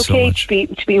 That it's okay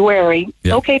to be wary.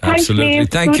 Yeah, okay, thanks, absolutely. Neil.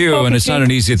 Thank Good you. talking And it's to not you.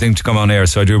 an easy thing to come on air,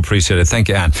 so I do appreciate it. Thank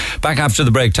you, Anne. Back after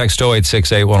the break, text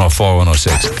 0868 104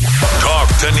 106. Talk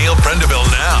to Neil Prendeville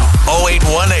now.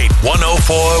 0818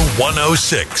 104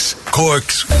 106.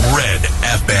 Cork's Red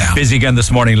FM. Busy again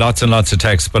this morning, lots and lots of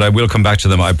texts, but I will come back to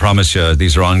them. I promise you,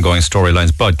 these are ongoing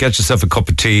storylines. But get yourself a cup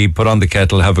of tea, put on the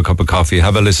kettle, have a cup of coffee,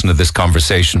 have a listen to this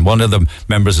conversation. One of the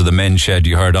members of the men's shed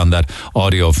you heard on that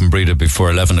audio from Breda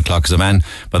before 11 o'clock is a man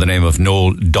by the name of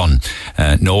Noel Dunne.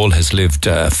 Noel has lived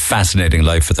a fascinating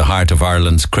life at the heart of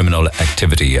Ireland's criminal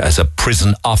activity as a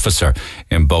prison officer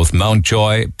in both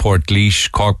Mountjoy, Portlaoise,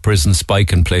 Cork Prison,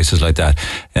 Spike and places like that.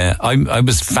 I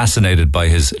was fascinated by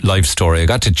his life story. I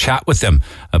got to chat with him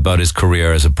about his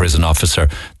career as a prison officer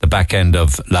the back end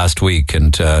of last week,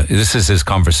 and this is his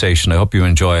conversation. I hope you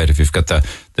enjoy it. If you've got the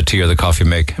tea or the coffee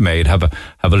made, have a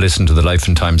listen to the life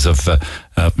and times of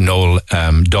Noel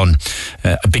Dunne.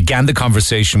 I began the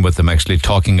conversation with him actually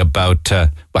talking about I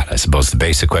suppose the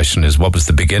basic question is, what was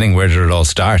the beginning? Where did it all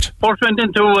start? First went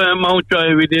into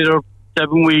Mountjoy. We did our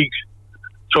 7 weeks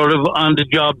sort of on the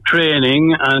job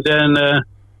training, and then there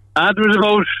was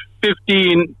about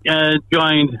 15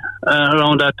 joined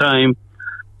around that time,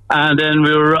 and then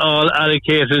we were all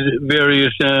allocated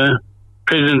various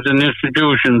prisons and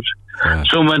institutions. Yeah.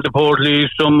 Some went to Portlaoise,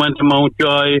 some went to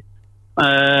Mountjoy,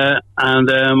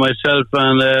 and myself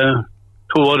and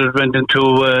two others went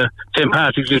into St.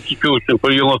 Patrick's Institution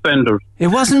for young offenders. It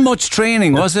wasn't much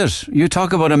training, was it? You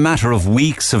talk about a matter of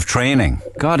weeks of training.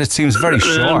 God, it seems very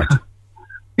short.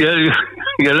 Yeah,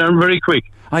 you learn very quick.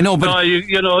 I know, but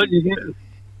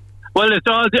well, it's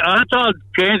all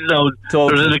changed now.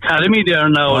 Totally. There's an academy there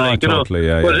now, totally,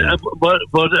 yeah. But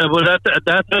at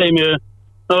that time,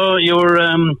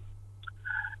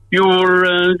 you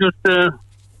were just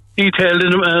detailed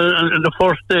in the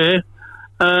first day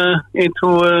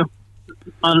into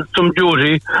on some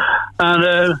duty,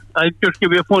 and I just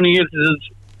give you a funny incident.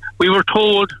 We were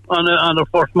told on the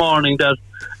first morning that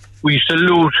we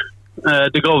salute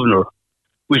the governor,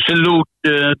 we salute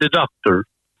the doctor,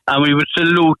 and we would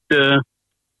salute the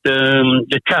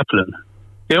chaplain.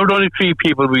 They were the only three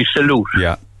people we salute.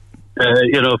 Yeah.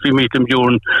 If you meet them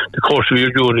during the course of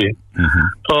your duty. Mm-hmm.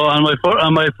 So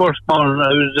on my first morning, I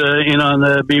was in on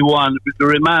B1,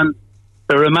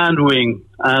 the remand wing,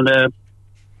 and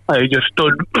I just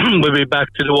stood with my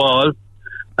back to the wall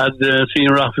as the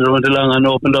senior officer went along and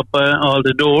opened up all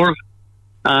the doors,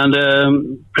 and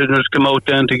prisoners come out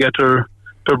then to get their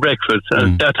breakfast.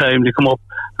 At that time, they come up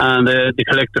and they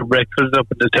collect their breakfast up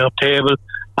at the top table,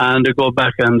 and they go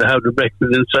back and they have their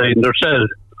breakfast inside in their cells.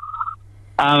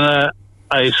 And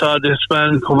I saw this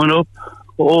man coming up.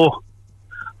 Oh,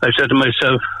 I said to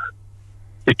myself,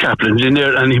 the chaplain's in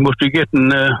there, and he must be getting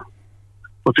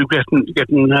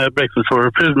breakfast for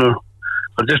a prisoner.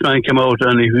 But this man came out,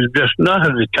 and he was just not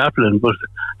as a chaplain, but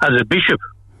as a bishop.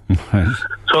 Right.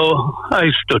 So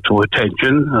I stood to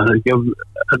attention, and I gave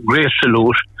a great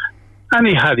salute. And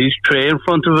he had his tray in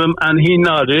front of him, and he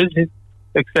nodded,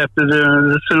 accepted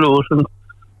the salute, and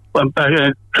went back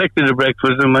and collected the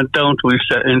breakfast and went down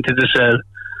into the cell.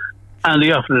 And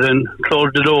the officer then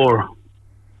closed the door.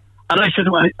 And I said,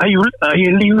 are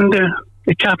you leaving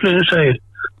the chaplain inside?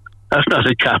 That's not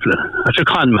a chaplain. That's a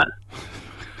con man.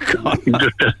 He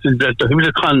was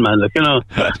a con man,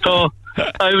 So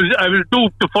I was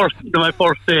duped my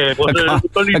first day. But,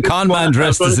 a con man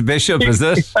dressed as a bishop, is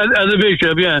it? As a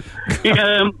bishop, yeah.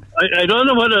 I don't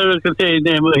know whether I can say his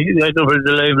name. I don't know if it's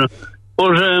alive now.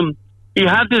 But he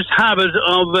had this habit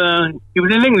of, he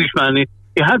was an Englishman,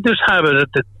 he had this habit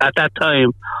at that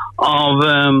time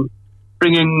of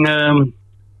bringing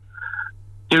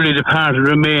nearly departed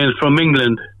remains from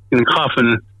England in a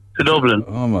coffin to Dublin.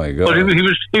 Oh my God! But he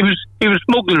was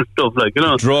smuggling stuff, like, you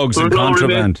know, drugs and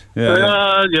contraband.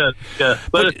 Yeah.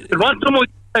 But it wasn't so much.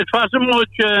 It wasn't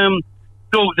much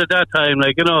drugs at that time,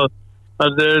 like, you know.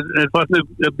 It wasn't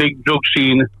a big drug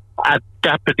scene at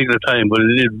that particular time, but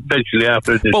it did eventually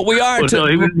after this. But we are,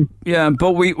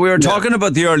 we were talking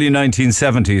about the early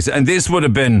 1970s, and this would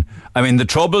have been, I mean, the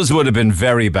troubles would have been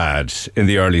very bad in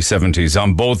the early 70s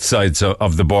on both sides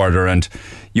of the border, and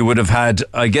you would have had,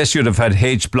 I guess you'd have had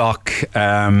H Block,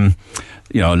 Long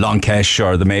Kesh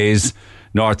or the Maze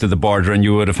north of the border, and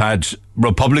you would have had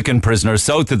Republican prisoners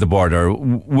south of the border.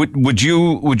 Would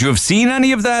you have seen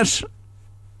any of that?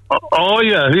 Oh,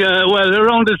 yeah. Well,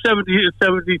 around the 72,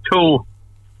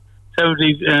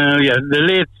 the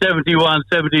late 71,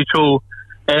 72,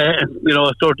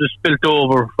 sort of spilt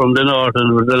over from the north, and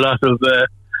there was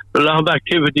a lot of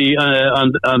activity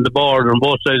on the border, on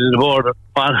both sides of the border.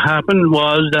 What happened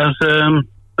was that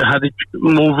they had to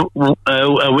move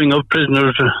a wing of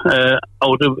prisoners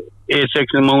out of A6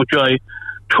 and Mountjoy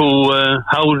to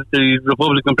house the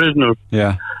Republican prisoners.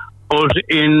 Yeah. But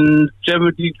in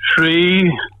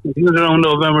 73, I think it was around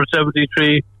November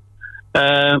 73,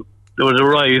 there was a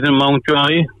riot in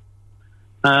Mountjoy,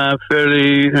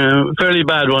 fairly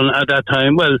bad one at that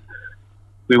time. Well,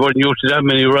 we weren't used to that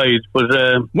many riots, but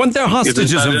weren't there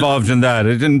hostages involved in that?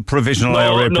 It didn't provisional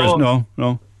IRA prison. No,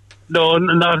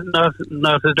 not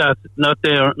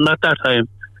that time.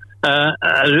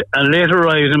 A later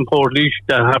riot in Portlaoise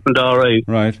that happened all right.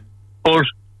 Right. But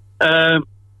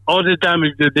all the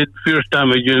damage, they did fierce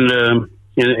damage in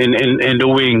the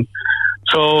wing.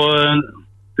 So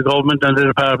the government and the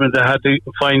department, they had to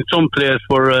find some place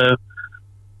for to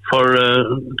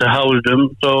house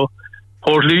them. So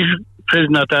Portlaoise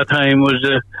prison at that time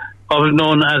was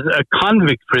known as a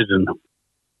convict prison.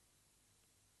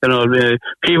 You know,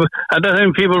 people at that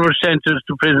time, people were sentenced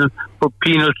to prison for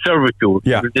penal servitude.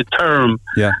 Yeah. The term.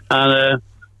 Yeah. And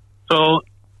so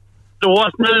there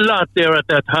wasn't a lot there at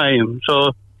that time.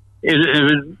 So it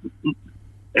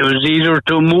was easier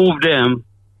to move them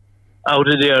out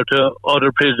of there to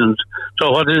other prisons.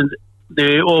 So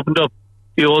they opened up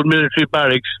the old military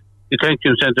barracks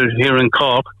detention centre here in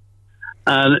Cork,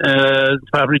 and the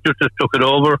Department of Justice took it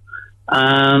over,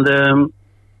 and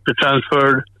they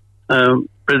transferred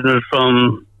prisoners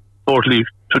from Portlaoise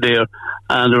to there,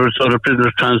 and there were other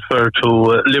prisoners transferred to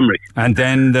Limerick. And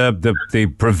then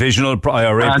the provisional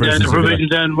IRA prisoners. And then the provision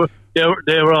they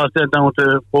were all sent down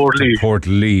to Portlaoise.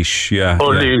 Portlaoise, yeah.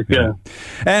 Portlaoise,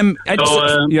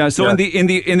 yeah. So in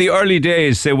the early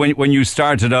days, say when you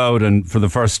started out and for the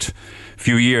first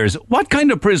few years, what kind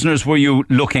of prisoners were you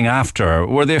looking after?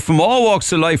 Were they from all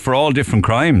walks of life for all different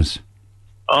crimes?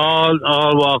 All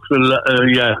walks of life,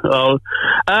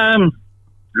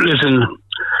 listen,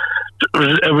 there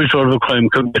was every sort of a crime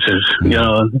committed. You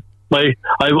know, I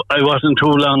wasn't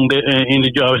too long in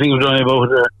the job. I think it was only about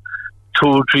 2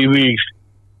 or 3 weeks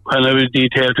when I was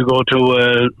detailed to go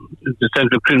to the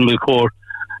Central Criminal Court.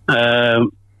 I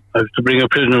was to bring a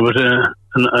prisoner with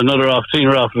another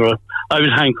senior officer. I was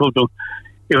handcuffed.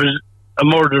 It was a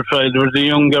murder trial. There was a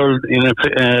young girl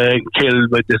killed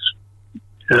by this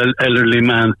elderly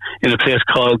man in a place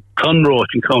called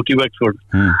Clonroach in County Wexford.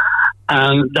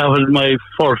 And that was my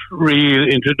first real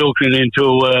introduction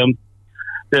into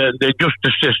the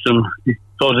justice system,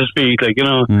 so to speak. Like, you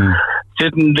know,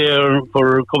 sitting there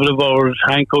for a couple of hours,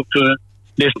 handcuffed to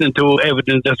listening to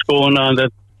evidence that's going on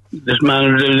that this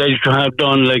man was alleged to have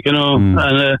done, like, you know,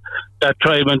 and that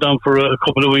trial went on for a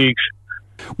couple of weeks.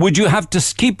 Would you have to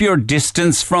keep your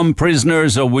distance from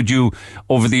prisoners, or would you,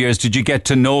 over the years, did you get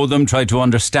to know them, try to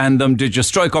understand them? Did you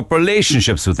strike up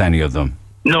relationships with any of them?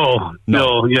 No.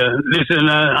 Yeah. Listen,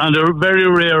 on a very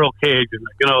rare occasion,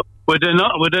 you know, with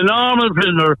a normal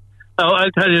prisoner,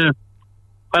 I'll tell you,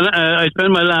 when I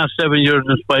spent my last 7 years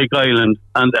in Spike Island,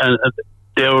 and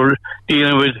they were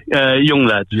dealing with young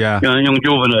lads, young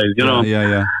juveniles, you know.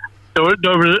 Yeah. There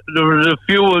was a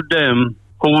few of them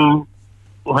who,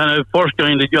 when I first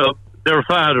joined the job, their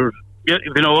fathers, if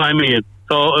you know what I mean.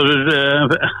 So it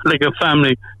was like a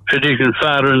family tradition,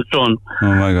 father and son.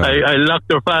 Oh my God! I locked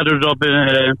their fathers up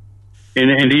in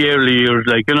the early years,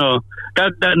 like, you know.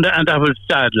 That was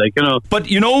sad, like, you know. But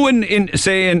you know, when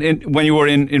you were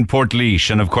in Portlaoise,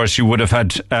 and of course you would have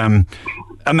had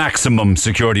a maximum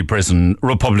security prison,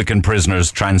 Republican prisoners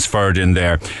transferred in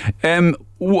there.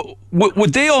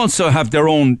 Would they also have their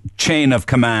own chain of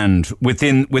command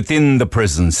within the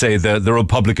prison? Say the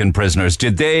Republican prisoners,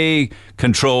 did they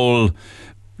control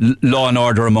law and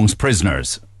order amongst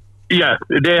prisoners? Yeah,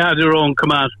 they had their own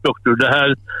command structure. They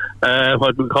had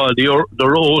what we call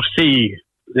their OC,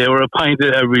 they were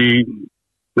appointed every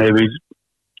maybe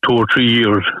 2 or 3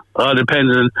 years. All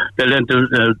depends on the length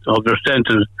of their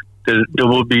sentence. There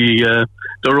would be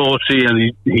their OC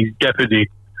and his deputy,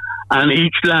 and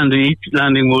each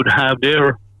landing would have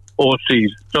their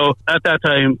OCs. So at that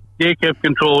time, they kept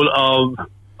control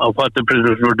of what the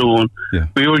prisoners were doing. Yeah.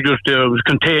 We were just there. It was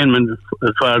containment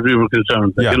as far as we were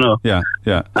concerned. Yeah. You know. Yeah.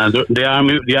 Yeah. And the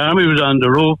army was on the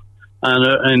roof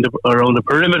and around the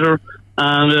perimeter,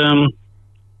 and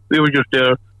we were just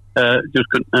there.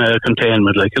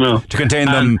 Containment, like, you know, to contain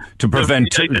them, to prevent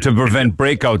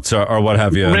breakouts or what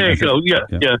have you. Breakout,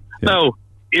 yeah. Now,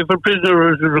 if a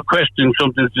prisoner is requesting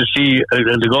something to see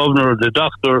the governor or the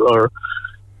doctor or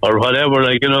whatever,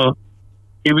 like, you know,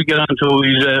 he would get onto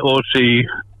his OC,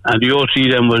 and the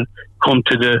OC then would come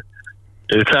to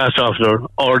the class officer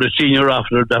or the senior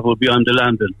officer that would be on the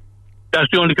landing. That's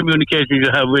the only communication you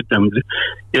have with them.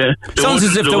 Yeah. Sounds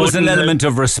as if there was an element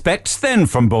of respect then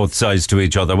from both sides to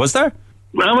each other, was there?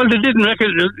 Well, they didn't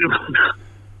recognize.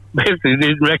 Basically, they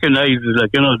didn't recognize it. Like,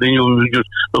 you know, they knew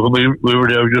we were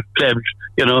there just plebs,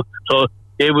 you know. So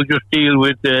they would just deal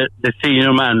with the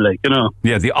senior man, like, you know.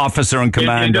 Yeah, the officer in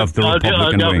command of the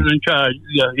Republican wing. In charge.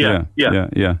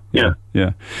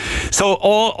 Yeah. So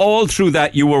all through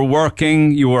that, you were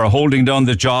working, you were holding down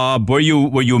the job. Were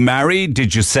you married?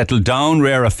 Did you settle down,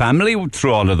 rear a family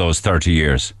through all of those 30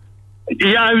 years?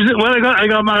 Yeah, I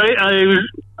got married.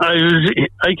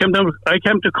 I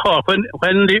came to Cork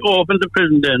when they opened the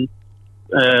prison then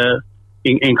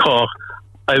in Cork.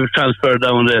 I was transferred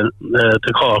down then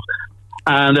to Cork,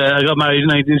 and I got married in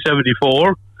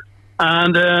 1974,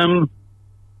 and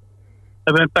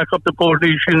I went back up to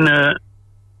Portage in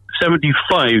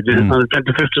 75 on the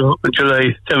 25th of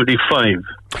July 75.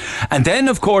 And then,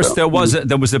 of course, there was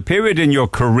a period in your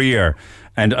career.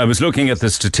 And I was looking at the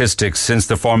statistics since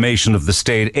the formation of the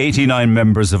state. 89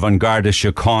 members of An Garda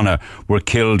Síochána were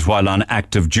killed while on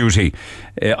active duty.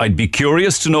 I'd be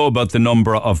curious to know about the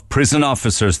number of prison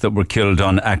officers that were killed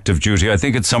on active duty. I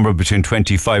think it's somewhere between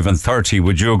 25 and 30.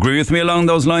 Would you agree with me along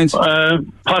those lines?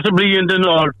 Possibly in the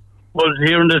north. Was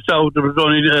here in the south, there was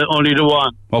only the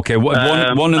one. Okay,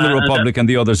 one in the Republic and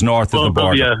the others north of the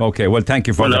border. Yeah. Okay, well, thank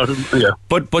you for that.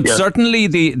 But certainly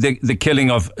the killing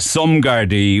of some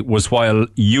Gardaí was while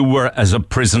you were as a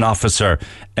prison officer.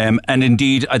 And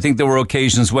indeed, I think there were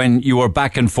occasions when you were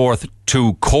back and forth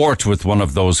to court with one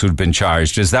of those who'd been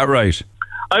charged. Is that right?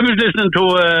 I was listening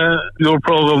to your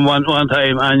program one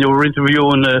time, and you were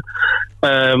interviewing a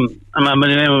man by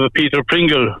the name of Peter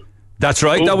Pringle. That's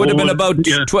right. That would have been about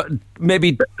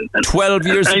maybe 12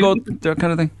 years ago, that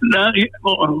kind of thing.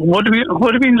 What have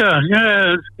you been there?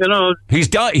 Yeah, you know. He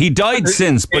died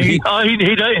since, but he died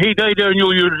there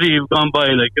New Year's Eve gone by,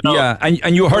 like, you know. Yeah,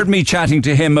 and you heard me chatting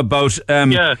to him about.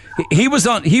 He was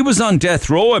on death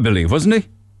row, I believe, wasn't he?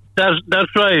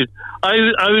 That's right. I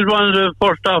was one of the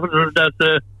first officers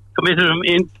that committed him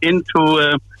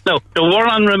into. No, they were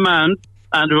on remand.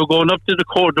 And they were going up to the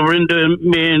court. They were in the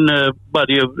main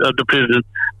body of the prison,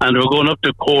 and they were going up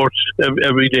to courts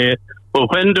every day. But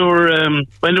when they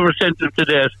were sentenced to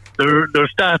death, their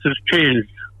status changed.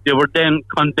 They were then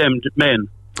condemned men.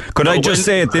 Could I just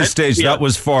say at this stage that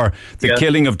was for the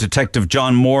killing of Detective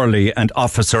John Morley and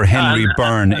Officer Henry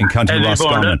Byrne in County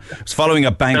Roscommon. It was following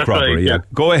a bank robbery. Right,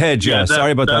 Go ahead,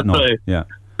 sorry about that. No, right. Yeah.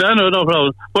 No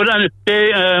problem. But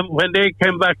they, when they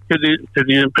came back to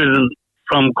the prison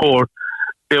from court,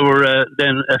 they were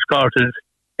then escorted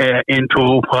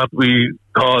into what we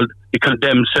called the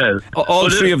condemned cell. All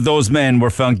three of those men were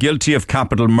found guilty of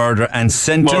capital murder and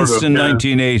sentenced in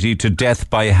 1980 to death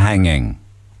by hanging.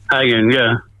 Hanging,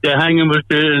 yeah. The hanging was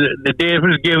the date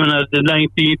was given as the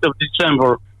 19th of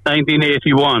December,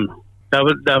 1981. That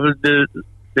was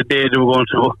the day they were going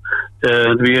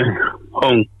to be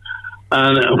hung.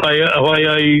 And why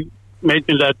I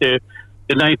mentioned that the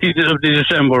 19th of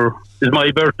December is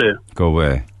my birthday. Go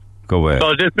away.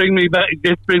 So this brings me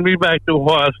back to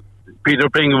what Peter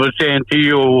Pringle was saying to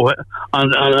you on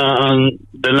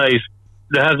the night.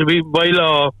 There has to be, by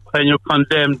law, when you're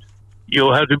condemned,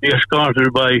 you have to be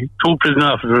escorted by 2 prison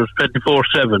officers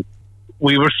 24/7.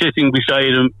 We were sitting beside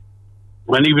him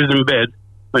when he was in bed,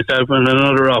 myself and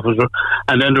another officer,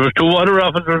 and then there was 2 other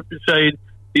officers beside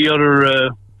the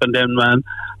other condemned man,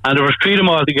 and there was 3 of them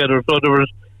all together. So there was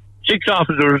 6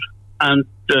 officers and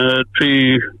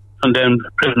 3 condemned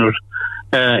prisoners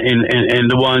in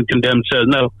the one condemned cell.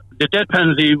 Now, the death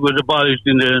penalty was abolished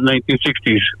in the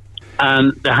 1960s,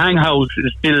 and the hang house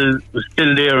is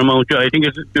still there in Mount Joy. I think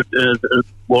it's just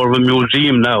more of a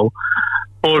museum now,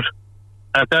 but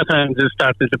at that time they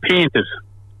started to paint it.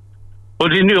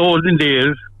 But in the olden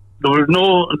days, there was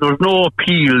no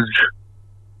appeals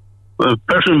a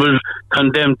person was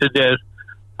condemned to death,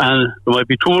 and there might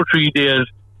be 2 or 3 days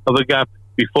of a gap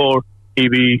before he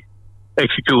be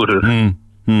executed.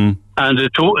 And the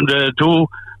two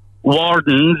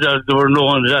wardens, as they were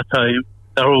known at that time,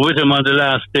 that were with him on the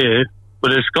last day,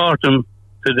 would escort him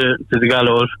to the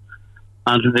gallows,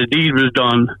 and the deed was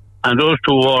done, and those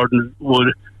 2 wardens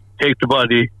would take the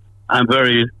body and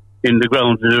bury it in the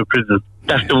grounds of the prison.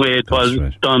 That's the way it was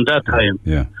done that time.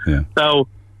 Yeah. Now,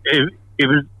 it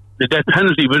was, the death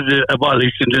penalty was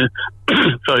abolished in the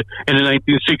in the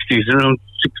 1960s, around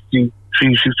 63,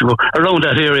 64, around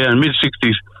that area, in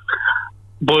mid-60s.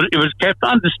 But it was kept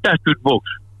on the statute books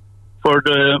for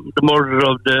the murder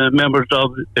of the members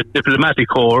of the diplomatic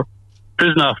corps,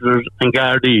 prison officers and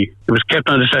Gardaí. It was kept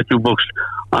on the statute books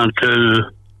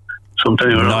until sometime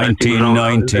around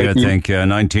 1990, I think.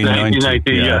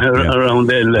 1990. Around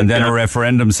then. And then a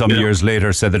referendum some years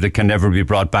later said that it can never be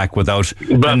brought back without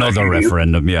another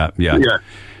referendum. Yeah.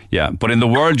 But in the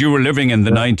world you were living in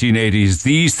the 1980s,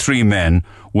 these 3 men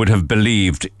would have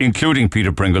believed, including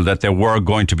Peter Pringle, that they were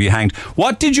going to be hanged.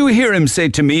 What did you hear him say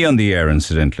to me on the air,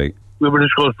 incidentally? We were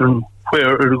discussing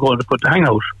where we were going to put the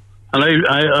hangout. And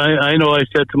I know I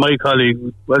said to my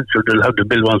colleague, well, sure, they'll have to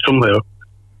build one somewhere.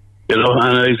 You know,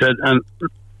 and I said, and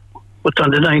what's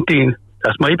on the 19th?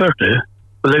 That's my birthday.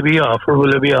 Will they be off or will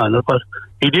they be on? But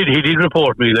he did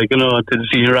report me, like, you know, to the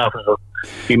senior officer.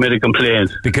 He made a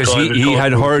complaint. Because so he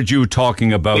had heard you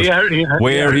talking about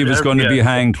where he was going to be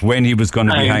hanged, when he was going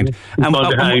to be hanged.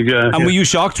 And were you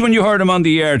shocked when you heard him on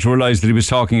the air to realise that he was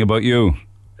talking about you?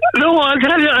 No, I'll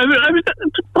tell you, I was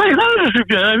quite honest with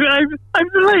you. I'm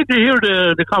delighted to hear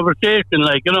the conversation,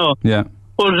 like, you know. Yeah.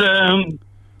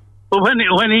 But when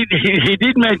he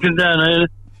did mention that,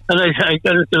 and I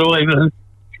got to the wife,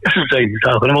 this is like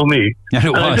talking about me. Yeah,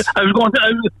 it was. I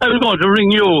was going to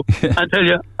ring you and tell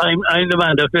you I'm the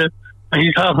man that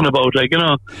he's talking about, like, you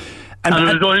know. And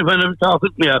it was only when I was talking,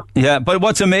 Yeah, but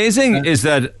what's amazing is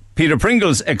that Peter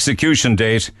Pringle's execution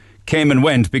date came and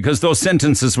went because those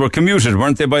sentences were commuted,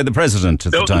 weren't they, by the president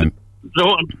at the time? They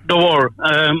were.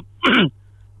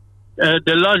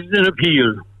 They lodged an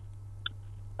appeal.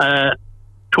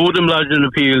 2 of them lodged an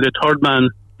appeal. The 3rd man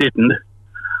didn't.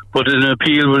 But an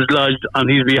appeal was lodged on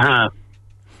his behalf.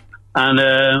 And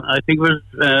I think it was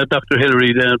Dr.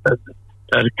 Hillary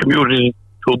that commuted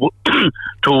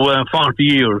to 40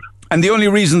 years. And the only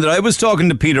reason that I was talking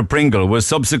to Peter Pringle was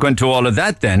subsequent to all of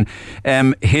that then,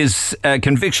 his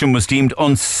conviction was deemed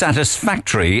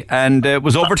unsatisfactory and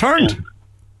was overturned.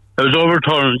 It was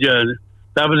overturned, yeah.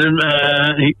 That was in,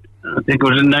 I think it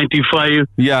was in 95.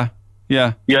 Yeah,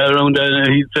 around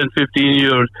he spent 15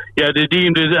 years. Yeah, they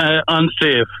deemed it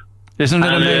unsafe. Isn't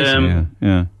it amazing?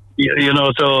 Yeah. You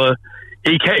know, so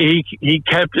he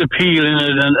kept appealing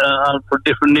it and for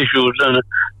different issues, and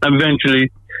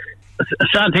eventually, the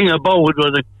sad thing about it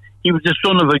was that he was the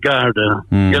son of a Garda.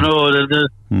 You know,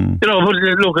 you know. But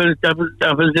look, that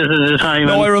was just at the time.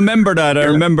 No, I remember that. I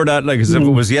remember that like as if it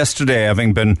was yesterday,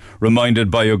 having been reminded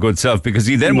by your good self, because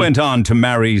he then went on to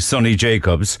marry Sonny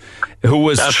Jacobs, who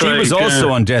was was also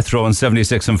on death row in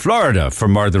 76 in Florida for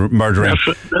murdering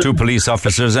 2 police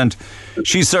officers, and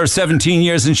she served 17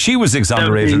 years, and she was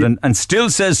exonerated, and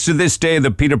still says to this day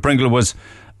that Peter Pringle was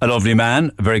a lovely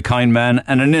man, a very kind man,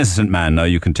 and an innocent man. Now,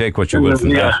 you can take what you will from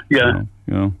that. Yeah.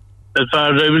 You know. As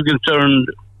far as I was concerned,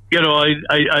 you know,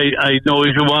 I know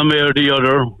he's one way or the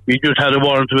other. We just had a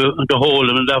warrant to hold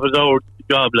him, and that was our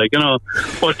job, like, you know.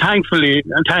 But thankfully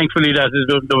that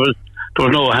there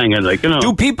was no hanging, like, you know.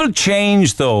 Do people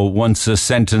change, though, once a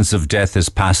sentence of death is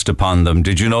passed upon them?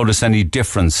 Did you notice any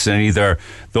difference in either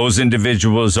those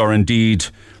individuals or indeed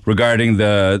regarding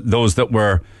those that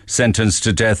were sentenced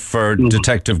to death for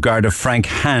Detective Garda Frank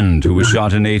Hand, who was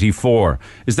shot in 84?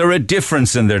 Is there a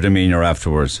difference in their demeanour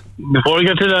afterwards? Before I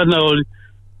get to that now,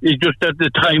 it's just at the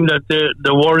time that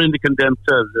they were in the condemned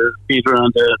cells, Peter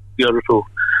and the other 2,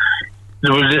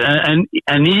 there was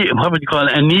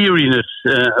an eeriness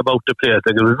about the place.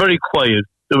 Like, it was very quiet.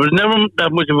 There was never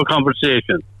that much of a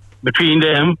conversation between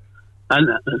them, and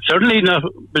certainly not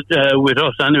with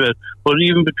us anyway, but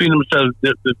even between themselves,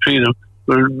 the 3 of them,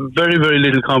 there was very, very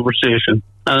little conversation.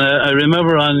 And I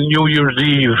remember on New Year's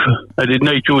Eve, I did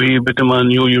night duty with them on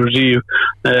New Year's Eve,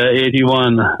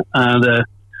 81, and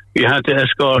we had to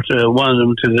escort one of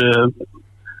them to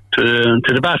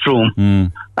the bathroom,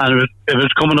 and it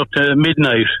was coming up to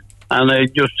midnight, and I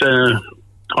just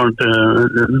turned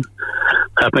to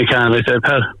Pat McCann. I said,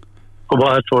 Pat, go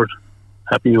Wadsworth,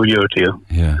 Happy New Year to you.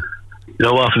 Yeah. You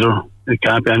know, officer, it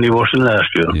can't be any worse than last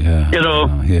year. Yeah. You know,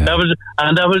 that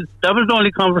was the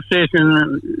only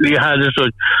conversation we had as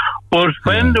such. But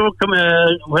when they were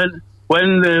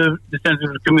when the sentence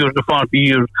was commuted to 40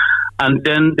 years, and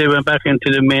then they went back into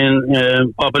the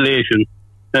main population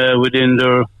within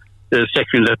the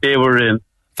section that they were in.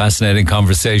 Fascinating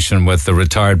conversation with the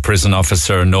retired prison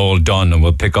officer Noel Dunne, and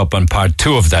we'll pick up on part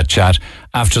 2 of that chat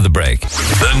after the break.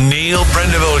 The Neil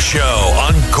Prendeville Show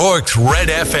on Cork's Red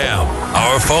FM.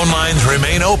 Our phone lines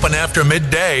remain open after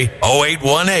midday,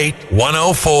 0818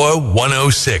 104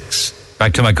 106.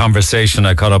 Back to my conversation.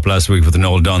 I caught up last week with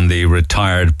Noel Dunne, the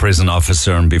retired prison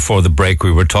officer, and before the break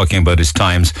we were talking about his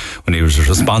times when he was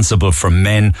responsible for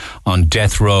men on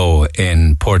death row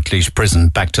in Portlaoise prison.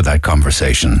 Back to that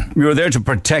conversation. You were there to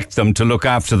protect them, to look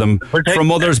after them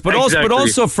from others, but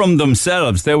also from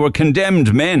themselves. They were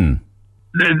condemned men.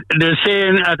 The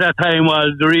saying at that time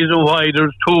was the reason why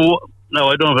there's two, no,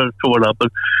 I don't have two or not, but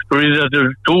the reason that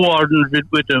there's 2 wardens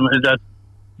with them is that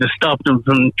to stop them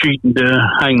from cheating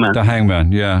the hangman. The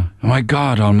hangman, yeah. Oh my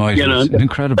God Almighty! You know, it's an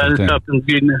incredible thing. Stop them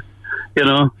cheating, you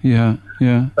know. Yeah.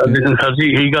 Because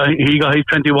he got his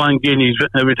 21 guineas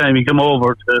every time he came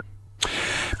over to.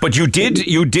 But you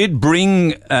did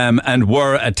bring and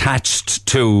were attached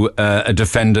to a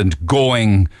defendant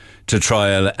going to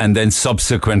trial and then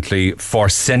subsequently for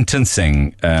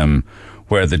sentencing,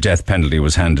 where the death penalty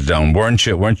was handed down, weren't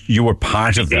you? You were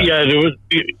part of that? Yeah,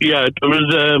 there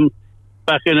was.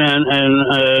 Back in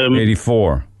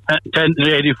 84.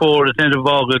 84, the 10th of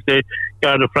August, they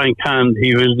got a Frank Hand.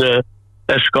 He was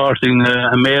escorting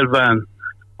a mail van,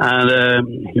 and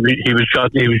he was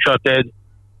shot. He was shot dead.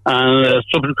 And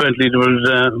subsequently, there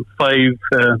was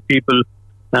 5 people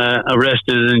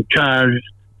arrested and charged.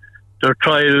 Their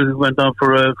trial went on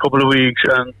for a couple of weeks,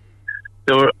 and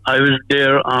I was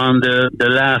there on the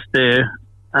last day,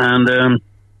 and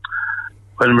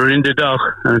when we're in the dock,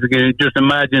 and again, just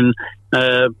imagine.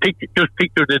 Just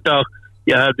picture the dock.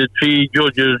 You have the 3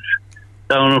 judges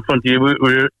down in front of you.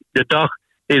 The dock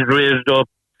is raised up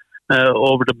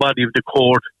over the body of the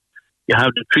court. You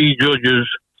have the 3 judges,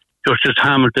 Justice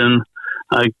Hamilton.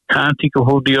 I can't think of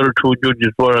who the other 2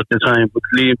 judges were at the time, but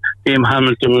Liam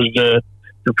Hamilton was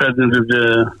the president of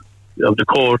the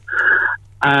court,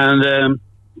 and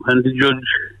the judge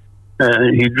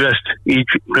he addressed each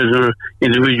prisoner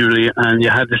individually, and you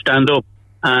had to stand up.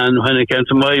 And when it came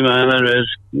to my man,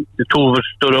 the 2 of us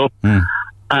stood up,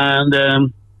 and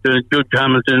the Judge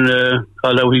Hamilton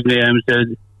called out his name and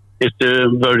said, "It's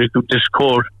the verdict of this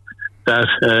court that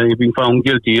he's been found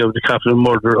guilty of the capital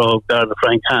murder of Garda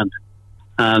Frank Hand."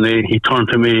 And he turned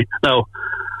to me. Now,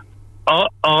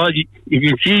 you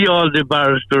can see all the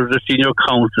barristers, the senior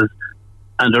counsels,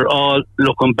 and they're all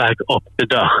looking back up the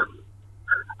dock.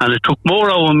 And it took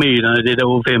more out of me than I did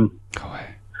out of him.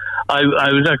 I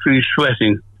was actually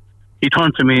sweating. He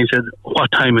turned to me and said, "What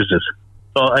time is it?"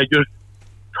 So I just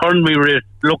turned my wrist,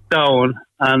 looked down,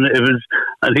 and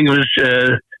I think it was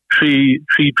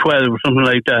 3:12 or something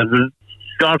like that. It was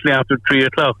shortly after 3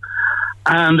 o'clock.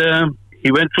 And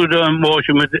he went through the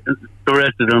motion with the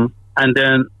rest of them, and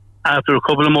then after a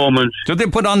couple of moments... So they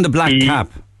put on the black cap?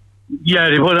 Yeah,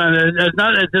 they put on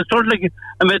it's sort of like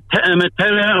a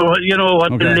metallic, or you know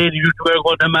what the lady used to wear,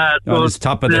 going to mass. Oh, it's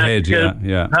top of the head,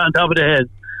 yeah. On top of the head.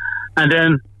 And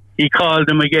then he called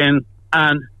them again,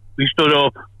 and we stood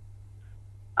up,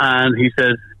 and he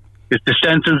said, "It's the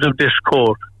sentence of this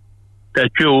court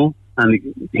that you," and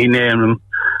he named them,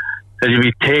 "that you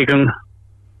be taken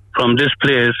from this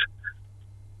place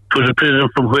to the prison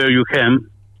from where you came,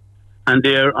 and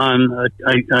there on,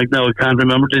 I can't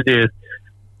remember the date,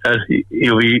 that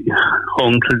you'll be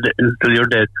home till you're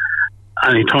dead."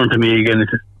 And he turned to me again and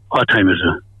said, "What time is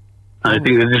it?" And I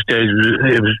think at this stage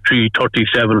it was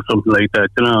 3:37 or something like that,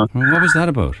 you know. What was that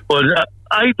about? Well,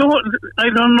 I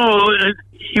don't know.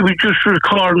 He was just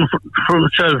recording for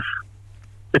himself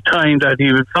the time that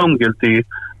he was found guilty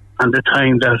and the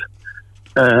time that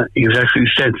he was actually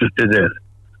sentenced to death.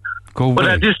 But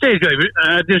at this stage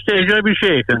I was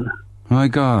shaken. My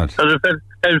God!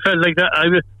 I felt like that.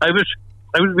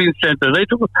 I was being sentenced.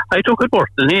 I took it worse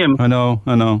than him. I know.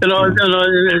 You know.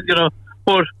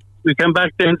 But we came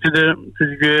back then to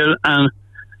the jail and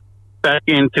back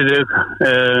into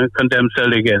the condemned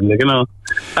cell again. Like, you know,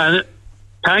 and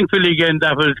thankfully again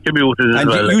that was commuted as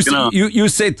well. You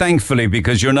say thankfully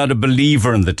because you're not a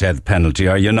believer in the death penalty,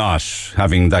 are you not?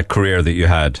 Having that career that you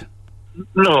had.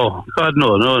 No, God,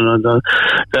 no.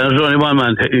 There's only one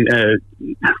man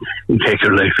take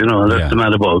your life, you know. That's the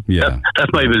man above. Yeah,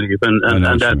 that's my belief, and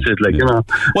that's it. Like, you know,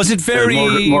 was it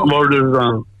very murder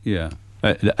wrong? Yeah.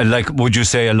 Like, would you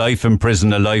say a life in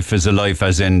prison, a life is a life,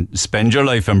 as in spend your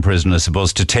life in prison as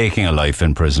opposed to taking a life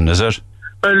in prison? Is it?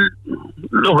 Well,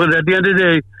 look, at the end of the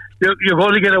day, you're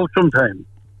going to get out sometime.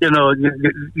 You know,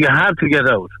 you have to get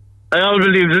out. I always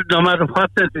believe that no matter what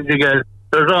sentence you get,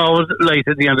 there's always light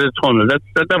at the end of the tunnel. That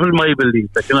was my belief,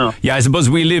 Yeah, I suppose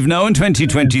we live now in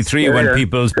 2023 when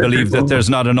people believe that there's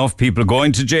not enough people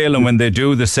going to jail, and when they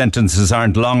do, the sentences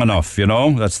aren't long enough.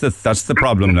 That's the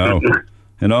problem now.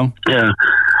 Yeah.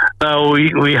 Now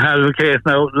we had a case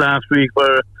now last week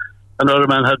where another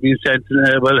man had been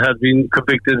had been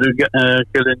convicted of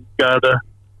killing Garda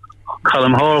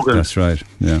Colm Horgan. That's right.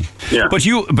 Yeah. But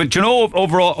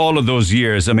over all of those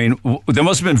years, I mean, there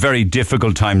must have been very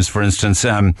difficult times. For instance,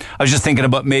 I was just thinking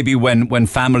about maybe when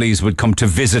families would come to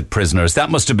visit prisoners. That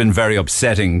must have been very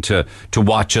upsetting to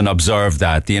watch and observe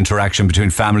the interaction between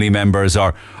family members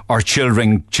or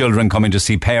children coming to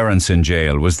see parents in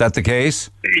jail. Was that the case?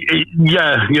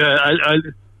 Yeah.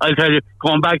 I'll tell you,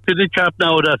 going back to the chap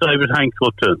now that I was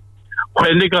handcuffed to,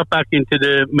 when they got back into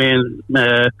the main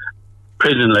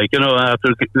prison, after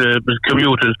the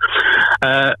commuters,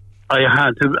 I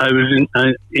was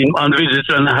on visits,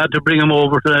 and I had to bring him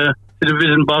over to the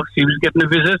visiting box. He was getting a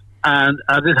visit, and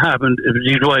as it happened, it was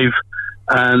his wife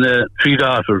and 3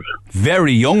 daughters.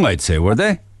 Very young, I'd say, were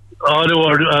they? Oh, they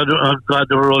were.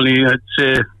 They were only, I'd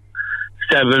say,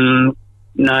 7,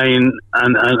 9,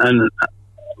 and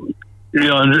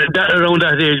around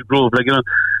that age group,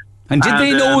 And did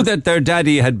they know that their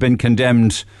daddy had been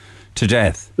condemned to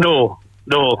death? No,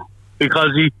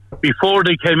 because before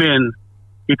they came in,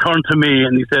 he turned to me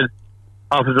and he said,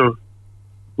 "Officer,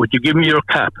 would you give me your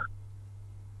cap?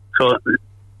 So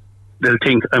they'll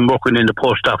think I'm working in the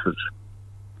post office."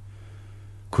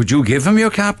 Could you give him your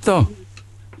cap, though?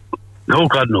 No,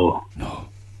 God, no.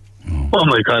 Oh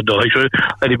my God, no!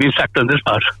 I'd have been sacked on this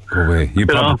spot. Go away.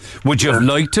 Would you have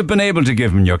liked to have been able to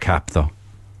give him your cap, though?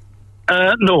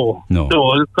 No.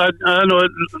 God,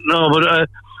 no. But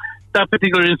that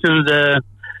particular incident,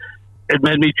 it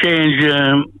made me change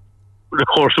the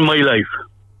course of my life.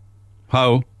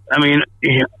 How? I mean,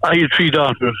 I had 3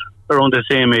 daughters around the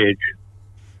same age,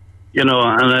 and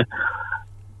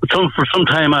for some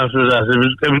time after that, it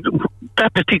was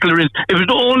that particular incident. It was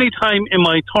the only time in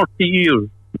my 30 years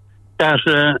that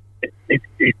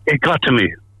it got to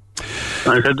me.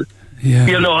 And I said,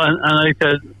 and I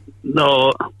said,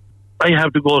 no, I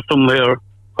have to go somewhere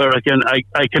where I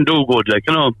can do good,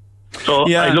 So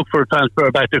I looked for a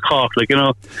transfer back to Cork,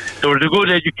 there was a good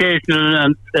education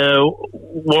and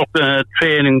work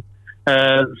training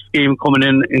scheme coming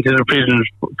into the prisons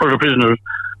for the prisoners.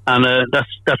 And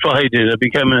that's what I did. I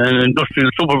became an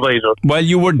industrial supervisor. Well,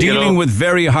 you were dealing with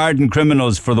very hardened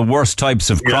criminals for the worst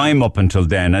types of crime up until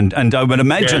then. And I would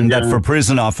imagine that for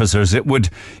prison officers, it would,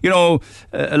 a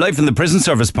life in the prison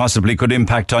service possibly could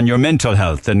impact on your mental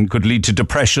health and could lead to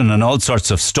depression and all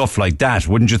sorts of stuff like that,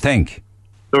 wouldn't you think?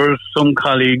 There was some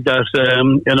colleague that,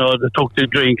 that took the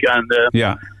drink.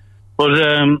 But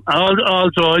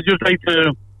also, I'd just like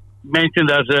to mention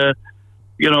that...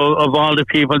 of all the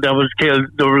people that was killed,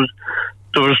 there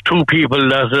was 2 people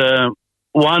that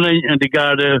one in the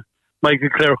Garda, Michael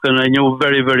Clark, and I knew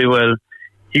very, very well.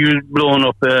 He was blown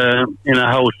up in a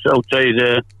house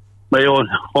outside my own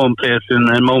home place in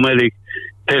Moumellick,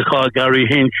 a place called Gary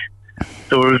Hinch.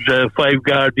 There was 5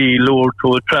 Gardaí lured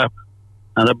to a trap,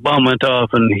 and a bomb went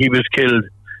off, and he was killed.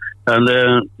 And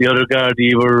the other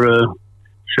Gardaí were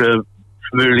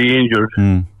severely injured.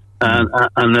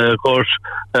 And of course,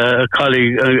 a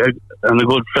colleague and a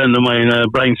good friend of mine,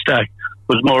 Brian Stack,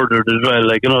 was murdered as well.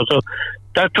 So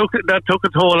that took a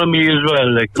toll on me as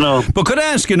well. But could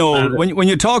I ask, when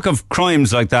you talk of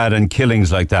crimes like that and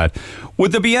killings like that,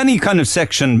 would there be any kind of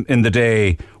section in the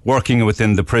day working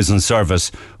within the prison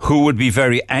service who would be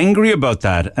very angry about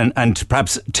that and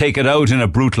perhaps take it out in a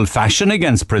brutal fashion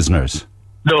against prisoners?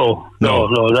 No. That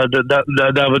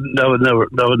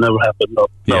would never happen.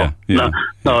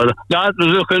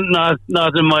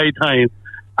 Not in my time.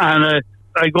 And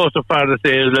I go so far to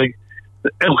say,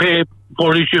 okay,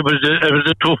 Polish, it was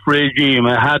a tough regime.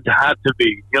 It had to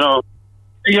be,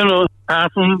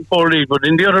 apart from Polish, but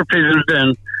in the other prisons,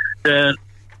 then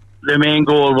the main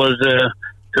goal was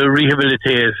to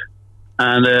rehabilitate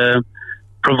and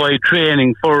provide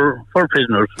training for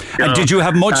prisoners. And did you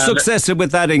have much success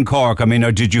with that in Cork? I mean,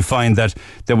 or did you find that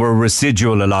there were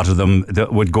residual, a lot of them,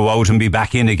 that would go out and be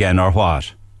back in again, or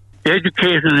what? The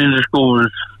education in the school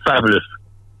is fabulous,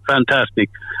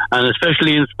 fantastic, and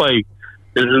especially in Spike,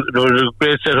 there was a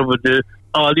great setup with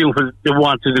all the young people. They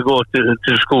wanted to go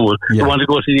to school. They wanted to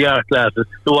go to the art classes.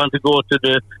 They wanted to go to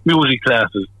the music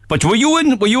classes. But were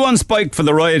you on Spike for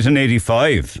the riot in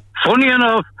 '85? Funny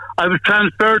enough, I was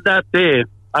transferred that day.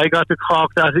 I got to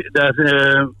Cork that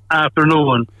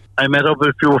afternoon. I met up with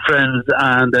a few friends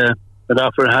and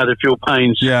had a few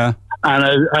pints. Yeah. And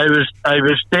I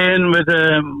was staying with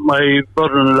my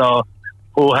brother-in-law,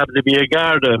 who happened to be a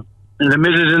Garda. In the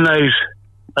middle of the night,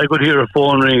 I could hear a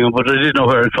phone ringing, but I didn't know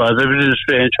where it was. I was in a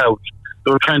strange house.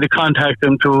 They were trying to contact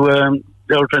them they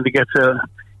were trying to get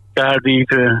Gardaí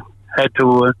to head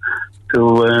to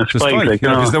Spike.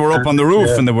 Because they were up on the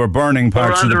roof and they were burning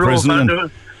parts of the prison.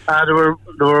 They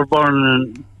were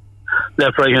burning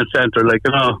left, right, and centre,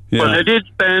 Yeah. But I did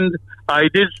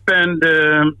spend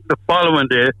the following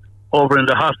day over in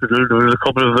the hospital. There was a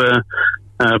couple of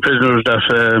prisoners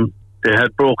that they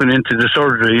had broken into the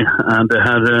surgery and they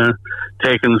had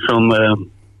taken some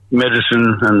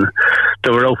medicine and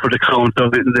they were out for the count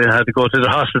of it, and they had to go to the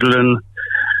hospital, and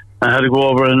I had to go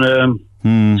over and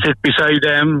sit beside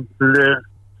them till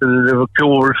they were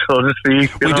cured, so to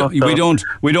speak.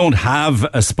 We don't have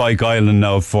a Spike Island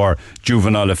now for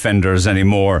juvenile offenders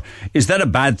anymore. Is that a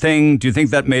bad thing? Do you think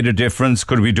that made a difference?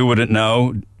 Could we do with it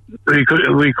now? We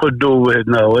could do it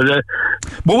now.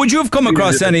 But would you have come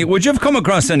across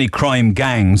any crime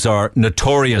gangs or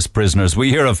notorious prisoners? We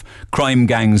hear of crime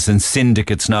gangs and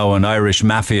syndicates now and Irish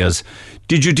mafias.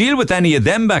 Did you deal with any of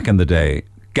them back in the day?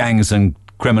 Gangs and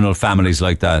criminal families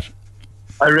like that?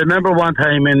 I remember one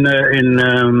time in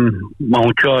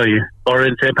Mountjoy or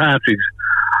in St. Patrick's,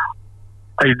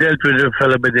 I dealt with a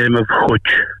fellow by the name of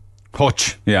Hutch.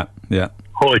 Hutch, yeah.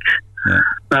 Hutch. Yeah.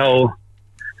 Now,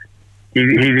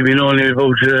 he'd been only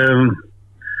about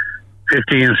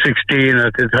 15, 16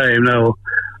 at the time now.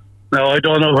 Now, I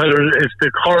don't know whether it's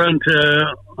the current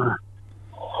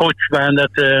Hutch man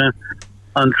that's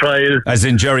on trial. As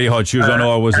in Jerry Hutch, you don't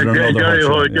know, or was it another Jerry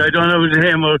Hutch? Hutch. I don't know if it was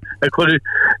him, or it could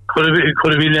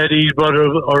have been Eddie's brother,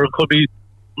 or it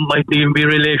mightn't even be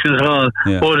relations at all.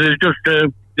 Yeah. But it's just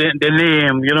the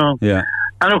name, Yeah.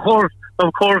 And of course,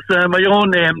 my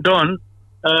own name, Dunne,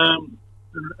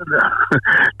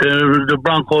 the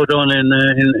Bronco Dunne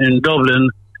in Dublin,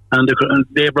 and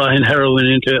they brought in heroin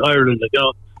into Ireland,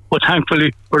 But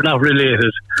thankfully, we're not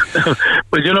related.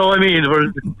 But you know what I mean?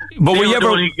 But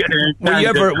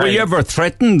were you ever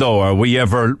threatened, though? Or were you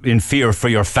ever in fear for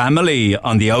your family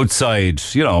on the outside,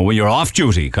 when you're off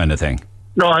duty kind of thing?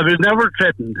 No, I was never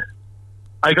threatened.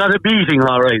 I got a beating,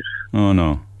 all right. Oh,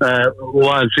 no.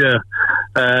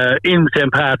 In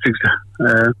St. Patrick's.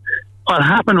 What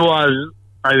happened was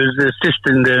I was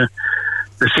assisting the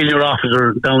senior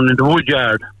officer down in the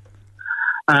woodyard.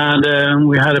 And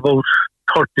we had about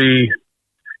 30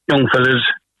 young fellas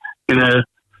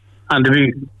and to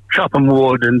be chopping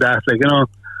wood and that,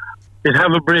 they'd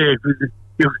have a break.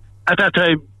 At that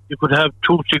time, you could have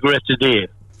 2 cigarettes a day.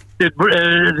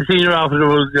 The senior officer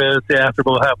would say after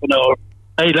about half an hour,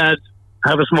 "Hey lads,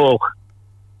 have a smoke,"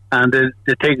 and they'd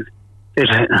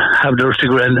have their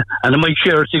cigarette, and they might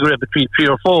share a cigarette between 3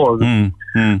 or 4.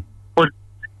 But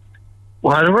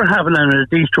whatever happened, and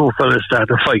these 2 fellas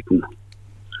started fighting.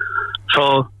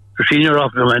 So the senior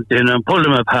officer went in and pulled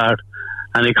them apart,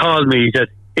 and he called me. He said,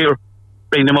 "Here,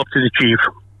 bring them up to the chief."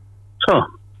 So,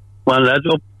 one lads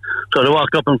up. So they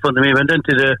walked up in front of me, went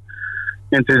into the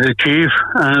chief,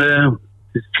 and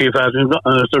the chief asked him,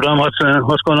 "Sir Don, what's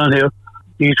going on here?"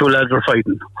 These 2 lads were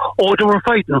fighting. "Oh, they were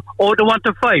fighting. Oh, they want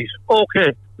to fight.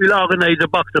 Okay, we'll organise a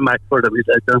boxing match for them," he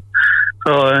said. So,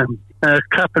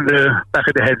 clap in the back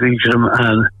of the head of each of them,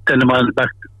 and send them on back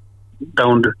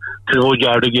down to the old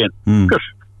yard again. Just,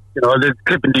 the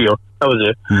clip and deal. That was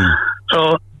it.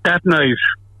 So that night,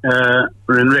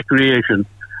 we're in recreation,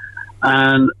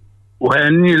 and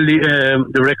when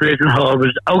the recreation hall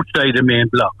was outside the main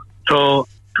block, so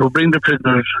to bring the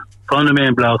prisoners from the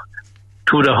main block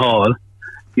to the hall,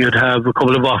 you'd have a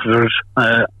couple of officers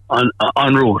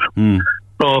en route.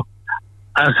 So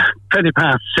at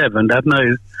 7:20 that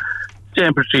night,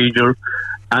 same procedure,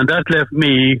 and that left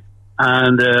me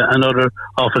and another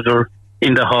officer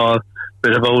in the hall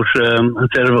with about,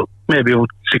 instead of maybe about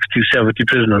 60, 70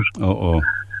 prisoners.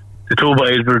 The 2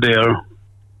 boys were there,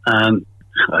 and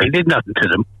I did nothing to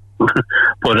them,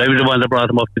 but I was the one that brought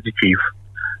them up to the chief.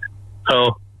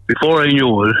 So before I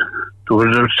knew it, there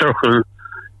was a circle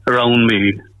around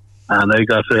me, and I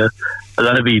got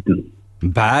a beating.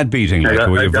 Bad beating. I got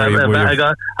a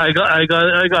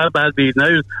bad beating.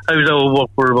 I was out of work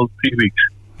for about 3 weeks.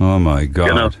 Oh my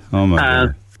God! Oh my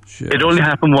God! It only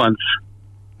happened once.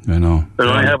 I know. It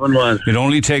only happened once. It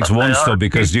only takes once, though,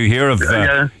 because you hear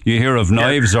of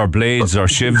knives or blades or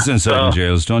shivs inside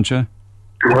jails, don't you?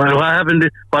 Well, what happened?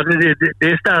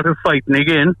 They started fighting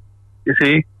again. You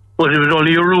see, but it was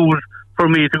only a rule for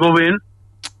me to go in.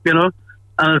 And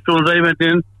as soon as I went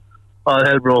in, all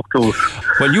hell broke loose.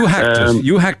 Well, you hacked it.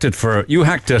 You hacked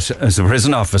it as a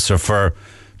prison officer for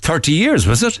 30 years,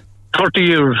 was it? 30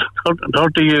 years.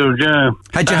 30 years, yeah.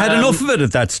 Had you had enough of it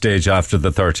at that stage after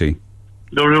the 30?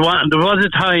 There was a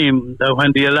time that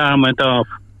when the alarm went off,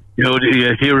 you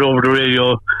hear over the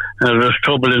radio, there's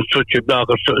trouble in such a block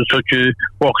or such a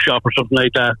workshop or something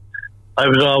like that. I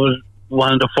was always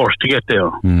one of the first to get there.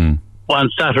 One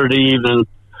Saturday evening,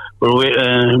 we were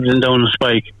down the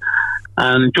Spike,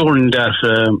 and during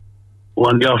that,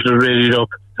 one of the officers raised up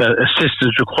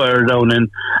assistance required down in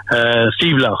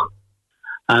C Block,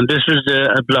 and this was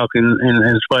a block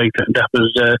in Spike that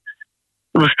was it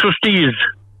was trustees,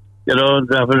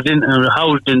 that was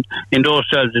housed in those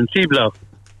cells in C Block.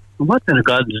 What in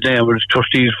God's name was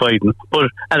trustees fighting? But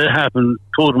as it happened,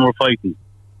 two of them were fighting.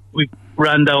 We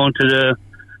ran down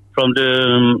from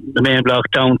the main block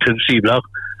down to the C Block,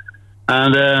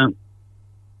 and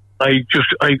I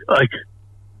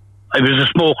was a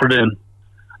smoker then,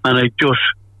 and I just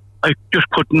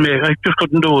couldn't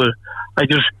do it. I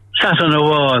just sat on a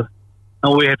wall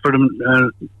and waited for them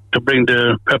to bring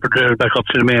the perpetrator back up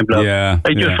to the main block.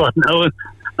 I just wasn't out,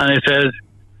 and I said,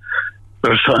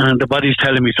 the body's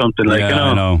telling me something, like,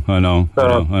 I know.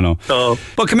 So,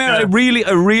 but come here, I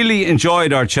really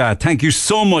enjoyed our chat. Thank you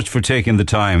so much for taking the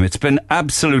time. It's been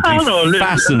absolutely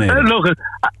fascinating. Look, as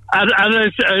I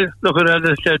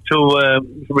said to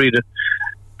Rita,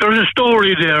 there's a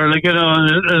story there, like,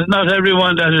 there's not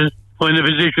everyone that is in a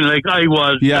position like I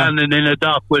was, standing in a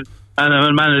dock with, and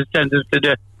a man is sentenced to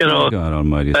death, Oh, God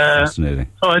almighty, it's fascinating.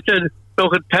 So I said,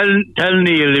 look, tell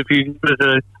Neil if he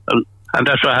and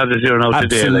that's why I have this here now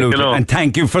today. Absolutely. Like, and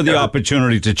thank you for the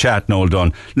opportunity to chat, Noel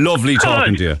Dunne. Lovely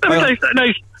talking to you.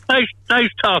 Nice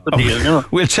talking to you.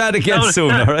 We'll chat again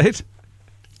soon, all right?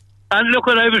 And look,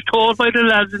 what I was told by the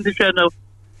lads in the shed now,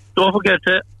 don't forget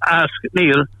to ask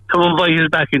Neil to invite us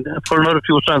back in for another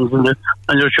few songs on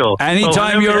your show.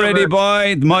 Anytime you're ready,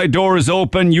 boy, my door is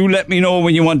open. You let me know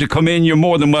when you want to come in. You're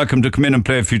more than welcome to come in and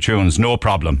play a few tunes. No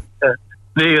problem.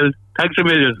 Neil, thanks a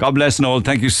million. God bless, Noel.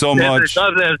 Thank you so much.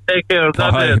 God bless. Take care.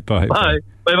 God bless. Bye.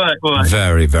 Bye-bye.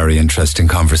 Very, very interesting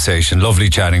conversation. Lovely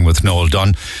chatting with Noel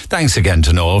Dunne. Thanks again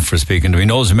to Noel for speaking to me.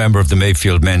 Noel's a member of the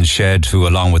Mayfield Men's Shed, who,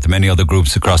 along with many other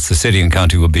groups across the city and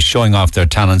county, will be showing off their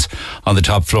talents on the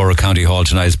top floor of County Hall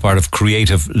tonight as part of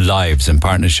Creative Lives in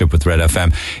partnership with Red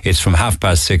FM. It's from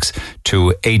 6:30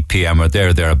 to 8 p.m. or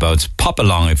thereabouts. Pop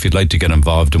along if you'd like to get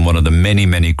involved in one of the many,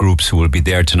 many groups who will be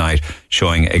there tonight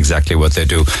showing exactly what they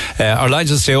do. Our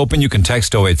lines will stay open. You can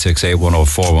text 0868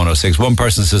 104 106. One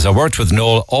person says, I worked with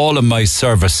Noel all of my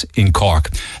service in Cork.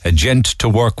 A gent to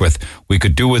work with. We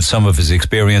could do with some of his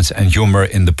experience and humour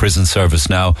in the prison service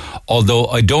now, although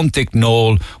I don't think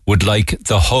Noel would like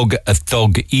the hug a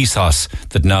thug ethos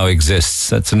that now exists.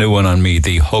 That's a new one on me,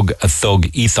 the hug a thug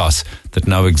ethos that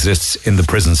now exists in the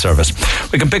prison service.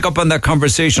 We can pick up on that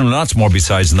conversation and lots more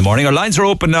besides in the morning. Our lines are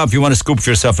open now if you want to scoop for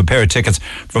yourself a pair of tickets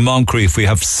from Moncrief. We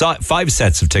have 5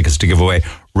 sets of tickets to give away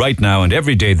right now and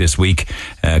every day this week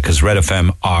because Red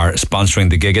FM are sponsoring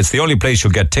the gig. It's the only place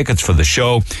you'll get tickets for the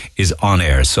show is on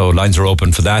air. So lines are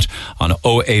open for that on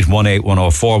 0818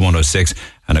 104 106.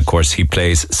 And of course he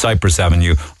plays Cypress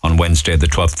Avenue on Wednesday the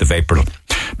 12th of April.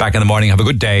 Back in the morning. Have a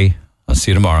good day. I'll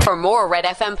see you tomorrow. For more Red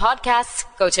FM podcasts,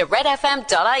 go to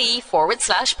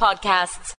redfm.ie/podcasts.